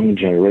the young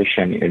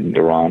generation in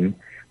Iran,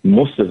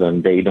 most of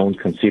them, they don't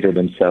consider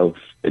themselves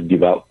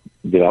devout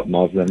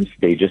Muslims.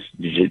 They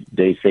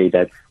say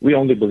that we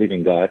only believe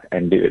in God,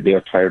 and they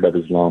are tired of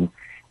Islam.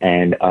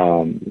 And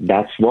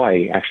that's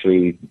why,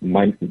 actually,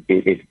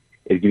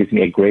 it gives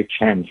me a great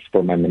chance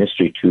for my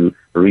ministry to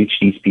reach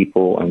these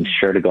people and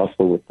share the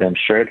gospel with them,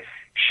 share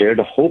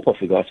the hope of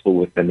the gospel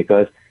with them,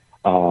 because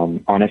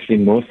honestly,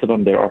 most of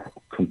them, they are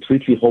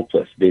completely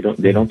hopeless. They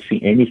don't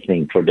see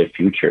anything for their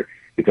future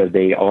because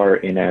they are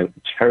in a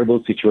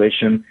terrible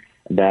situation,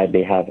 that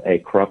they have a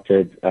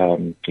corrupted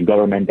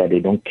government, that they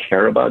don't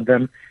care about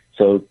them,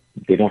 so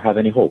they don't have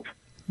any hope.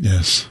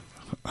 Yes.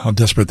 How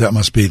desperate that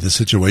must be, the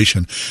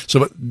situation. So,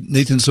 but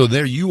Nathan, so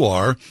there you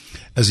are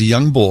as a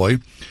young boy.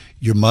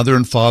 Your mother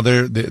and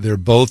father, they're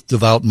both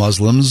devout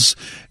Muslims.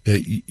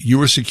 You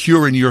were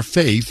secure in your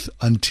faith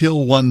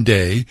until one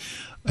day,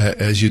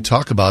 as you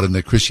talk about in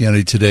the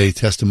Christianity Today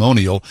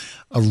testimonial,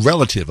 a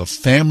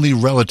family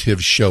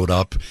relative showed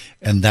up,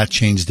 and that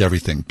changed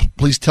everything.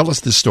 Please tell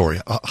us this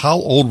story. How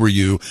old were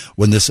you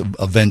when this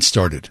event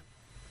started?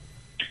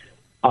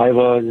 I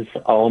was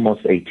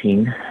almost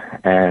 18,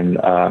 and,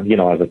 as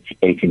an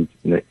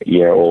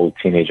 18-year-old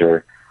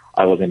teenager,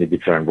 I was in a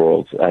different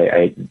world.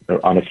 I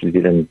honestly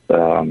didn't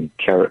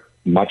care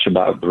much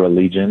about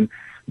religion,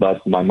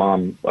 but my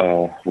mom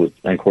would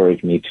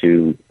encourage me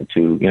to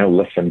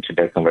listen to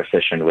their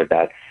conversation with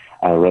that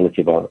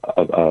relative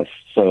of us.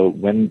 So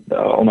when,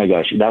 oh my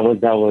gosh, that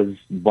was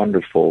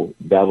wonderful.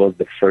 That was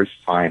the first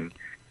time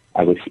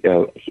I would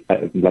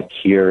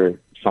hear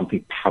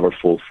something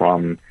powerful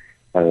from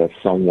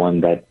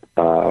someone that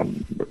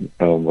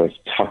was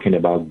talking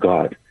about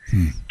God.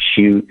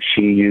 She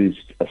used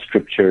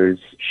scriptures.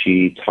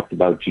 She talked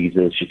about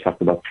Jesus. She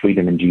talked about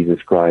freedom in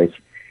Jesus Christ.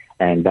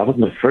 And that was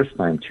my first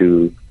time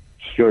to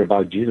hear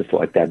about Jesus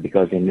like that,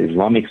 because in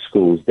Islamic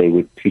schools, they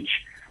would teach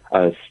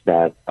us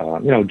that,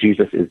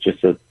 Jesus is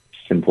just a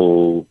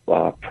simple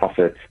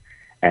prophet,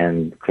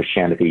 and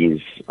Christianity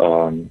is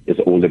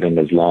older than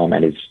Islam,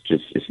 and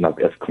it's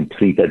not as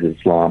complete as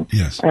Islam.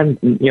 Yes. And,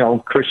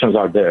 Christians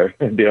are there.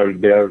 They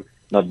are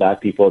not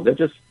bad people. They're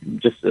just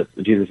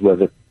Jesus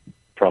was a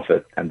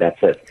prophet, and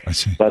that's it. I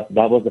see. But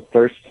that was the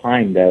first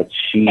time that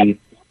she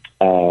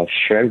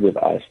shared with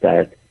us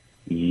that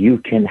you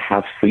can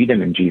have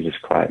freedom in Jesus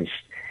Christ,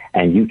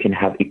 and you can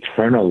have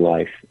eternal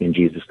life in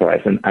Jesus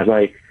Christ. And as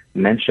I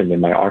mentioned in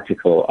my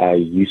article, I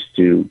used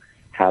to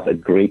have a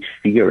great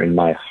fear in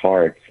my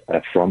heart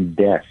from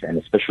death, and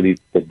especially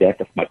the death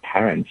of my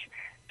parents,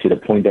 to the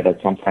point that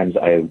sometimes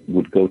I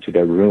would go to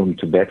their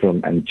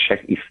bedroom, and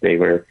check if they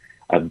were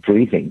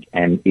breathing.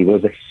 And it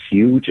was a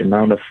huge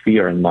amount of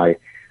fear in my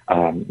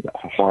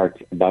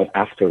heart about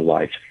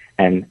afterlife.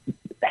 And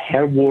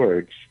her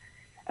words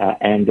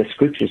and the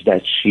scriptures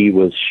that she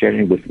was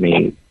sharing with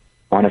me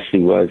honestly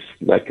was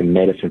like a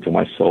medicine to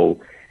my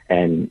soul.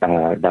 And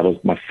that was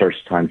my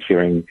first time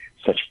hearing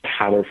such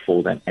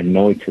powerful and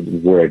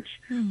anointed words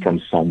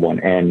from someone.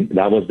 And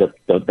that was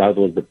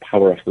the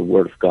power of the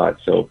Word of God.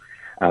 So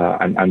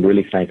I'm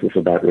really thankful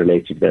for that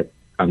relative, that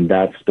on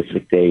that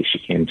specific day she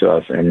came to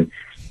us and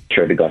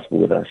shared the gospel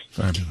with us.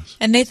 Fabulous.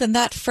 And Nathan,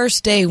 that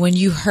first day when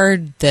you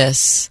heard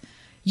this,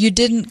 you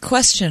didn't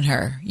question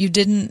her. You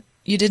didn't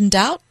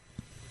doubt?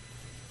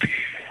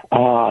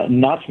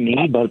 Not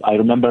me, but I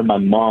remember my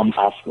mom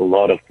asked a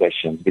lot of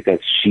questions, because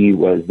she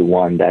was the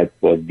one that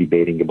was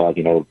debating about,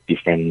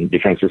 different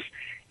differences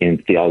in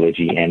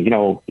theology and,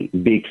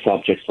 big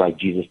subjects like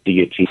Jesus'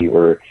 deity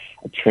or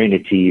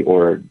Trinity,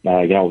 or,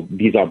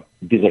 these are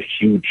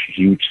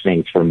huge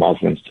things for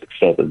Muslims to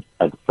accept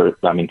at first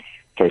time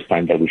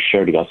that we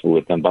share the gospel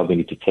with them, but we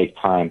need to take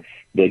time.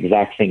 The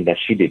exact thing that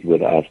she did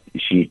with us.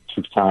 She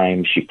took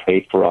time, she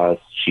prayed for us,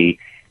 she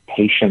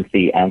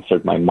patiently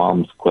answered my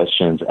mom's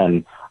questions,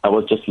 and I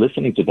was just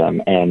listening to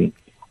them. And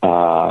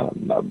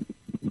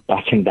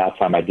back in that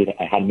time, I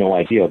had no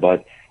idea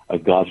about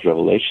God's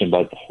revelation,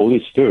 but the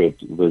Holy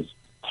Spirit was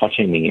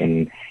touching me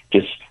and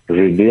just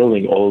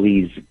revealing all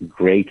these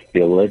great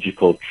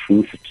theological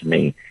truths to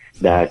me,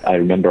 that I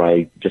remember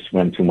I just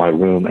went to my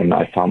room and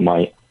I found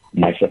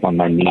myself on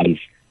my knees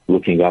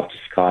looking up to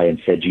the sky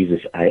and said,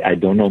 Jesus, I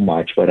don't know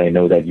much, but I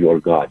know that you are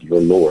God, you are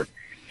Lord.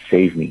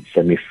 Save me,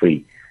 set me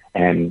free.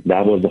 And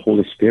that was the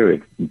Holy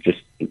Spirit. Just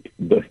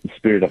the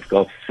Spirit of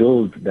God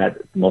filled that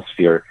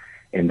atmosphere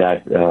in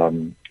that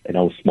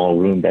small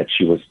room that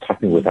she was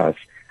talking with us,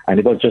 and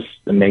it was just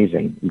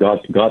amazing.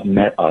 God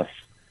met us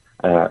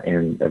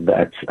in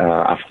that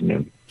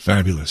afternoon.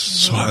 Fabulous.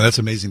 So that's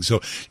amazing. So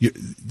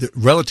the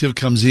relative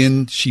comes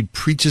in, she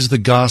preaches the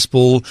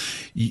gospel,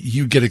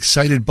 you get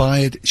excited by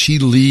it, she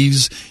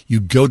leaves,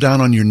 you go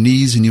down on your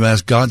knees and you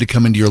ask God to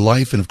come into your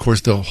life, and of course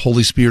the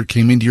Holy Spirit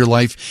came into your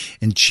life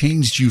and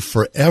changed you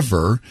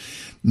forever.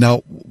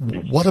 Now,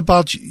 what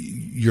about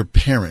your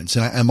parents?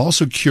 And I'm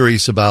also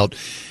curious about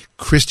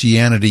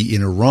Christianity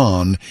in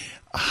Iran.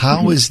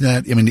 How is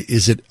that? I mean,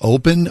 is it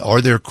open?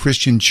 Are there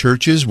Christian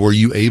churches? Were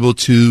you able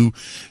to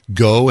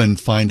go and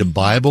find a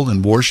Bible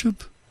and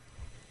worship?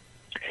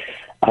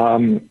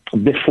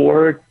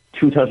 Before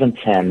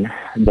 2010,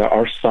 there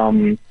are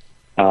some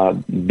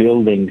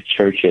building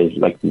churches,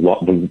 like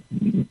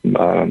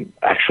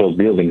actual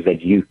buildings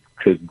that you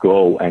could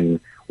go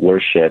and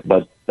worship,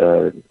 but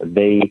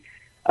they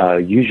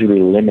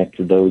usually limit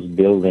those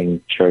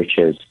building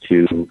churches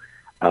to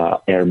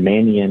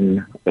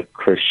Armenian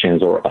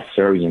Christians or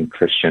Assyrian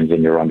Christians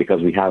in Iran,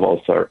 because we have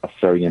also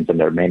Assyrians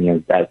and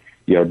Armenians that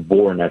they are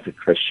born as a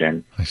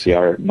Christian. They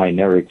are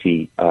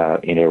minority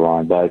in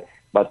Iran, but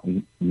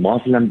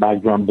Muslim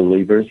background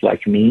believers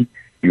like me,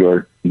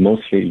 you're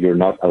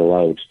not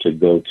allowed to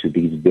go to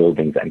these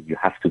buildings, and you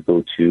have to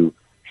go to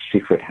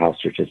secret house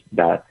churches.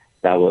 That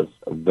was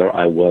where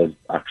I was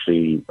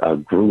actually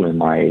grew in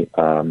my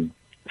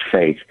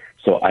faith.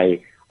 So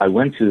I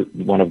went to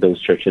one of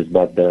those churches,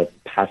 but the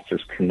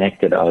pastors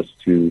connected us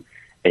to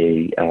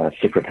a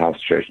secret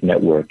house church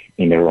network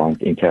in Iran,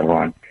 in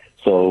Tehran.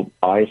 So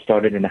I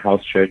started in a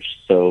house church.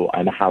 So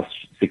I'm a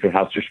secret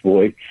house church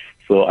boy.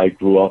 So I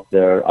grew up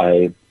there.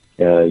 I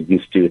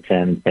used to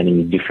attend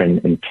many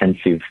different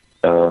intensive,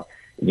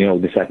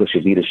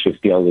 discipleship,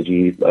 leadership,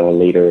 theology,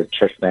 later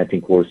church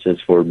planting courses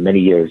for many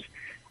years.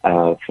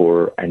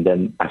 And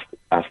then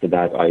after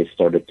that, I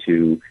started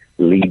to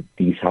lead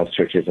these house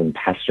churches and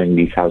pastoring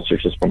these house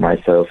churches for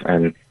myself.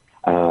 And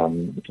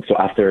so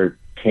after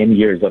 10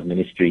 years of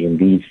ministry in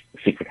these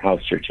secret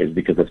house churches,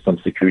 because of some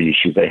security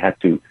issues, I had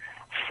to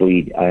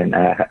flee, and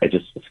I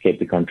just escaped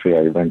the country.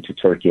 I went to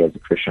Turkey as a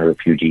Christian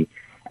refugee.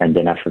 And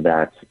then after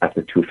that,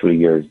 after 2 or 3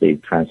 years, they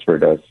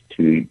transferred us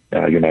to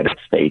United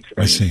States.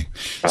 I see.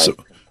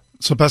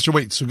 So Pastor,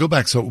 so go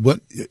back. So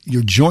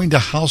you joined a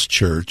house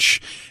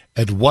church.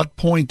 At what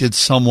point did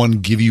someone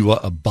give you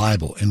a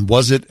Bible? And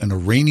was it an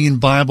Iranian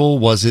Bible?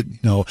 Was it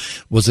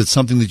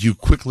something that you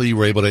quickly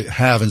were able to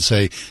have and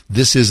say,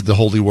 this is the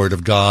holy word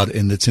of God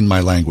and it's in my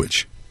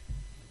language?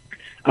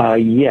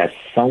 Yes,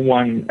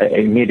 someone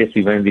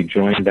immediately when we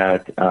joined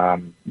that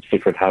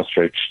secret house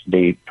church,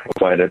 they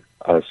provided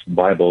us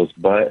Bibles,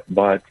 but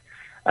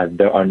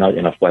there are not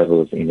enough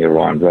Bibles in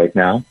Iran right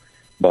now.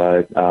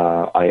 But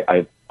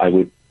I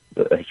would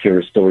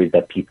hear stories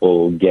that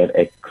people get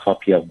a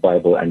copy of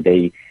Bible and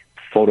they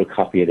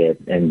photocopied it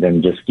and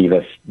then just give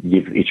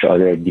each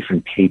other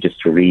different pages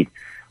to read.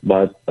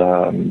 But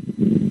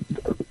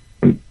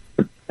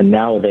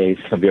nowadays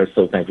we are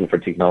so thankful for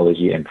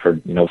technology and for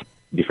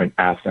different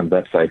apps and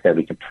websites that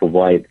we can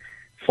provide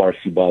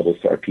Farsi Bibles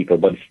to our people.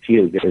 But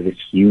still, there is this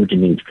huge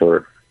need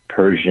for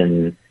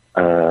Persian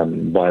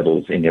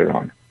Bibles in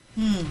Iran.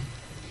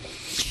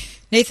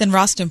 Nathan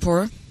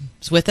Rostenpour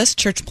is with us,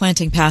 church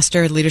planting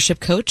pastor, leadership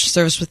coach,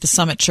 serves with the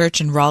Summit Church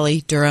in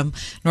Raleigh, Durham,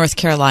 North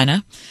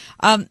Carolina.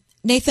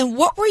 Nathan,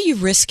 what were you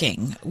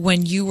risking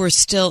when you were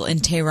still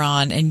in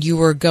Tehran and you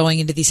were going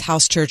into these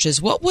house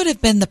churches? What would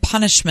have been the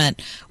punishment?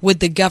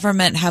 Would the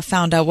government have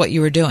found out what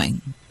you were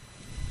doing?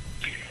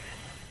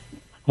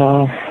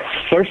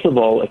 First of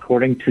all,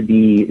 according to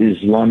the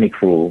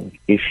Islamic rule,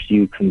 if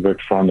you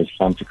convert from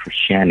Islam to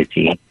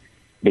Christianity,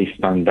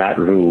 based on that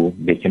rule,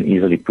 they can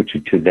easily put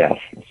you to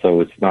death.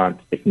 So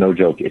it's no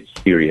joke. It's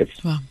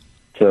serious. Wow.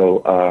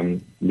 So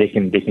they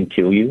can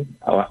kill you,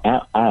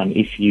 and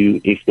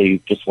if they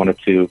just wanted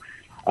to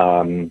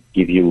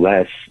give you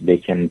less, they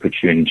can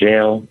put you in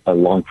jail, a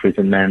long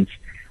imprisonment,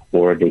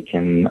 or they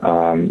can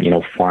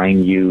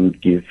fine you,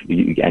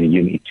 and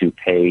you need to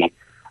pay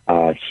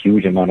a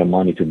huge amount of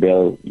money to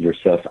bail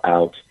yourself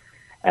out.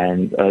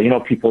 And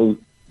people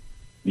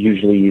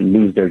usually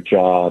lose their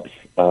jobs,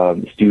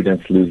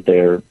 students lose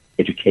their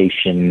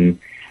education,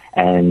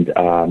 and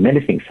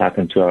many things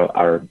happen to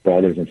our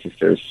brothers and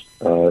sisters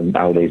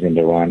nowadays in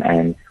Iran.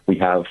 And we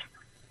have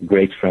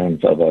great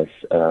friends of us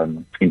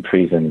in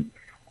prison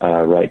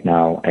right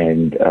now,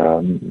 and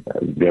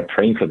we are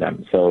praying for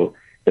them. So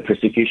the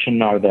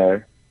persecution are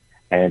there,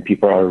 and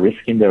people are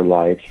risking their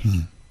lives.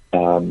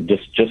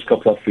 Just a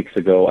couple of weeks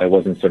ago, I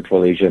was in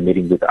Central Asia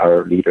meeting with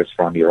our leaders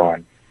from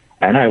Iran,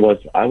 and I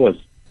went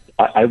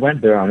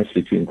there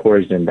honestly to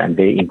encourage them, and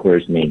they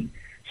encouraged me.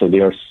 So they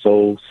are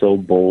so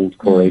bold,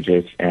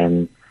 courageous,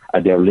 and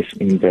they are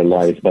risking their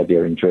lives, but they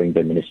are enjoying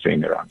their ministry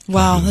in Iran.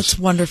 Wow, that's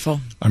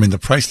wonderful. I mean, the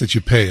price that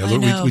you pay.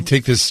 We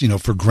take this,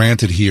 for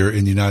granted here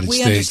in the United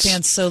States. We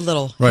understand so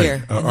little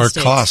here. Our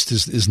cost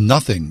is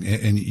nothing,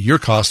 and your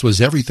cost was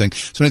everything.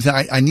 So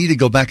I need to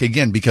go back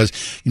again because,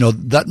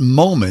 that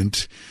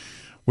moment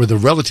where the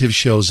relative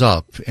shows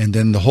up and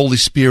then the Holy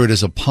Spirit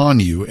is upon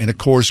you. And of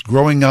course,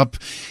 growing up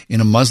in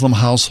a Muslim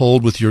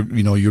household with your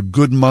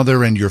good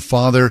mother and your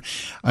father,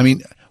 I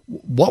mean,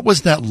 what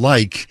was that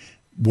like?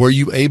 Were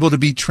you able to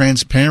be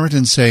transparent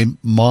and say,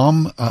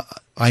 Mom,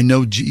 I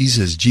know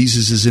Jesus.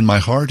 Jesus is in my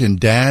heart. And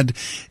Dad,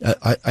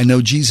 I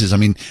know Jesus. I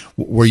mean,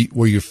 were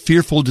you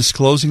fearful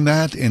disclosing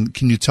that? And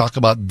can you talk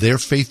about their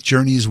faith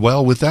journey as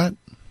well with that?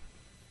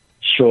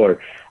 Sure.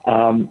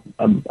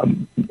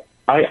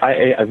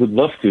 I would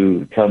love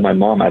to tell my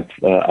mom at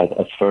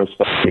first,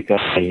 but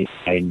because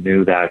I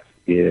knew that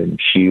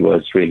she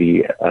was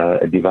really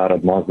a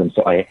devout Muslim,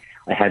 so I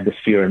had this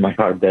fear in my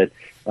heart that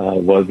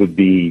what would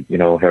be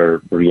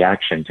her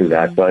reaction to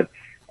that. But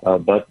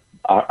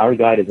our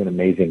God is an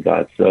amazing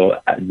God. So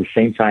at the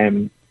same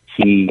time,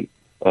 He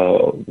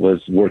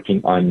was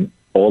working on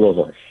all of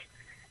us.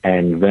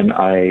 And when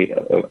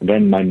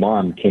my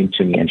mom came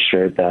to me and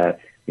shared that,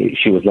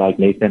 she was like,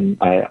 Nathan,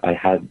 I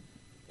had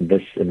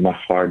this in my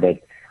heart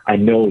that I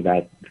know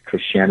that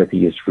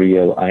Christianity is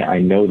real. I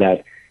know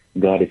that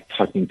God is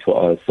talking to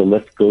us. So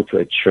let's go to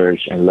a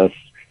church and let's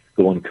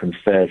go and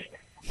confess.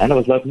 And I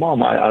was like,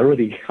 Mom, I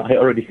already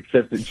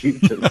accepted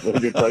Jesus.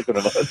 What are you talking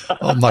about?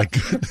 Oh, my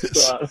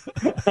goodness.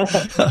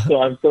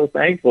 So I'm so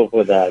thankful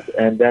for that.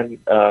 And then,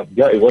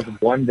 it was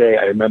one day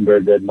I remember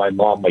that my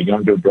mom, my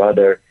younger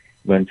brother,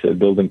 went to a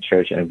building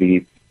church, and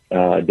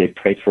they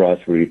prayed for us,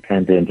 we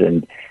repented.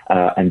 And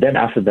then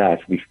after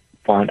that, we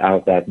found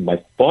out that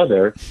my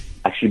father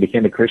actually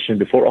became a Christian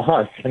before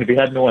us, and we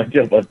had no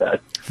idea about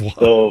that. Wow.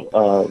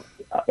 So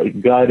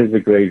God is a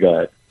great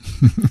God.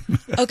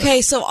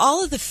 Okay, so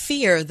all of the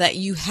fear that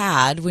you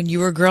had when you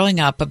were growing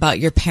up about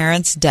your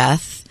parents'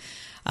 death,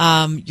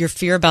 your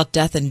fear about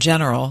death in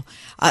general,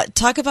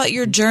 talk about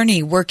your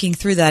journey working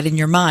through that in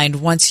your mind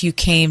once you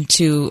came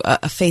to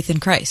a faith in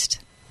Christ.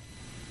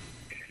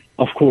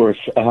 Of course.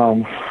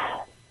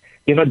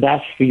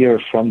 That fear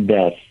from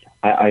death,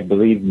 I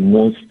believe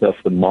most of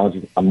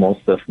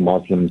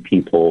Muslim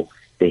people,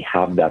 they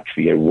have that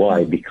fear.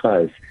 Why?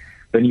 Because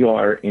when you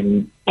are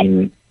in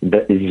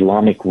the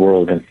Islamic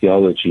world and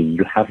theology,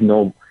 you have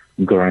no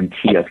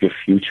guarantee of your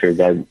future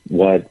that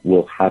what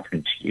will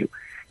happen to you.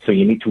 So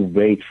you need to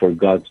wait for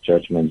God's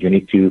judgment. You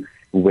need to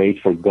wait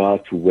for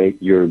God to weigh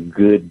your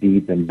good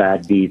deeds and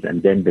bad deeds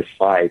and then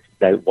decide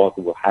that what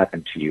will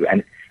happen to you.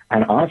 And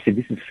honestly,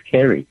 this is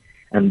scary.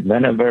 And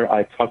whenever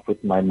I talk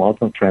with my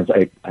Muslim friends,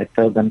 I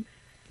tell them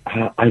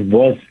I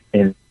was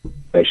in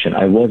depression.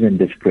 I was in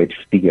this great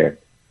fear.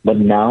 But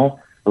now,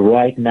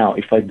 right now,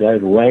 if I die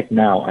right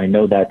now, I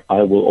know that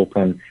I will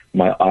open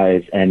my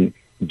eyes and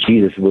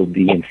Jesus will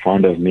be in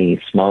front of me,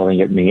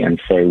 smiling at me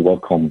and say,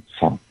 "Welcome,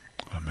 son."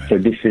 Amen. So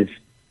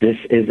this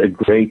is a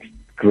great,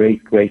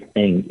 great, great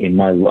thing in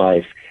my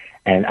life,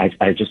 and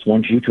I just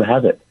want you to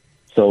have it.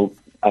 So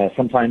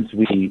sometimes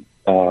we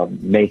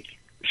make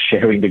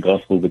sharing the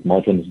gospel with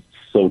Muslims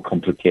so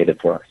complicated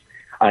for us.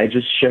 I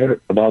just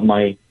share about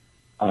my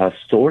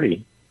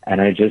story,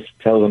 and I just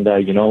tell them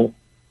that,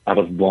 I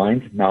was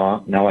blind,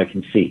 now I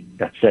can see.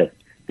 That's it.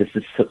 This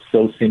is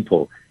so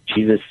simple.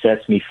 Jesus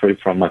sets me free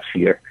from my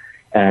fear.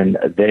 And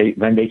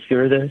when they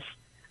hear this,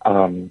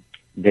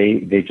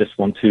 they just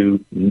want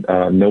to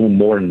know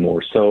more and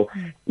more. So,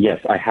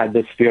 yes, I had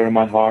this fear in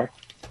my heart,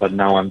 but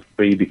now I'm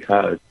free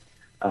because,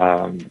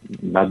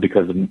 not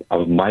because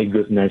of my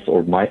goodness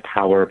or my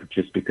power, but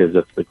just because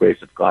of the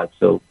grace of God.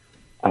 So,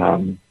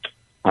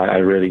 I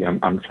really am.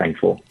 I'm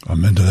thankful.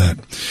 Amen to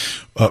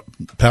that.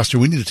 Pastor,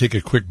 we need to take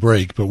a quick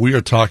break, but we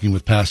are talking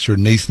with Pastor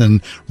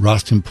Nathan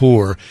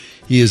Rastanpour.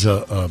 He is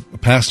a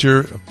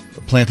pastor,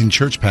 a planting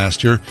church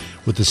pastor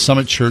with the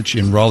Summit Church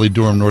in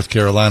Raleigh-Durham, North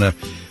Carolina,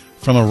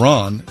 from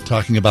Iran,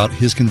 talking about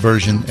his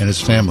conversion and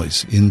his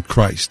family's in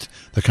Christ.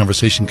 The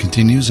conversation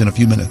continues in a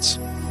few minutes.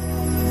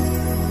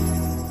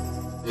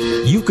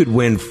 You could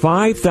win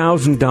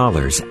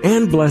 $5,000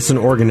 and bless an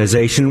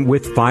organization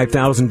with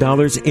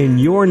 $5,000 in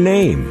your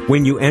name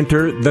when you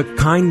enter the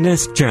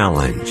Kindness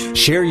Challenge.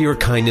 Share your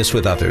kindness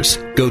with others.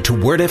 Go to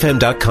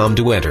wordfm.com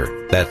to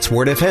enter. That's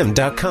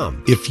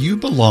wordfm.com. If you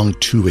belong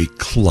to a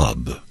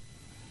club,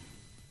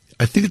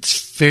 I think it's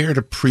fair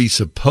to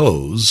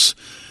presuppose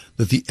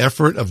that the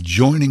effort of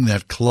joining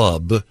that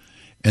club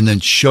and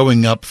then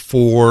showing up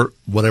for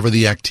whatever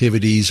the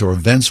activities or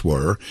events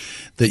were,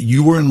 that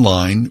you were in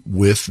line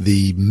with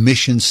the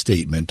mission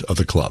statement of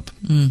the club.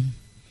 You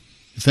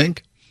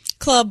think?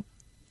 Club,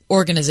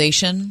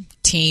 organization,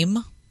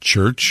 team.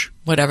 Church.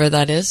 Whatever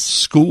that is.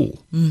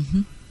 School.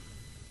 Mm-hmm.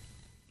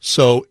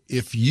 So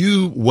if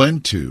you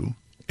went to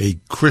a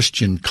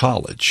Christian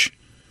college,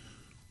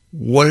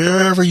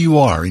 wherever you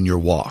are in your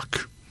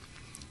walk,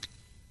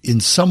 in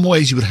some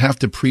ways you would have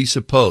to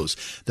presuppose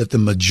that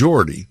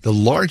the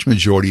large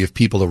majority of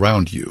people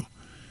around you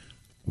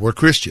were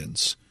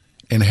Christians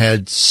and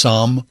had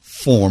some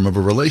form of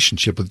a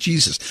relationship with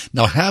Jesus.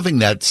 Now, having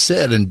that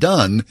said and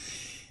done,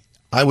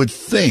 I would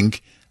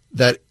think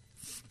that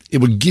it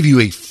would give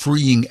you a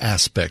freeing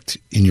aspect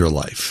in your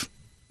life.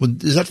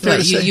 Is that fair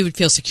to say? You would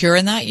feel secure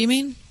in that, you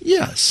mean?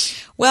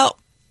 Yes. Well,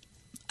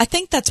 I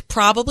think that's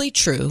probably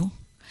true,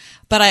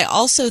 but I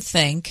also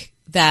think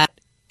that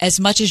as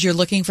much as you're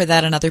looking for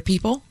that in other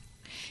people,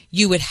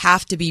 you would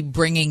have to be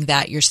bringing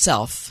that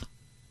yourself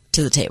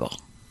to the table.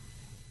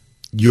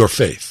 Your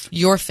faith.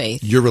 Your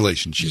faith. Your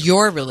relationship.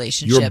 Your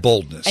relationship. Your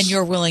boldness. And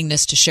your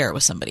willingness to share it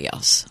with somebody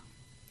else.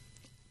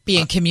 Be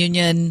in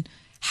communion,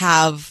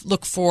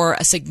 look for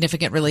a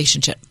significant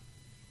relationship.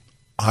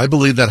 I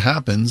believe that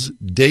happens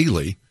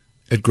daily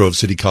at Grove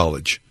City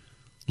College.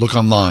 Look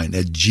online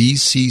at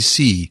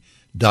gcc.edu.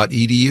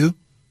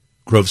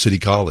 Grove City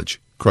College,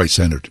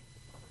 Christ-centered.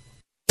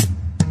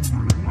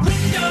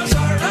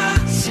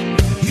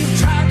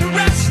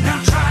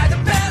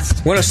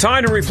 When it's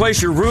time to replace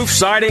your roof,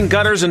 siding,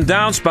 gutters, and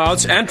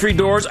downspouts, entry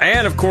doors,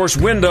 and, of course,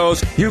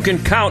 windows, you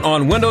can count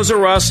on Windows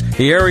R Us.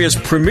 the area's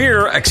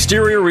premier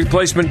exterior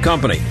replacement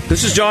company.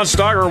 This is John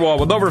Steigerwald.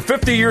 With over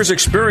 50 years'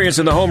 experience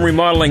in the home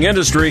remodeling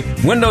industry,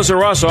 Windows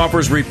R Us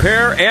offers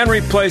repair and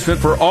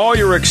replacement for all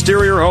your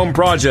exterior home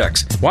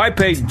projects. Why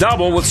pay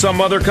double with some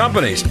other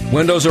companies?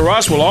 Windows R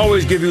Us will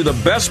always give you the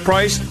best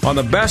price on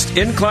the best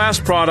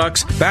in-class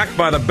products, backed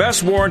by the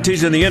best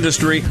warranties in the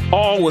industry,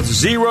 all with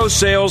zero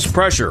sales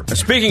pressure. And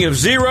speaking of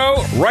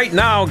zero, right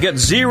now get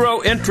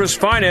zero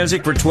interest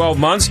financing for 12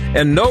 months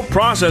and no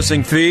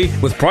processing fee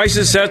with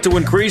prices set to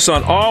increase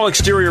on all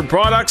exterior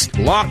products.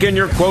 Lock in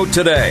your quote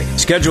today.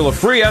 Schedule a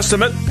free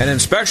estimate and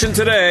inspection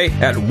today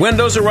at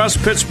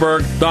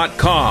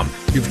WindowsRUsPittsburgh.com.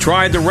 You've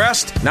tried the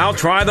rest, now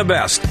try the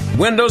best.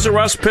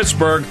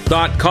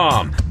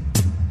 WindowsRUsPittsburgh.com.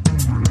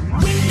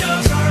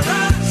 Windows R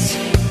Us.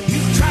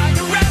 You've tried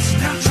the rest,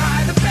 now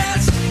try the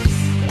best.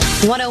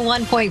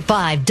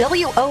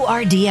 101.5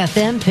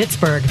 WORD-FM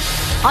Pittsburgh.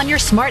 On your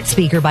smart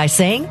speaker by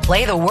saying,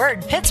 play the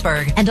word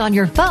Pittsburgh. And on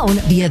your phone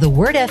via the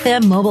Word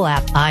FM mobile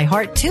app,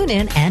 iHeart,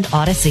 TuneIn, and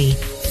Odyssey.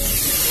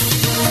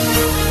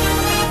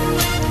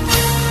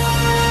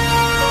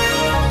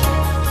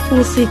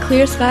 We'll see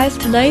clear skies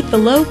tonight, the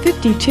low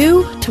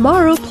 52.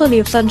 Tomorrow, plenty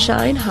of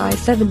sunshine, high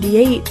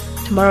 78.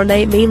 Tomorrow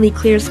night, mainly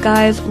clear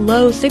skies,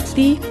 low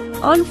 60.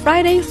 On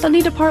Friday,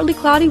 sunny to partly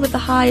cloudy with a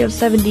high of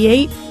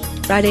 78.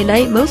 Friday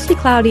night, mostly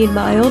cloudy and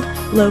mild,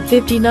 low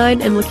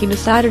 59. And looking to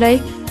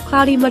Saturday,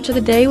 cloudy much of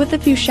the day with a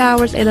few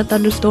showers and a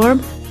thunderstorm,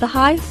 the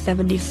high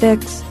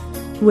 76.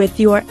 With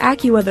your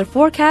AccuWeather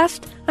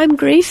forecast, I'm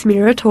Grace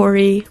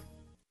Miratori.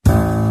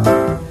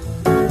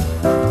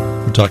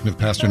 We're talking with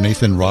Pastor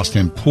Nathan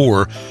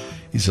Rostampour.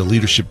 He's a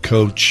leadership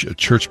coach, a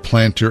church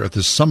planter at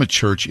the Summit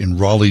Church in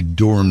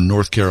Raleigh-Durham,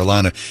 North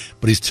Carolina.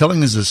 But he's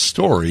telling us a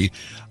story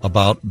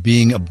about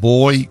being a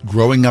boy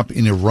growing up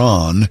in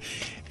Iran,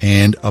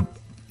 and a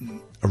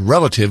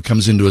relative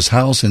comes into his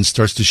house and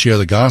starts to share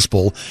the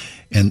gospel.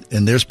 And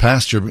there's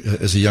Pastor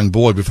as a young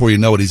boy. Before you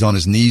know it, he's on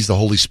his knees. The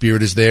Holy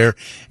Spirit is there,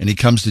 and he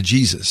comes to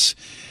Jesus.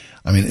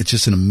 I mean, it's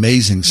just an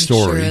amazing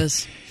story. It sure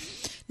is.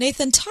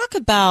 Nathan, talk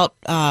about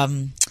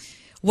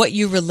what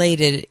you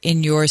related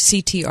in your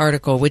CT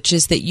article, which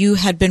is that you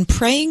had been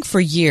praying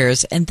for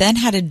years and then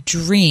had a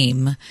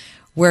dream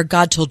where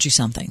God told you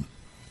something.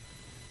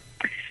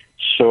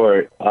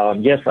 Sure.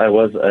 Yes, I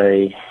was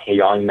a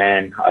young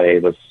man. I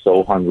was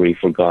so hungry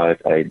for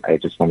God. I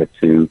just wanted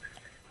to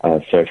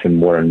serve Him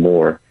more and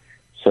more.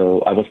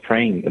 So I was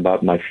praying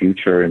about my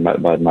future and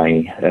about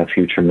my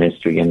future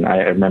ministry. And I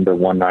remember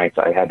one night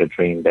I had a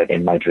dream that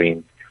in my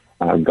dream,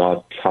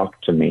 God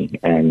talked to me,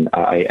 and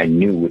I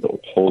knew with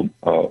all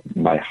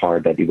my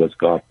heart that it was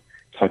God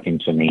talking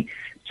to me.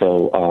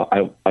 So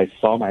I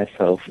saw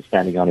myself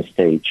standing on a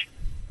stage,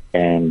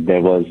 and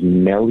there was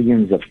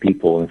millions of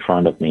people in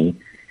front of me,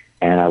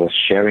 and I was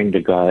sharing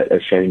the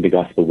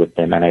gospel with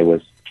them, and I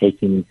was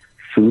taking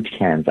food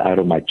cans out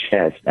of my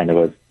chest, and I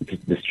was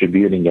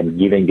distributing and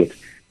giving it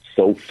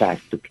so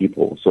fast to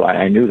people. So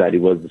I knew that it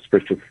was the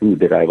spiritual food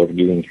that I was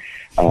giving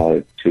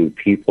to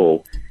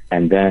people.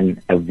 And then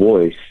a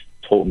voice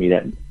told me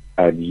that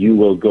you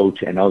will go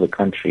to another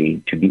country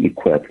to be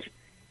equipped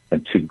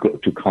and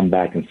to come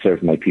back and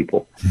serve my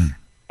people.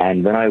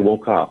 And when I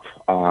woke up,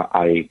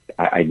 I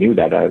knew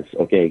that I was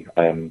okay.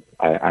 I'm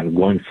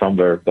going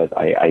somewhere, but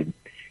I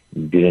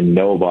didn't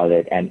know about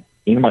it. And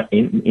in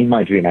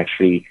my dream,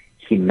 actually,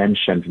 he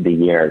mentioned the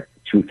year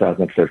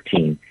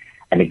 2013.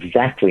 And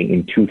exactly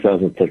in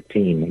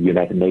 2013,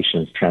 United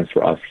Nations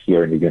transferred us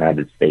here in the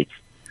United States.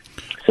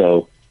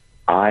 So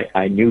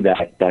I knew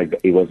that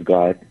it was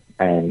God,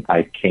 and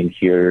I came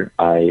here.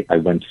 I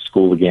went to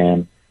school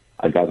again.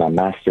 I got my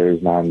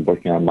master's. Now I'm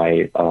working on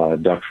my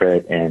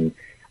doctorate and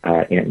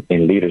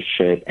in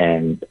leadership,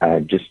 and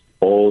just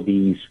all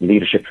these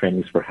leadership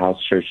trainings for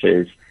house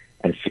churches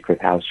and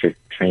secret house church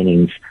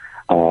trainings.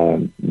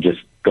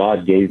 Just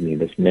God gave me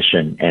this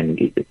mission, and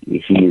He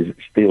is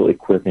still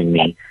equipping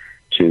me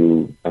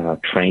to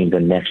train the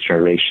next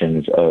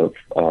generations of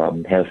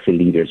healthy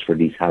leaders for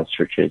these house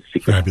churches.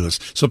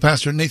 Fabulous. So,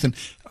 Pastor Nathan,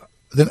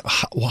 then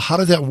how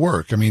did that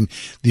work? I mean,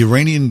 the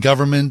Iranian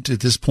government at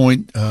this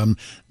point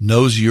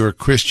knows you're a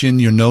Christian.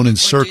 You're known in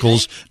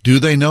circles. Do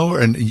they know?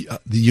 And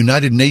the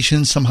United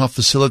Nations somehow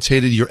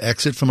facilitated your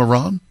exit from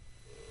Iran?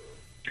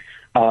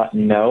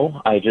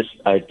 No, I just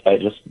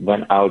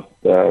went out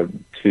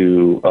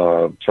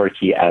to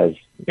Turkey as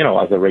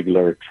a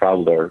regular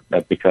traveler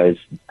because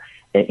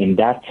in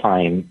that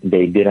time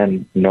they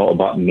didn't know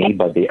about me,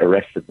 but they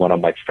arrested one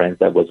of my friends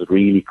that was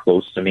really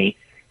close to me.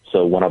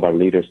 So one of our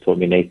leaders told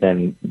me,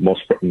 Nathan,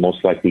 most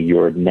likely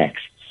you're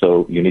next,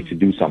 so you need to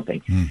do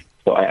something.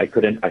 So I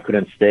couldn't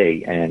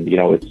stay, and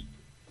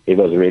it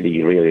was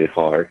really, really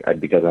hard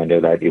because I know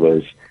that it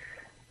was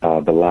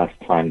the last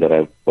time that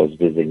I was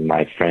visiting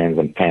my friends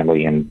and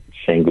family and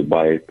saying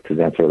goodbye to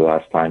them for the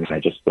last time. And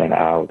I just went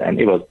out, and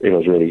it was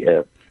really.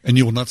 And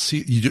you will not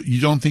see. You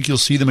don't think you'll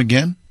see them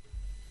again?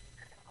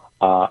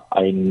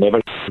 I never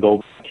go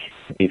back.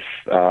 If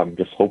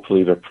just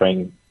hopefully we're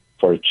praying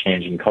for a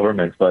change in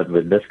government, but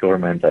with this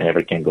government, I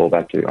never can go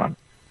back to Iran.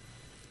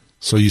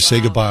 So you say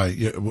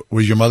goodbye.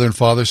 Were your mother and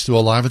father still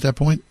alive at that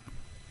point?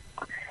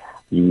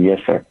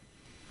 Yes, sir.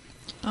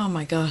 Oh,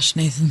 my gosh,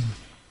 Nathan.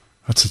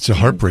 That's such a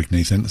heartbreak,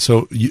 Nathan.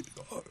 So you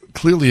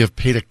clearly have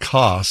paid a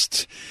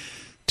cost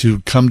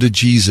to come to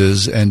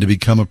Jesus and to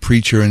become a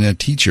preacher and a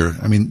teacher.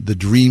 I mean, the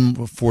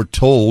dream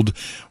foretold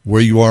where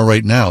you are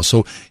right now.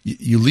 So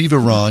you leave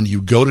Iran, you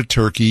go to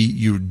Turkey,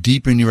 you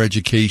deepen your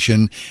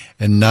education,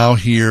 and now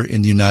here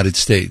in the United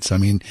States. I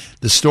mean,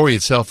 the story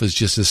itself is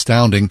just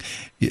astounding.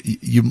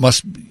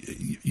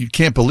 You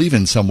can't believe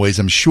in some ways,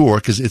 I'm sure,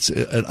 because it's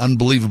an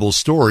unbelievable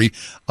story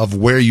of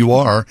where you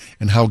are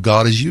and how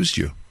God has used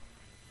you.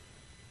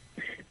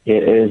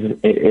 It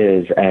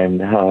is.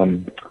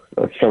 And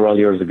several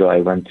years ago, I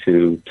went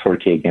to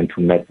Turkey again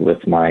to meet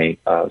with my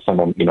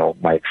some of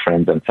my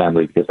friends and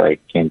family, because I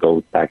can't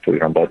go back to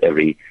Iran, but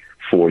every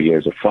 4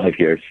 years or 5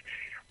 years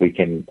we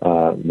can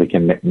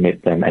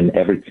meet them. And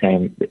every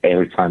time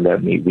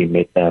that we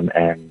meet them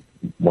and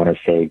want to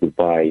say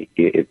goodbye,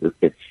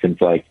 it seems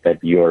like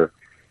that you're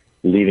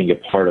leaving a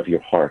part of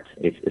your heart.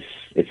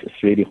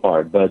 It's really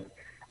hard, but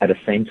at the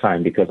same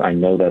time, because I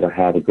know that I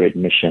have a great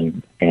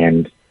mission,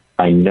 and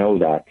I know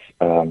that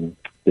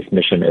this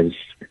mission is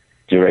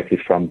directly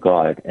from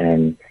God,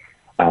 and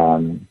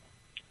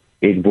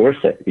it's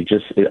worth it.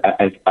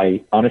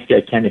 I honestly,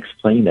 I can't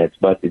explain it,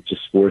 but it's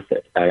just worth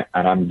it. And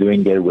I'm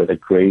doing it with a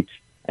great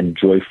and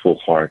joyful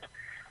heart.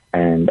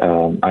 And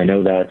I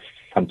know that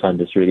sometimes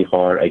it's really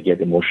hard. I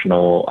get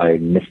emotional. I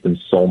miss them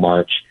so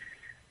much.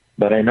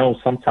 But I know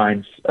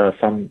sometime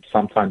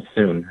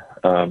soon,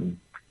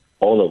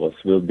 all of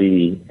us will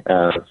be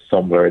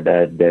somewhere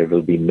that there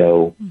will be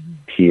no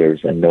tears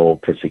and no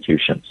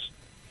persecutions.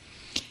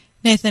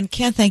 Nathan,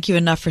 can't thank you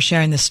enough for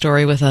sharing this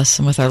story with us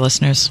and with our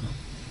listeners.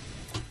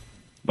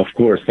 Of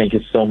course. Thank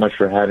you so much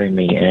for having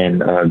me,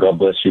 and God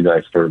bless you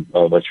guys for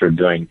what you're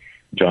doing,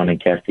 John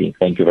and Kathy.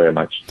 Thank you very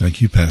much.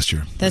 Thank you,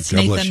 Pastor. That's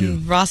God bless you.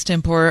 Nathan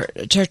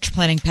Rostenpour, church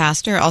planning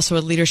pastor, also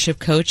a leadership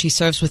coach. He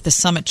serves with the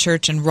Summit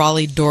Church in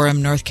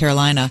Raleigh-Durham, North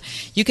Carolina.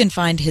 You can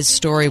find his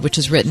story, which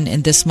is written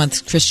in this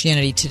month's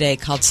Christianity Today,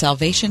 called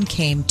Salvation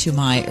Came to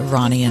My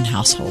Iranian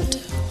Household.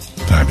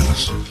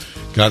 Fabulous.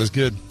 God is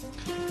good.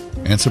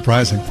 And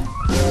surprising.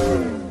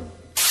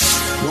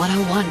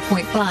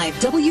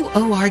 101.5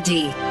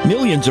 WORD.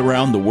 Millions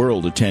around the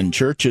world attend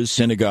churches,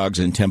 synagogues,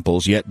 and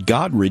temples, yet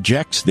God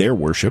rejects their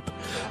worship.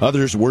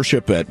 Others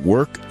worship at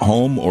work,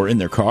 home, or in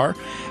their car,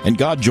 and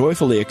God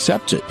joyfully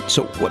accepts it.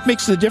 So what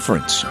makes the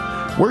difference?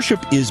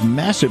 Worship is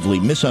massively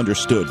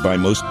misunderstood by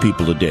most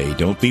people today.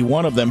 Don't be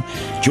one of them.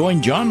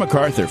 Join John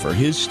MacArthur for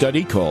his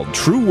study called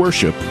True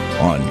Worship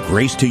on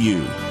Grace to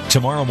You.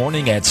 Tomorrow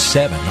morning at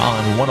 7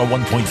 on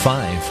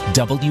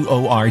 101.5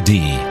 WORD.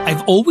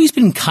 I've always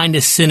been kind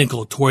of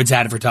cynical towards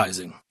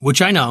advertising,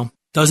 which I know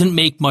doesn't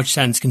make much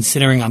sense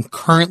considering I'm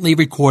currently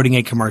recording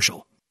a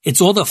commercial. It's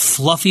all the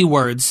fluffy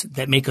words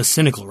that make us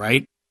cynical,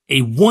 right?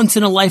 A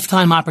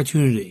once-in-a-lifetime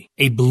opportunity,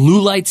 a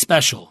blue light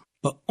special,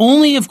 but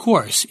only, of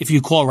course, if you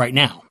call right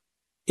now.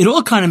 It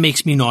all kind of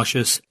makes me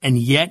nauseous, and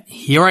yet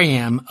here I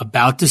am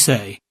about to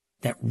say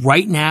that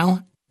right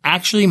now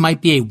actually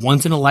might be a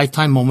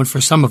once-in-a-lifetime moment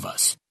for some of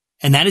us.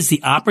 And that is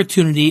the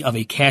opportunity of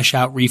a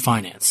cash-out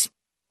refinance.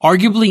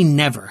 Arguably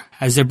never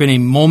has there been a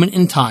moment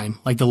in time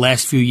like the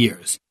last few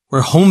years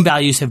where home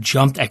values have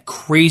jumped at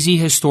crazy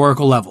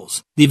historical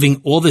levels,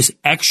 leaving all this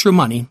extra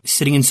money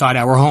sitting inside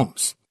our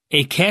homes.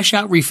 A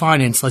cash-out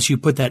refinance lets you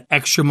put that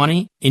extra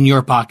money in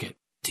your pocket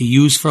to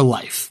use for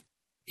life.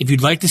 If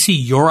you'd like to see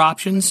your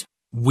options,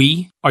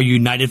 we are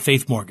United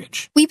Faith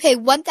Mortgage. We pay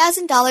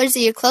 $1,000 of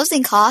your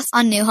closing costs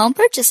on new home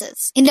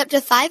purchases and up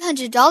to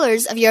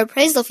 $500 of your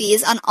appraisal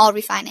fees on all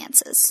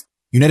refinances.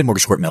 United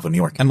Mortgage Corp, Melville, New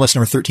York. MLS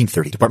number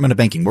 1330. Department of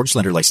Banking. Mortgage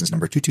lender license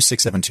number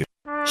 22672.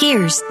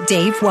 Here's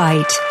Dave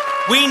White.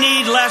 We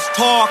need less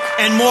talk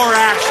and more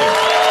action.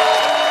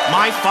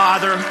 My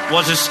father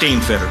was a steam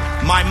fitter.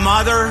 My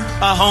mother,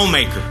 a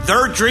homemaker.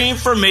 Their dream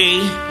for me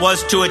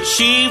was to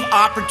achieve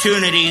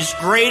opportunities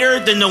greater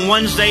than the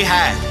ones they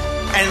had.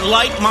 And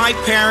like my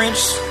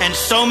parents and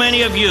so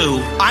many of you,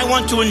 I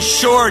want to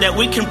ensure that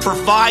we can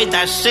provide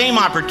that same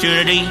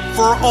opportunity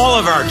for all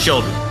of our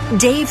children.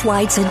 Dave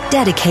White's a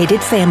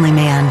dedicated family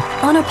man,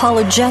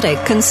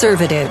 unapologetic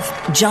conservative,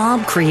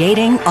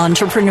 job-creating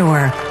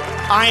entrepreneur.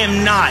 I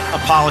am not a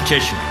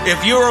politician.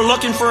 If you are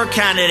looking for a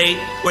candidate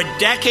with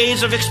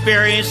decades of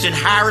experience in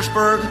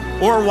Harrisburg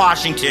or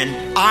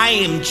Washington, I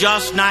am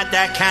just not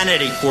that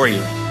candidate for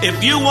you.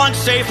 If you want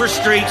safer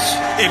streets,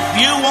 if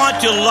you want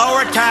to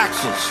lower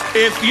taxes,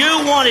 if you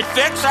want to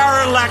fix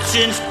our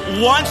elections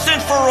once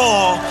and for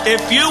all,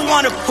 if you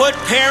want to put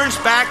parents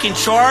back in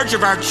charge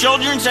of our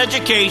children's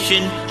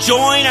education,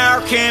 join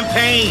our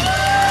campaign.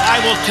 I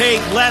will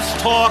take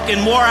less talk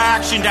and more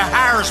action to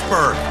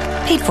Harrisburg.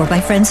 Paid for by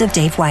Friends of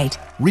Dave White.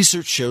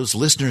 Research shows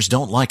listeners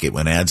don't like it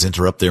when ads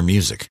interrupt their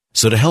music.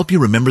 So to help you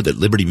remember that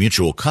Liberty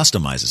Mutual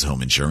customizes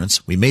home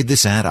insurance, we made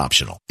this ad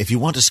optional. If you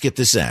want to skip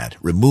this ad,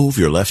 remove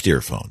your left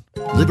earphone.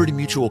 Liberty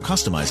Mutual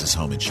customizes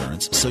home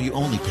insurance so you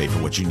only pay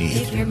for what you need.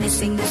 If you're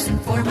missing this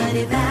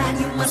informative ad,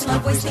 you must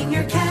love wasting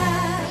your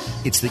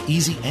cash. It's the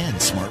easy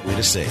and smart way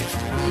to save.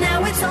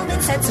 Now it's all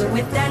been said, so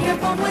if that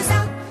earphone was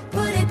out,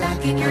 put it back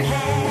in your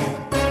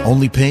head.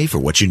 Only pay for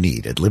what you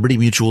need at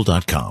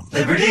libertymutual.com.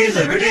 Liberty,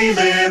 liberty,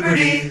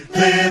 liberty,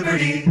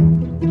 liberty.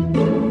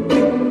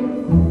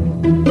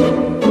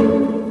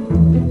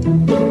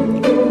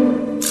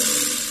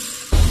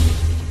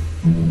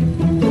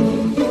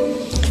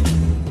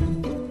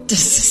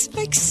 Does this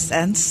make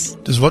sense?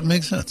 Does what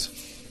make sense?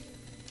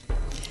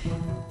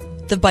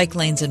 The bike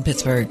lanes in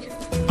Pittsburgh.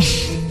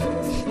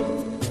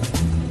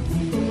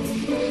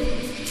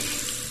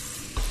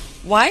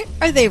 Why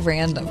are they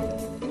random?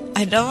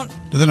 I don't...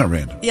 They're not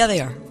random. Yeah,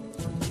 they are.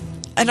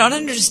 I don't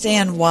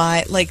understand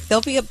why. Like,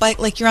 there'll be a bike...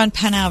 Like, you're on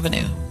Penn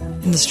Avenue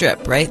in the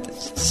Strip, right?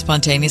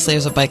 Spontaneously,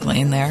 there's a bike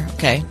lane there.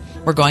 Okay,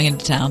 we're going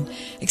into town.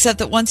 Except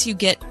that once you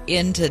get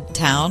into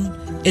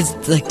town, it's,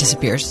 like,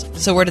 disappears.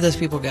 So where do those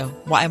people go?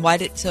 Why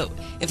did... So,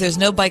 if there's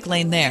no bike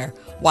lane there,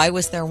 why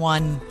was there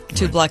one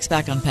 2 blocks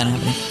back on Penn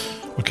Avenue?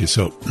 Okay,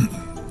 so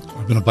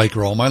I've been a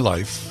biker all my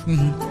life.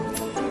 Mm-hmm.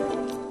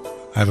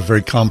 I have a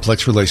very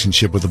complex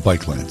relationship with the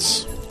bike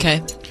lanes.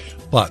 Okay.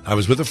 But I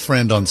was with a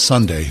friend on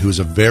Sunday who is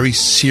a very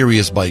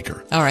serious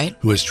biker. All right.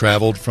 Who has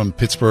traveled from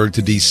Pittsburgh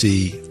to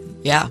D.C.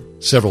 Yeah.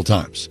 several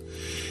times.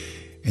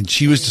 And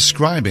she was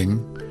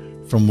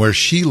describing from where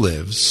she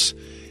lives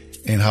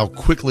and how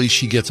quickly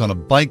she gets on a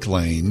bike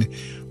lane,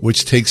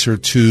 which takes her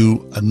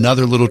to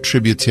another little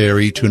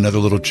tributary, to another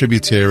little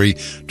tributary,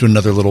 to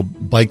another little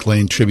bike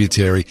lane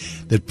tributary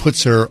that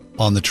puts her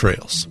on the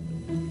trails.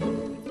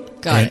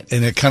 Got it.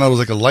 And it kind of was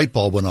like a light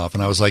bulb went off,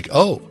 and I was like,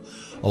 oh,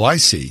 I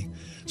see.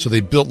 So they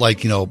built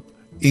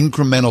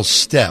incremental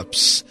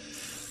steps.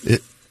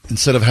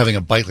 Instead of having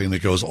a bike lane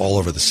that goes all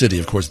over the city,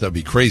 of course, that'd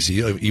be crazy,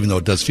 even though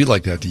it does feel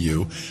like that to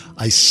you.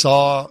 I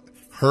saw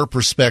her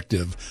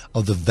perspective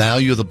of the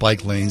value of the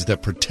bike lanes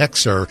that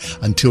protects her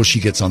until she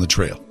gets on the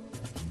trail.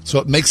 So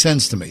it makes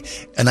sense to me.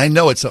 And I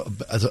know it's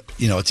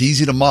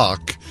easy to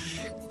mock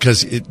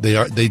because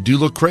they do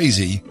look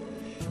crazy.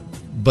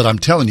 But I'm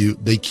telling you,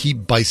 they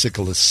keep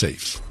bicyclists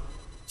safe.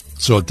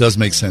 So it does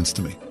make sense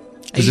to me.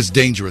 Because it's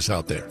dangerous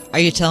out there. Are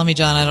you telling me,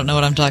 John, I don't know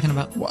what I'm talking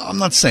about? Well, I'm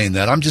not saying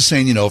that. I'm just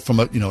saying,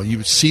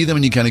 you see them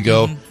and you kind of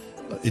go,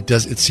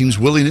 it seems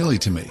willy-nilly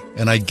to me.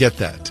 And I get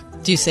that.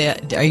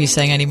 Are you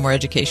saying I need more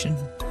education?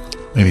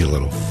 Maybe a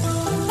little.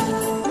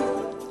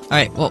 All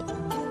right. Well,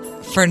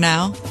 for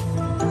now,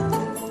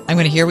 I'm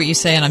going to hear what you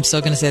say, and I'm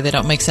still going to say they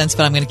don't make sense,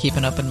 but I'm going to keep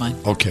an open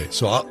mind. Okay.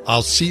 So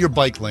I'll see your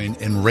bike lane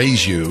and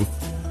raise you.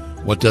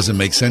 What doesn't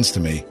make sense to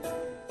me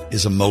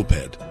is a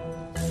moped.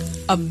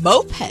 A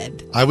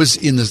moped? I was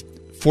in the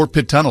Fort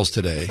Pitt tunnels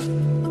today,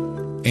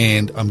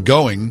 and I'm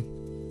going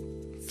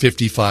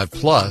 55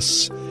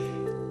 plus,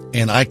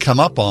 and I come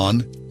up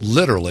on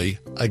literally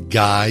a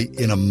guy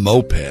in a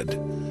moped,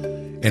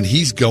 and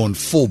he's going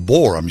full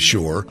bore, I'm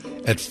sure,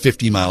 at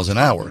 50 miles an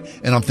hour.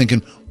 And I'm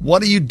thinking,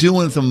 what are you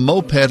doing with a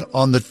moped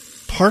on the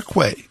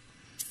parkway?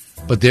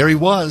 But there he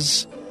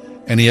was.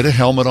 And he had a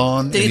helmet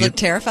on. Did he look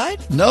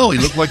terrified? No, he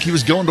looked like he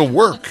was going to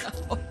work.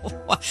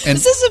 And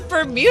this isn't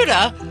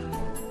Bermuda.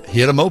 He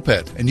had a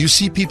moped. And you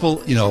see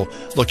people,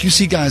 you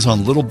see guys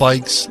on little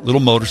bikes, little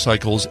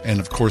motorcycles, and,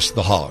 of course,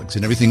 the hogs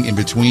and everything in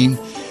between.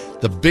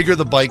 The bigger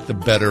the bike, the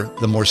better,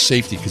 the more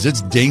safety, because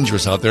it's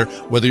dangerous out there,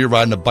 whether you're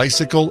riding a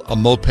bicycle, a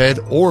moped,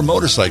 or a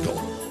motorcycle.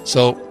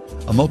 So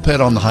a moped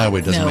on the highway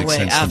doesn't make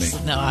sense to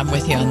me. No, I'm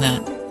with you on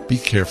that. Be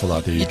careful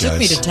out there, you guys. You took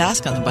me to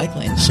task on the bike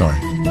lane. Sorry.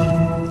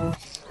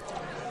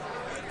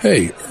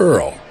 Hey,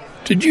 Earl,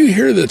 did you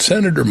hear that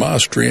Senator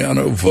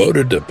Mastriano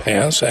voted to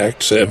pass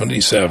Act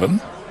 77?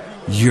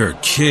 You're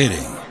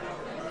kidding.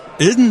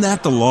 Isn't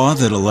that the law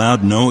that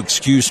allowed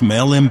no-excuse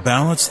mail-in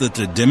ballots that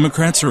the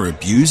Democrats are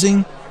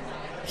abusing?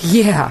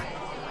 Yeah,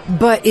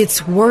 but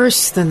it's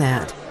worse than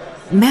that.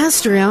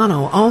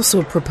 Mastriano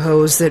also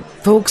proposed that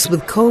folks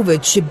with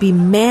COVID should be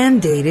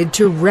mandated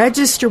to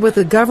register with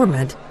the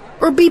government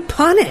or be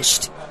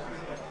punished.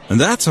 And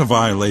that's a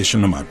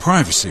violation of my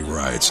privacy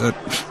rights.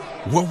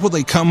 What will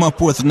they come up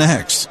with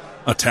next?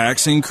 A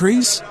tax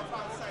increase?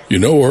 You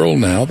know, Earl,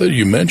 now that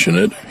you mention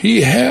it,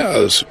 he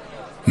has.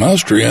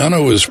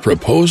 Mastriano is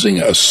proposing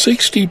a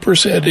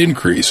 60%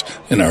 increase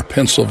in our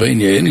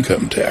Pennsylvania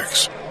income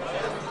tax.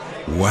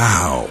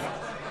 Wow.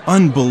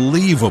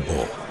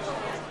 Unbelievable.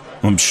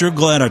 I'm sure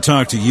glad I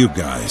talked to you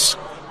guys.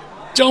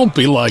 Don't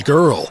be like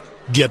Earl.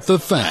 Get the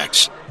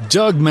facts.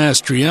 Doug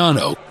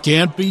Mastriano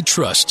can't be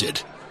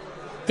trusted.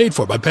 Paid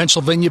for by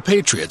Pennsylvania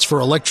Patriots for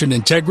Election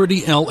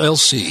Integrity,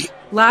 LLC.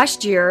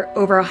 Last year,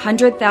 over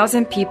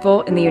 100,000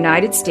 people in the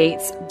United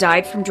States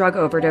died from drug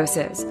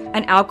overdoses,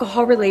 and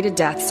alcohol-related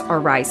deaths are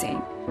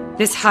rising.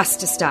 This has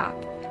to stop.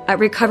 At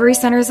Recovery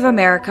Centers of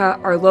America,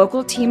 our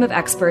local team of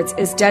experts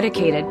is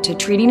dedicated to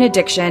treating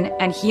addiction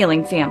and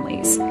healing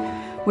families.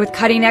 With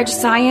cutting-edge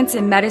science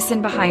and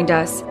medicine behind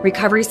us,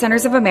 Recovery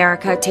Centers of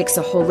America takes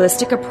a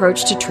holistic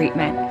approach to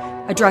treatment,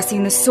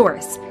 addressing the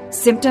source,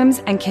 symptoms,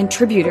 and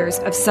contributors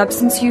of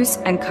substance use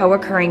and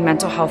co-occurring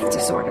mental health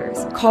disorders.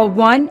 Call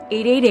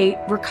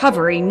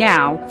 1-888-RECOVERY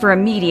now for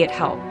immediate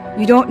help.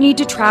 You don't need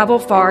to travel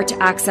far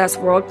to access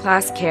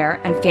world-class care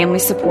and family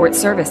support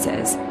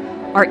services.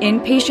 Our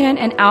inpatient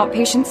and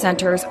outpatient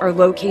centers are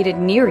located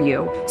near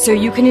you so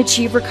you can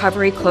achieve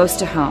recovery close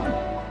to home.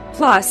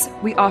 Plus,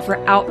 we offer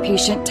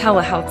outpatient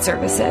telehealth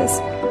services.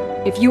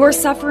 If you are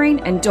suffering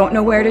and don't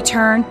know where to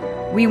turn,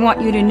 we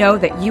want you to know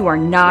that you are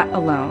not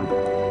alone.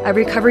 At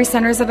Recovery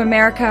Centers of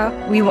America,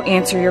 we will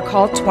answer your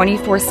call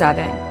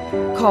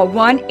 24/7. Call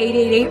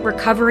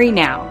 1-888-RECOVERY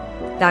now.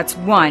 That's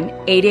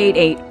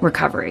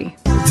 1-888-RECOVERY.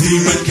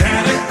 The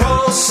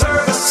Mechanical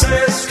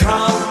Services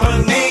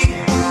Company.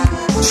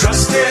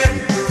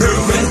 Trusted,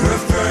 proven,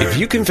 preferred. If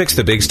you can fix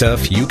the big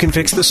stuff, you can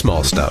fix the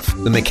small stuff.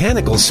 The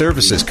Mechanical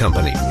Services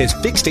Company has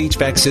fixed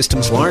HVAC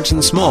systems large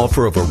and small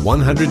for over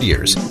 100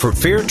 years. For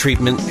fair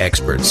treatment,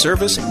 expert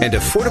service, and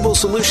affordable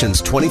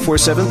solutions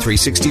 24/7,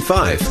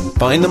 365.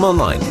 Find them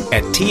online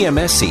at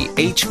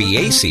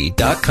tmschvac.com.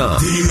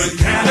 The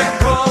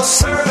Mechanical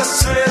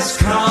Services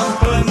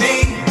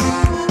Company.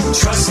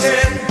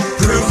 Trusted,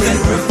 proven,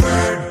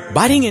 preferred.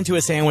 Biting into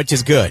a sandwich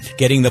is good.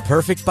 Getting the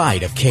perfect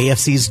bite of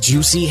KFC's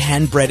juicy,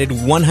 hand-breaded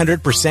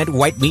 100%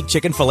 white meat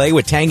chicken filet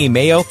with tangy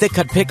mayo,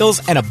 thick-cut pickles,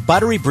 and a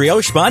buttery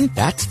brioche bun,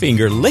 that's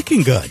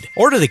finger-licking good.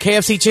 Order the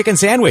KFC chicken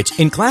sandwich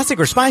in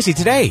classic or spicy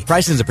today.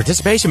 Prices and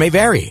participation may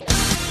vary.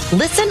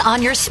 Listen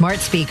on your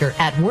smart speaker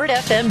at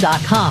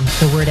wordfm.com,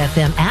 the Word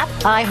FM app,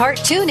 iHeart,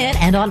 TuneIn,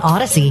 and on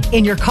Odyssey.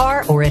 In your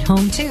car or at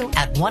home, too,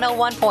 at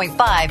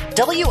 101.5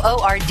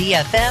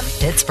 WORD-FM,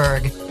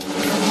 Pittsburgh.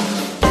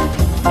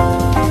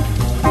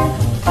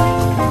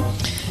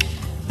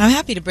 I'm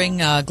happy to bring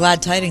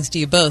glad tidings to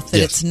you both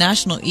that it's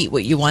National Eat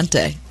What You Want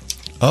Day.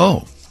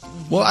 Oh.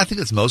 Well, I think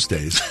it's most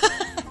days.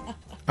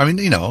 I mean,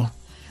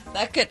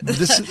 That could.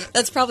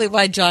 That's probably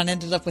why John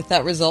ended up with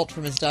that result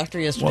from his doctor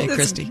yesterday,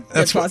 Christy.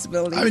 That's a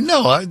possibility. I mean,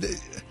 no. I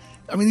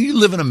mean, you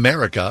live in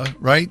America,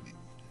 right?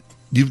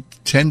 You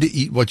tend to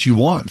eat what you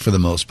want for the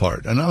most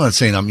part. And I'm not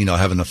saying I'm,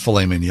 having a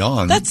filet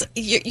mignon. That's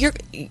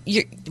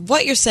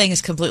what you're saying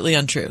is completely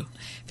untrue.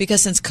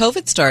 Because since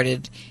COVID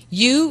started,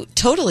 you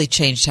totally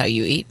changed how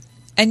you eat.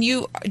 And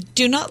you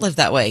do not live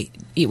that way.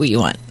 Eat what you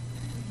want.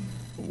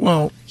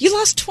 Well, you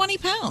lost 20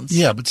 pounds.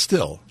 Yeah, but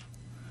still,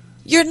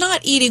 you're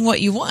not eating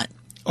what you want.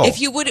 Oh, if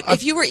you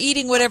were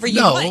eating whatever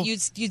you want,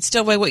 you'd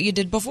still weigh what you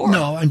did before.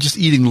 No, I'm just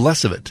eating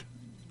less of it.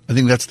 I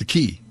think that's the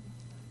key,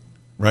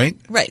 right?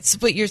 Right,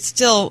 but you're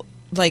still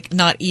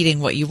not eating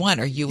what you want,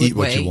 or you would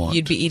what you want.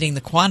 You'd be eating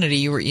the quantity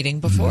you were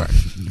eating before.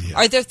 Yeah.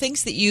 Are there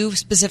things that you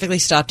specifically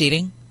stopped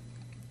eating?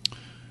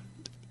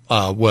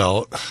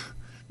 Well.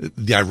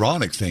 The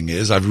ironic thing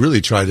is I've really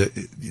tried to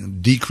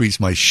decrease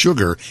my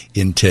sugar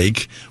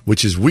intake,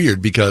 which is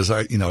weird because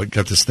I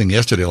got this thing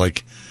yesterday.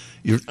 What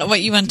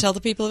you want to tell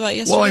the people about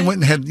yesterday? Well, I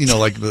went and had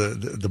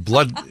the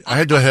blood. I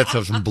had to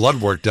have some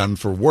blood work done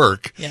for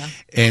work. Yeah.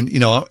 And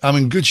I'm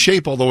in good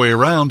shape all the way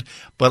around,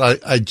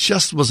 but I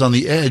just was on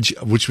the edge,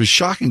 which was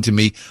shocking to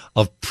me,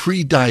 of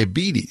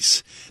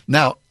pre-diabetes.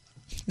 Now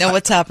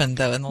what's happened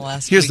though in the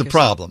last? Here's the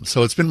problem.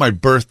 So it's been my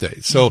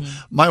birthday. So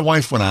my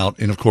wife went out,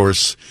 and of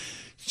course,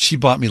 she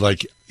bought me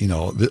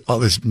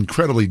this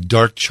incredibly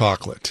dark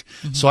chocolate.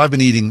 Mm-hmm. So I've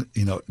been eating,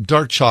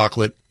 dark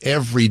chocolate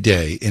every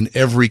day in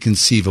every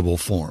conceivable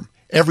form,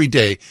 every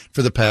day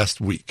for the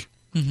past week.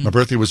 Mm-hmm. My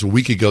birthday was a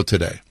week ago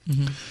today.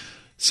 Mm-hmm.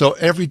 So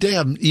every day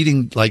I'm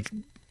eating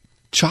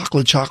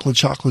chocolate.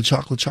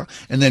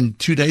 And then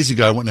 2 days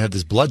ago, I went and had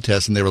this blood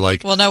test, and they were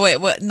like, well, no,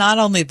 wait, not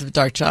only the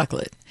dark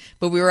chocolate,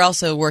 but we were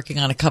also working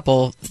on a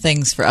couple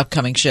things for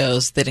upcoming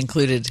shows that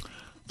included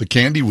the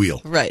candy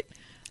wheel. Right.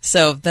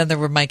 So then there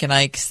were Mike and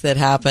Ike's that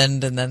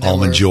happened, and then there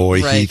Almond were,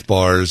 Joy, Heath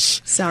bars,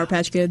 Sour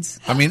Patch Kids.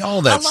 I mean,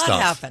 all that stuff. A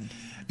lot happened.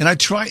 And I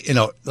try,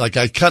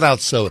 I cut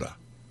out soda,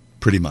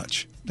 pretty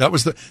much. That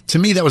was to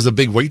me, that was a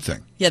big weight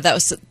thing. Yeah, that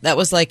was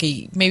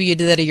maybe you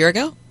did that a year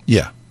ago.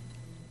 Yeah,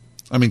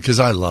 I mean,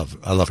 because I love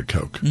a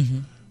Coke,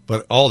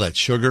 but all that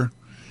sugar.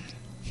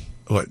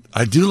 What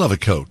I do love a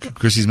Coke.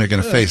 Chrissy's making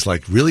a face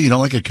like, really, you don't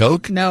like a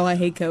Coke? No, I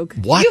hate Coke.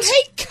 What? You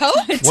hate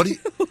Coke? What do you?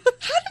 How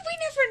did we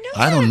never know?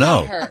 I don't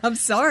know. Her? I'm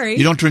sorry.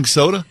 You don't drink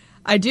soda?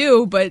 I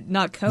do, but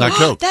not Coke. Not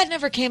Coke. That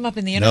never came up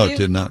in the interview. No, it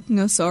did not.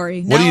 No,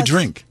 sorry. What do you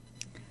drink?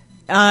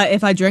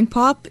 If I drink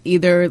pop,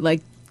 either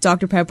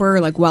Dr. Pepper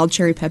or Wild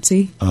Cherry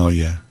Pepsi. Oh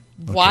yeah.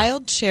 Okay.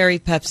 Wild Cherry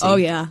Pepsi. Oh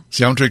yeah.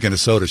 See, I'm drinking a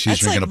soda. She's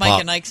drinking a pop.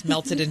 Mike and Ike's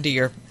melted into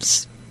your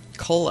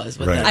colas.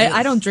 Right.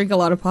 I don't drink a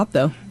lot of pop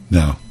though.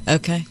 No.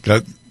 Okay.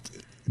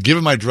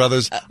 Given my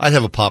druthers, I'd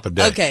have a pop a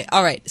day. Okay,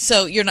 all right.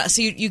 So you're not.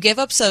 So you gave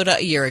up soda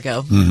a year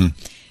ago.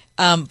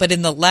 Mm-hmm. But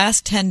in the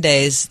last 10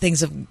 days, things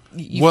have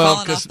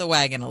fallen off the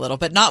wagon a little,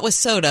 but not with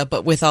soda,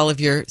 but with all of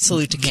your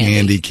salute to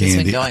candy that's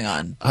been going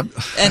on.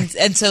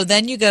 And so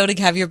then you go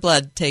to have your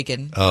blood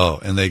taken. Oh,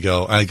 and they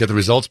go. I get the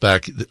results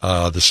back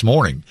this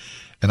morning,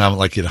 and I'm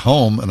at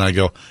home, and I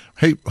go,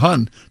 "Hey,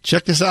 hon,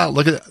 check this out.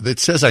 Look at it. It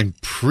says I'm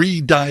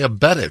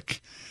pre-diabetic.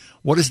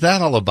 What is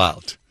that all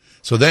about?"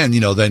 So then,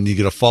 then you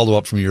get a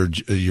follow-up from your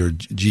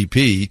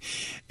GP,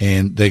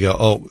 and they go,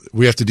 "Oh,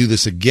 we have to do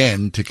this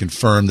again to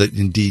confirm that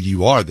indeed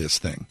you are this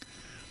thing."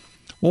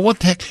 Well, what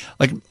the heck?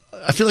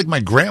 I feel like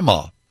my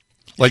grandma.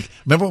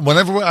 Remember,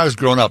 whenever I was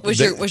growing up. Was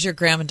your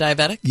grandma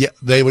diabetic? Yeah,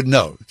 they would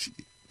know.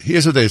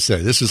 here's what they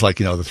say. This is like,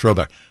 the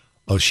throwback.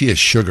 Oh, she has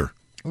sugar.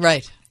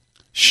 Right.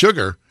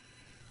 Sugar,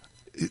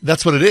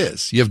 that's what it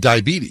is. You have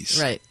diabetes.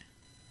 Right.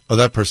 Oh,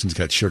 that person's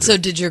got sugar. So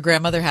did your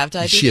grandmother have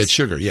diabetes? She had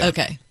sugar, yeah.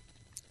 Okay.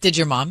 Did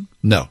your mom?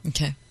 No.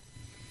 Okay.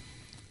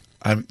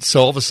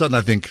 So all of a sudden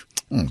I think,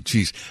 oh,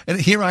 geez. And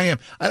here I am.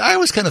 I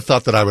always kind of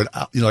thought that I would,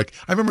 I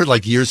remember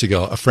like years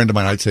ago, a friend of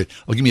mine, I'd say,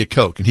 oh, give me a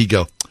Coke. And he'd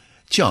go,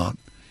 John,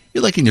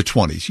 you're like in your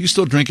 20s. You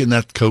still drinking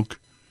that Coke?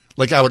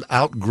 Like I would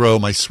outgrow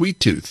my sweet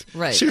tooth.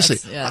 Right. Seriously.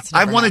 That's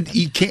I wanted to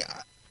eat candy.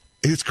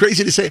 It's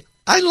crazy to say,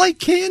 I like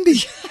candy.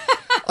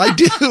 I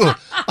do.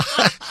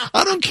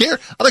 I don't care.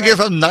 I don't care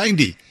if I'm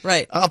 90.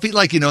 Right. I'll be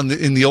like, in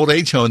the old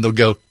age home, they'll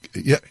go,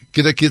 yeah,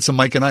 get some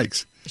Mike and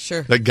Ike's.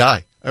 Sure. That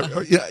guy.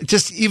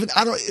 Just even,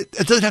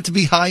 it doesn't have to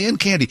be high-end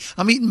candy.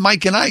 I'm eating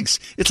Mike and Ike's.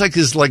 It's like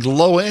this like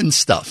low-end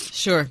stuff.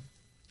 Sure.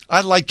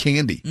 I like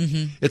candy.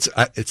 Mm-hmm.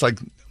 It's like,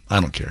 I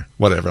don't care.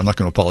 Whatever. I'm not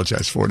going to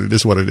apologize for it. It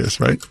is what it is,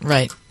 right?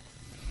 Right.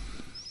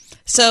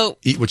 So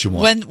eat what you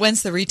want.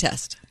 When's the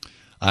retest?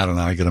 I don't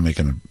know. I got to make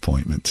an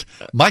appointment.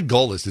 My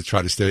goal is to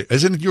try to stay.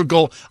 Isn't it your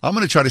goal? I'm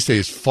going to try to stay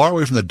as far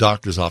away from the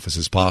doctor's office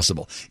as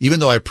possible. Even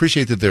though I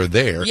appreciate that they're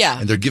there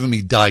and they're giving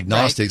me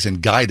diagnostics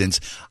and guidance,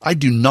 I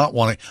do not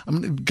want to. I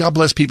mean, God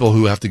bless people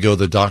who have to go to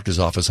the doctor's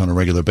office on a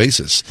regular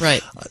basis.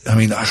 Right. I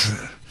mean,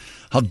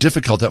 how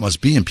difficult that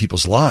must be in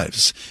people's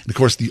lives. And of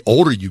course, the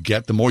older you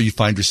get, the more you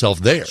find yourself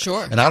there.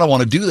 Sure. And I don't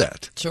want to do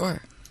that. Sure.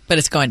 But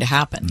it's going to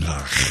happen.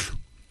 I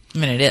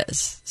mean, it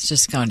is. It's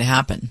just going to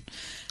happen.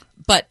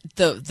 But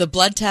the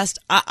blood test,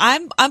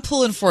 I'm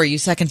pulling for you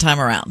second time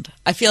around.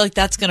 I feel like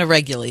that's going to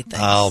regulate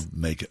things. I'll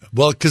make it.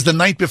 Well, because the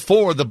night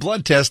before the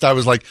blood test, I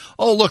was like,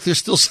 oh, look, there's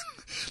still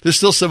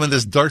some of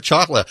this dark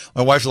chocolate.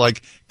 My wife's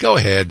like, go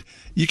ahead.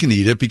 You can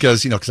eat it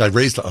because, because I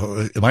raised,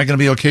 am I going to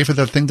be okay for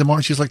that thing tomorrow?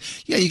 She's like,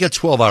 yeah, you got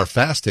 12-hour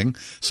fasting.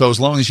 So as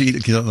long as you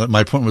eat it,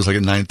 my appointment was like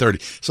at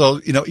 9:30.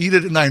 So, eat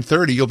it at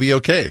 9:30, you'll be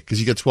okay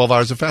because you got 12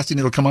 hours of fasting.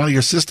 It'll come out of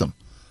your system.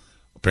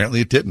 Apparently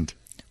it didn't.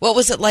 What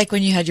was it like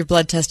when you had your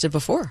blood tested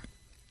before?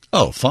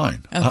 Oh,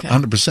 fine. Okay.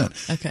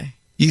 100%. Okay.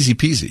 Easy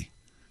peasy.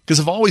 Because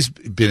I've always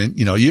been,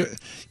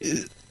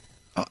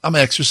 I'm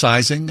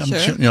exercising. I'm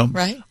sure.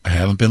 Right. I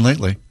haven't been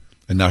lately.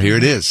 And now here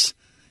it is.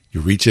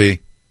 You reach a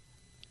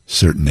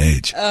certain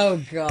age.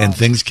 Oh, God. And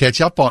things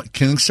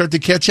things start to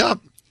catch up.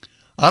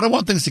 I don't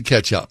want things to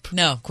catch up.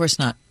 No, of course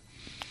not.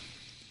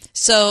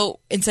 So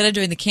instead of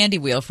doing the candy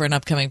wheel for an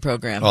upcoming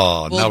program,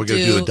 now we're going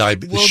to do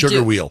the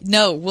sugar wheel.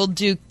 No, we'll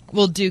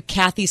do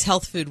Kathy's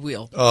health food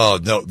wheel. Oh,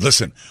 no.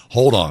 Listen,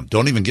 hold on.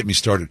 Don't even get me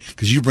started.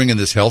 Because you bring in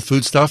this health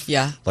food stuff.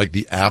 Yeah. Like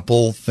the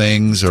apple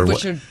things or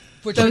which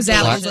those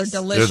apples are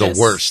delicious. They're the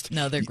worst.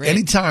 No, they're great.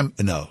 Anytime,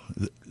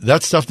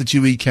 that stuff that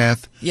you eat,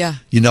 Kath. Yeah.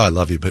 I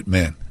love you, but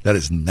man, that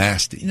is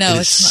nasty. No,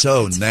 it's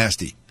so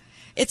nasty.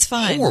 It's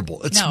fine.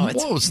 Horrible. It's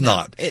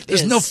not.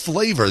 There's is. no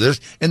flavor.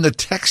 And the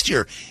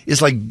texture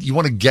is like you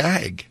want to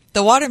gag.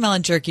 The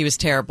watermelon jerky was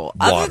terrible.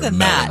 Other than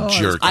that,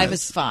 jerky. I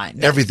was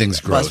fine.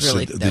 Everything's gross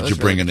that you're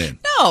bringing in.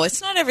 No,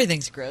 it's not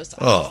everything's gross.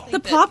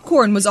 The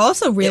popcorn was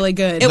also really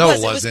good. It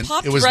wasn't. It was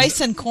popped rice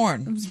and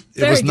corn.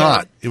 It was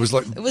not. It was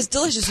like it was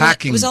delicious.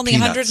 Packing it was only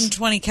peanuts.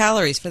 120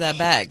 calories for that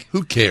bag.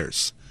 Who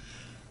cares?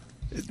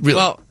 Really?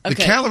 Well,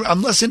 okay.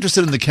 I'm less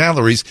interested in the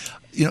calories.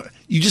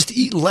 You just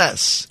eat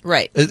less.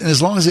 Right. And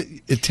as long as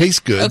it tastes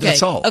good,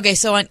 that's all. Okay,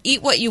 so on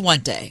Eat What You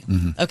Want Day,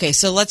 okay,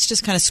 so let's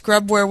just kind of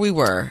scrub where we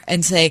were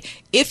and say,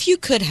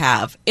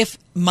 if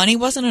money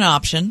wasn't an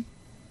option,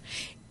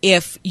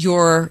 if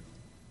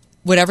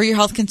whatever your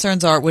health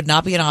concerns are would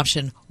not be an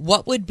option,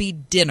 what would be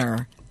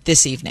dinner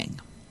this evening?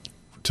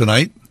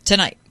 Tonight?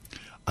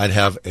 I'd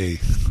have a...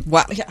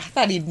 Wow, I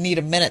thought he'd need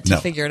a minute to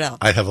figure it out.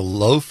 I'd have a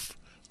loaf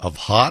of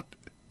hot,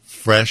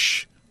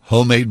 fresh,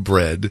 homemade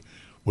bread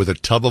with a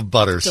tub of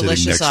butter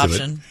Delicious sitting next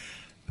option. to it.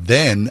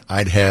 Then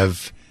I'd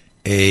have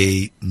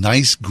a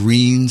nice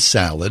green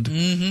salad,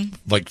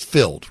 like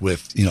filled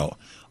with,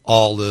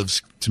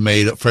 olives,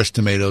 fresh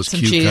tomatoes, some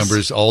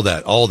cucumbers, cheese. all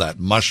that,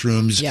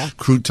 mushrooms,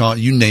 crouton,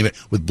 you name it,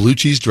 with blue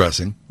cheese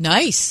dressing.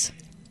 Nice.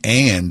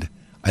 And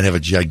I'd have a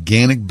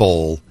gigantic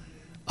bowl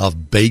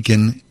of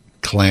bacon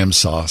clam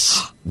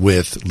sauce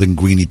with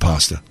linguine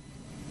pasta.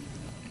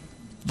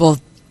 Well,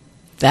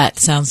 that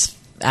sounds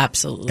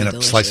absolutely and a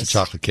delicious. Slice of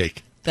chocolate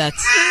cake.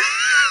 That's...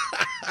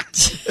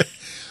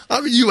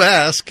 I mean, you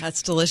ask.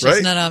 That's delicious.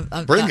 Right? No,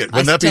 Bring it.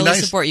 Wouldn't that be totally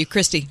nice? Support you,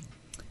 Christy.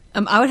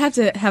 I would have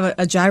to have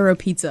a gyro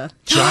pizza.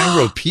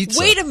 Gyro pizza?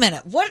 Wait a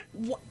minute. What?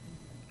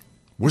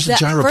 Where's the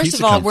gyro first pizza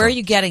of all, come where from? are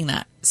you getting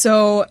that?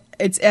 So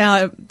it's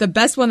the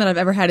best one that I've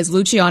ever had is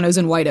Luciano's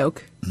in White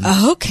Oak.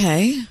 Oh,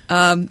 okay.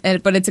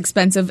 But it's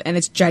expensive and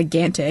it's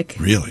gigantic.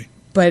 Really?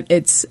 But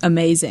it's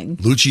amazing.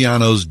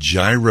 Luciano's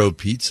gyro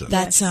pizza.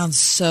 That sounds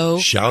so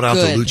Shout out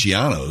good. to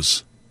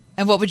Luciano's.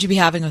 And what would you be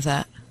having with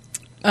that?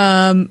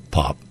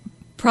 Pop.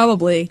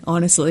 Probably,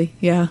 honestly,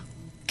 yeah.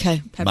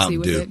 Okay. Pepsi Mountain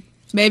with Dew. it.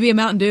 Maybe a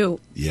Mountain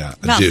Dew. Yeah,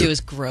 a Mountain Dew. Dew is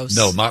gross.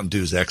 No, Mountain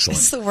Dew is excellent.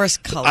 It's the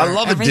worst color. I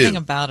love a Everything Dew.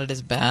 about it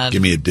is bad.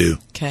 Give me a Dew.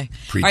 Okay.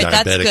 Pre-diabetic all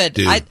right, that's good.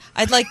 Dew.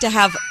 I'd like to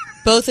have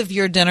both of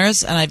your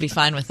dinners, and I'd be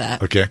fine with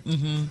that. Okay.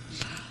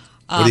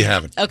 What are you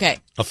having? Okay.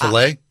 A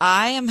filet?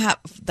 I am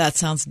that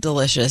sounds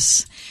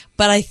delicious.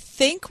 But I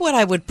think what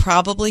I would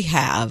probably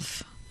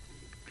have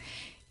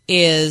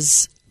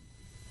is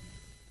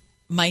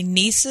my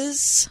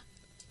niece's,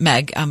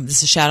 Meg, this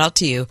is a shout out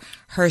to you,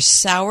 her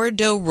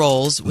sourdough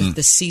rolls with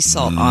the sea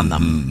salt on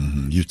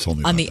them. You told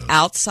me on about the those.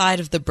 outside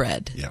of the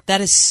bread. Yeah.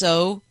 That is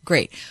so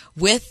great.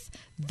 With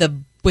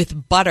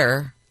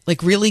butter,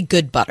 like really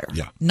good butter.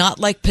 Yeah. Not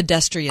like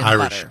pedestrian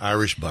butter.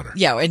 Irish butter.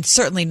 Yeah, and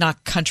certainly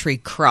not country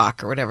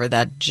crock or whatever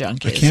that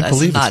junk is. I can't That's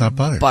believe it's not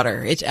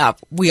butter.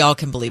 We all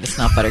can believe it's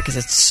not butter because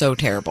it's so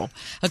terrible.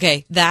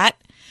 Okay, that.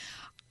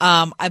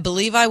 I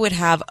believe I would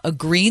have a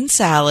green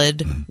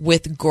salad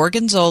with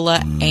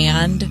gorgonzola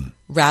and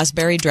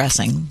raspberry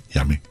dressing.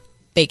 Yummy.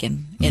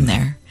 Bacon in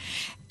there.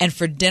 And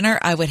for dinner,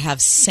 I would have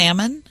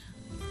salmon,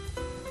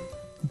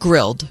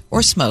 grilled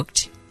or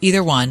smoked,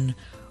 either one,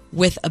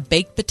 with a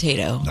baked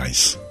potato.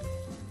 Nice.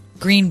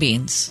 Green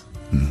beans.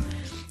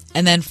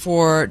 And then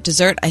for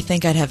dessert, I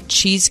think I'd have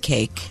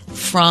cheesecake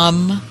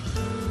from...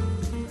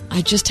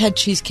 I just had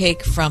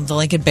cheesecake from the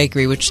Lincoln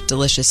Bakery, which is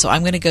delicious. So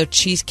I'm going to go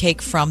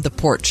cheesecake from the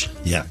porch.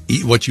 Yeah,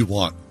 eat what you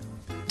want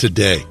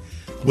today.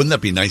 Wouldn't that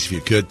be nice if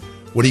you could?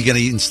 What are you going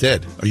to eat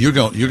instead? Or you're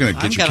going to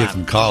get your kid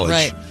from college.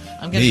 Right.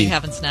 I'm going to be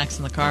having snacks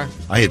in the car.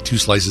 I had 2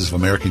 slices of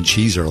American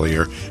cheese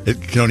earlier.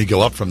 It can only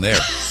go up from there.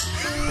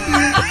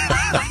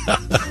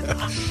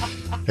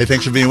 Hey,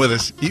 thanks for being with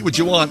us. Eat what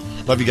you want.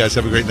 Love you guys.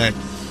 Have a great night.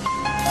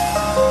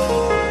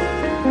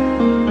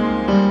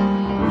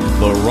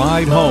 The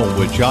Ride Home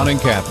with John and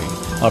Kathy,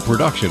 a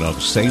production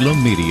of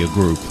Salem Media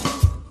Group.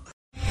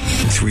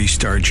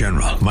 3-star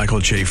General Michael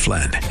J.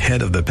 Flynn,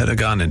 head of the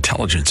Pentagon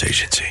Intelligence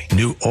Agency,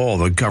 knew all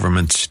the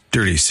government's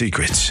dirty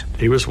secrets.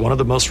 He was one of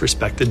the most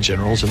respected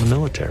generals in the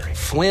military.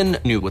 Flynn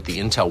knew what the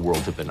intel world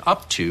had been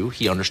up to.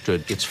 He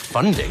understood its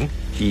funding.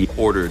 He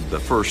ordered the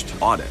first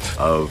audit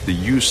of the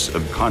use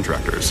of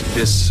contractors.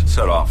 This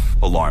set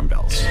off alarm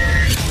bells.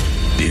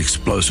 The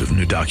explosive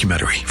new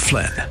documentary,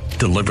 Flynn,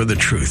 Deliver the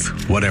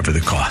Truth, Whatever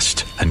the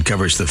Cost,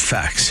 uncovers the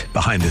facts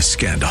behind this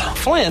scandal.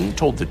 Flynn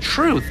told the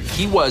truth.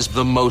 He was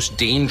the most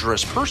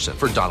dangerous person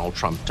for Donald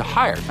Trump to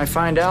hire. I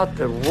find out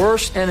the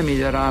worst enemy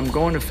that I'm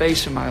going to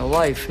face in my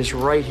life is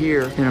right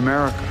here in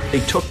America. They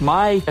took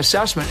my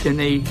assessment and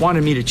they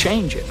wanted me to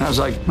change it. And I was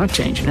like, I'm not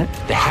changing it.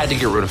 They had to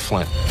get rid of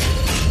Flynn.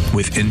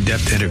 With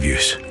in-depth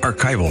interviews,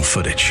 archival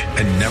footage,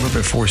 and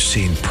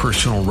never-before-seen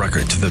personal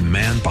records of the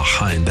man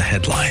behind the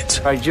headlines.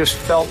 I just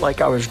felt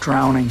like I was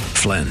drowning.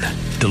 Flynn,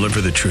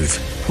 Deliver the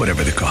Truth,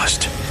 Whatever the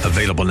Cost.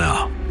 Available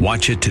now.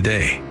 Watch it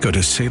today. Go to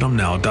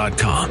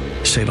salemnow.com.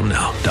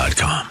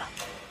 salemnow.com.